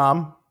be the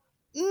Dom.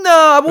 No,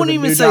 I wouldn't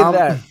even say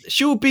that.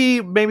 She would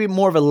be maybe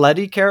more of a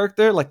Letty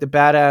character, like the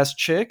badass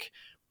chick.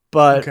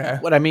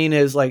 But what I mean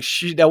is like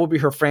that would be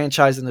her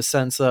franchise in the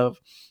sense of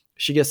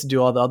she gets to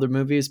do all the other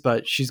movies,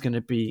 but she's gonna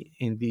be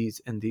in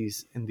these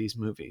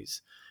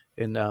movies.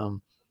 And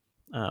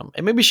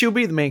maybe she'll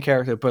be the main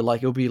character, but like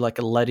it'll be like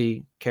a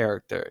Letty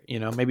character, you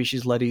know, maybe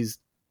she's Letty's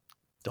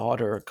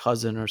daughter or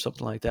cousin or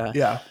something like that.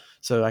 Yeah.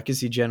 So I can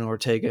see Jenna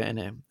Ortega in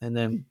it, and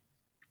then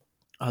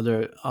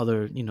other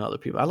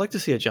people. I'd like to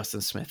see a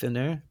Justin Smith in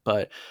there,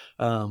 but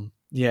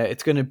yeah,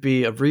 it's going to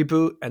be a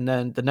reboot, and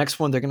then the next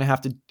one they're going to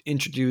have to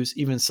introduce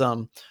even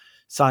some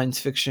science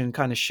fiction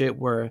kind of shit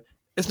where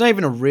it's not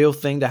even a real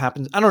thing that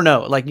happens. I don't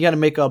know, like you got to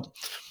make up,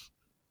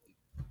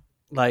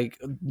 like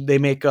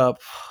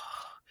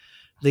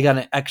they got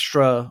an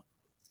extra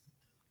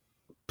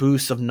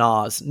boost of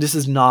Nas. This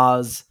is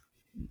Nas,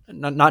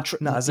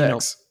 Nas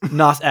X.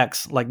 Nas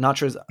X, like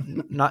nitrous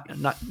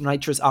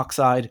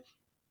oxide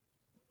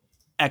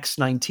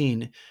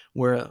X19,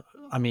 where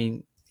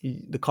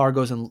the car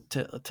goes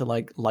to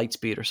like light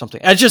speed or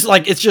something. And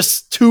it's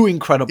just too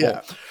incredible.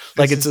 Yeah.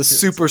 Like it's a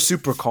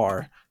super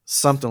car,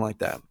 something like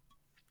that.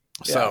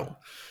 Yeah. So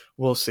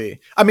we'll see.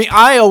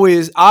 I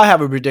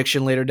have a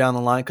prediction later down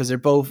the line because they're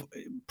both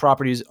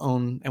properties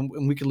owned,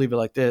 and we can leave it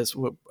like this: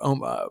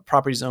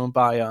 properties owned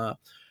by,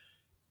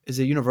 is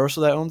it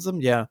Universal that owns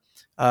them? Yeah,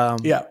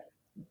 yeah.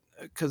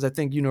 Because I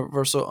think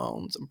Universal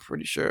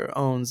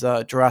owns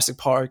Jurassic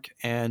Park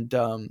and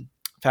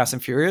Fast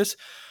and Furious.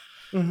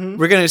 Mm-hmm.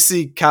 We're gonna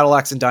see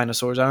Cadillacs and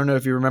dinosaurs. I don't know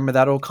if you remember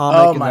that old comic.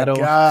 Oh my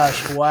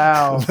gosh!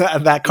 Wow,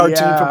 that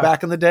cartoon from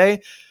back in the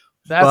day.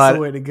 That's the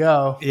way to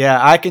go. Yeah,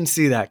 I can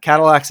see that.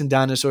 Cadillacs and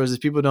dinosaurs.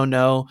 If people don't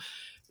know,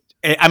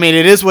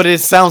 it is what it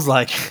sounds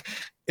like.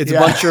 It's a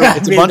bunch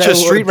of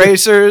street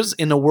racers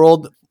in a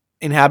world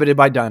inhabited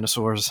by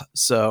dinosaurs.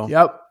 So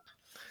yep,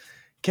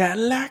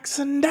 Cadillacs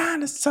and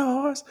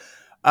dinosaurs.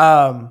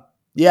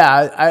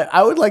 Yeah,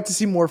 I would like to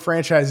see more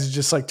franchises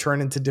just like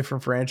turn into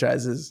different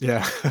franchises.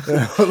 Yeah,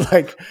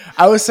 like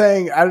I was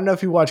saying, I don't know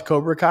if you watch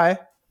Cobra Kai.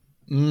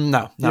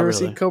 No, you ever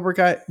seen Cobra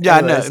Kai? Yeah,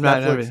 anyway,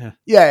 no.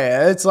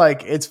 Yeah.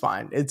 It's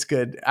fine. It's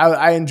good.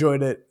 I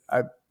enjoyed it.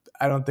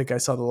 I don't think I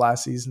saw the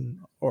last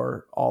season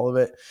or all of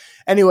it.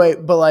 Anyway,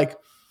 but like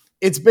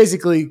it's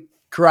basically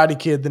Karate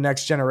Kid, the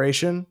next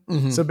generation.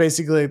 Mm-hmm. So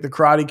basically the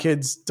Karate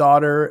Kid's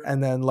daughter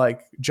and then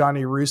like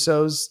Johnny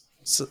Russo's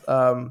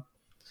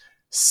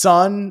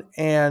son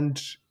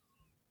and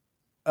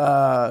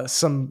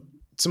some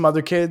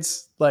other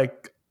kids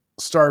like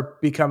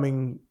start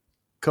becoming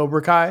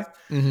Cobra Kai.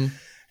 Mm-hmm.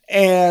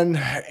 And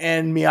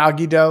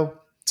Miyagi-Do.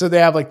 So they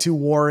have like 2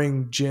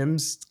 warring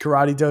gyms,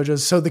 karate dojos.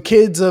 So the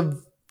kids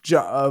of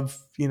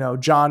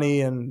Johnny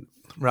and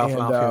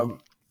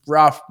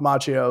Ralph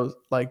Macchio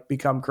like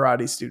become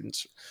karate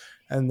students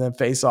and then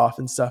face off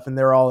and stuff. And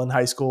they're all in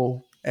high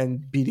school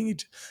and beating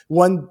each.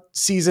 One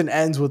season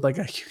ends with like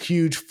a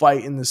huge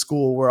fight in the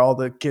school where all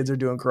the kids are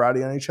doing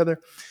karate on each other.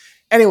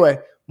 Anyway,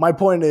 my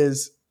point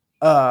is,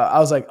 I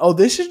was like, oh,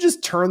 they should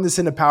just turn this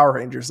into Power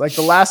Rangers. Like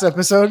the last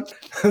episode,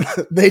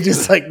 they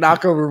just like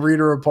knock over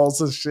Rita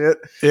Repulsa's shit.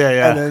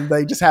 Yeah. And then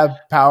they just have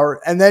power.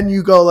 And then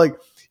you go like,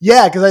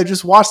 yeah, because I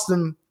just watched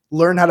them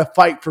learn how to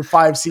fight for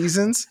 5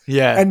 seasons.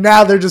 Yeah. And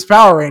now they're just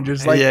Power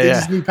Rangers. Like they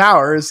just need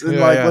powers and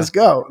let's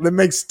go. That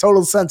makes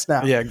total sense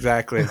now. Yeah,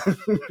 exactly.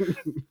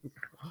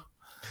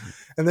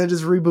 And then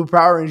just reboot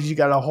Power Rangers. You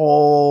got a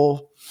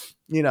whole,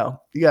 you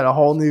got a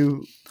whole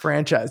new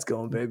franchise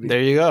going, baby.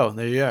 There you go.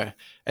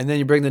 And then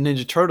you bring the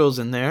Ninja Turtles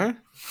in there.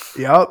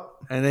 Yep.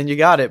 And then you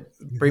got it.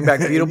 Bring back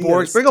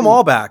Beetleborgs. Bring them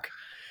all back.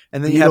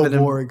 And then you have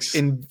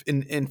an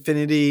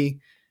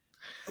Infinity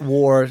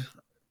War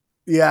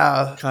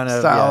kind of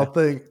style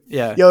thing.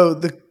 Yeah. Yo,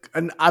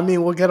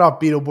 we'll get off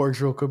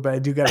Beetleborgs real quick, but I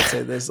do got to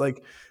say this.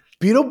 Like,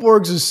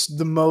 Beetleborgs is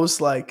the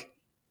most, like,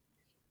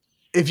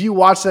 if you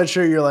watch that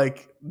show, you're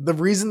like, the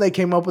reason they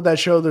came up with that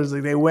show, there's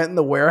like, they went in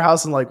the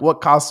warehouse and like, what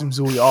costumes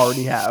do we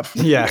already have?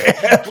 Yeah.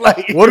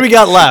 Like, what do we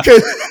got left?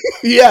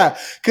 Yeah.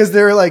 Cause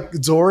they're like,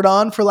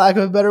 Zordon, for lack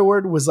of a better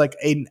word, was like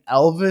an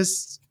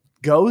Elvis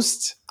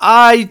ghost.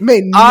 I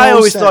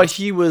always thought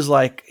he was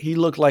like, he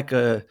looked like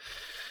a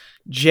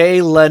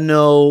Jay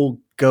Leno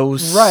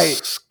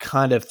ghost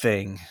kind of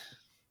thing.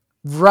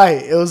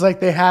 Right. It was like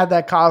they had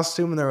that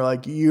costume and they were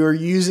like, you're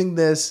using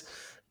this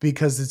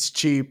because it's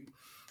cheap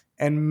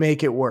and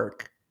make it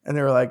work. And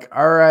they were like,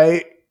 all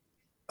right,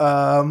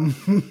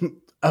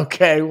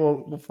 okay,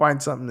 we'll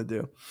find something to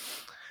do.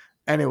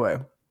 Anyway,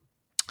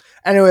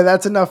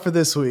 that's enough for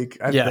this week.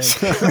 I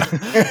think.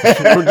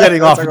 We're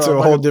getting off into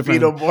a whole different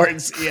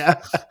Beetleborgs.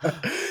 Yeah.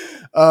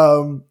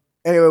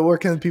 Anyway, where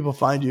can people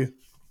find you?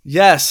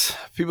 Yes,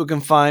 people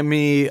can find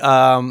me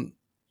all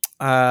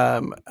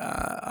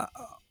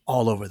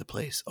over the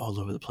place.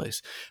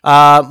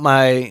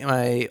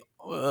 My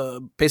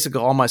basically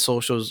all my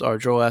socials are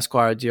Joe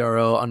Esquire,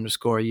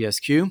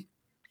 DRO_ESQ.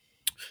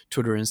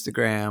 Twitter,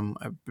 Instagram.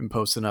 I've been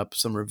posting up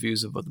some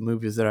reviews of the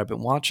movies that I've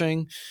been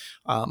watching.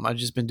 I've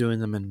just been doing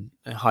them in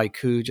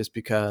haiku just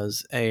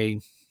because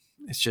it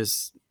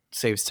just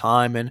saves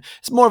time and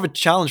it's more of a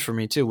challenge for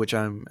me too, which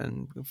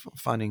I'm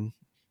finding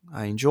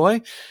I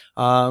enjoy.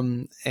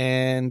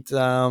 If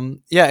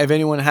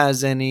anyone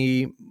has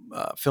any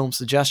film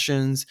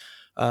suggestions,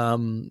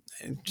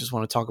 just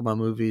want to talk about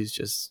movies,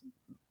 just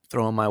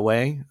throw them my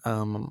way.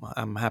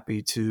 I'm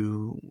happy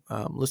to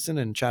listen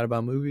and chat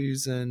about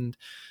movies and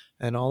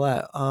all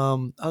that.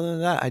 Other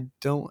than that, I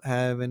don't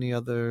have any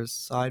other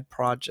side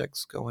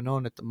projects going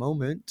on at the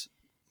moment,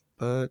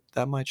 but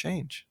that might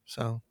change.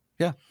 So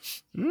yeah.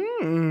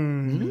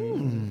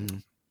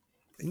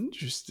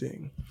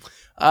 Interesting.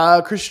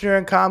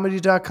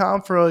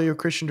 ChristianDuranComedy.com for all your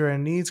Christian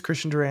Duran needs.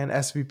 Christian Duran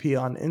SVP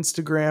on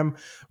Instagram.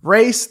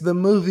 Race, the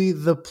movie,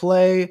 the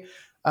play.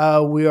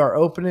 We are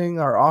opening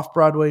our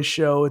off-Broadway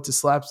show. It's a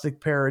slapstick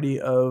parody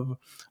of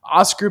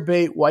Oscar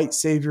bait white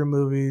savior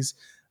movies.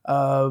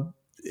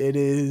 It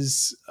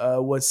is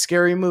what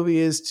Scary Movie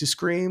is to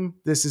Scream.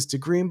 This is to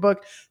Green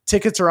Book.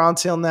 Tickets are on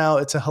sale now.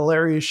 It's a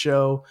hilarious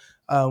show.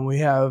 We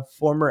have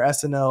former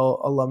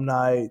SNL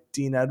alumni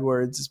Dean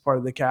Edwards as part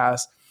of the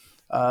cast.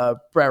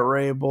 Brett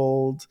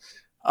Raybould,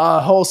 a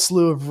whole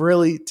slew of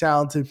really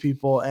talented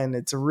people, and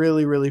it's a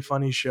really, really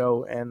funny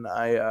show, and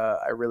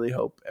I really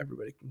hope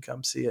everybody can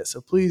come see it.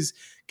 So please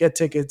get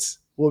tickets.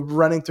 We're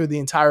running through the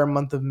entire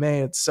month of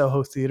May at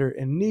Soho Theater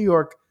in New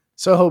York,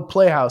 Soho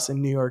Playhouse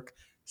in New York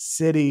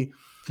City.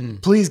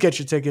 Please get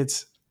your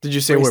tickets. Did you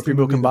say where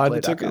people can buy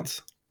the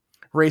tickets?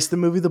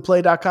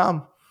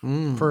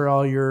 RaceTheMovieThePlay.com for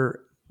all your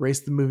Race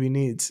the Movie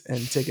needs,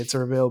 and tickets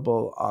are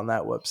available on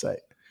that website.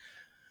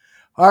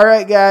 All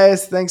right,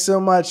 guys. Thanks so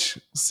much.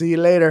 See you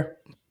later.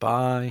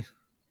 Bye.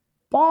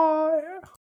 Bye.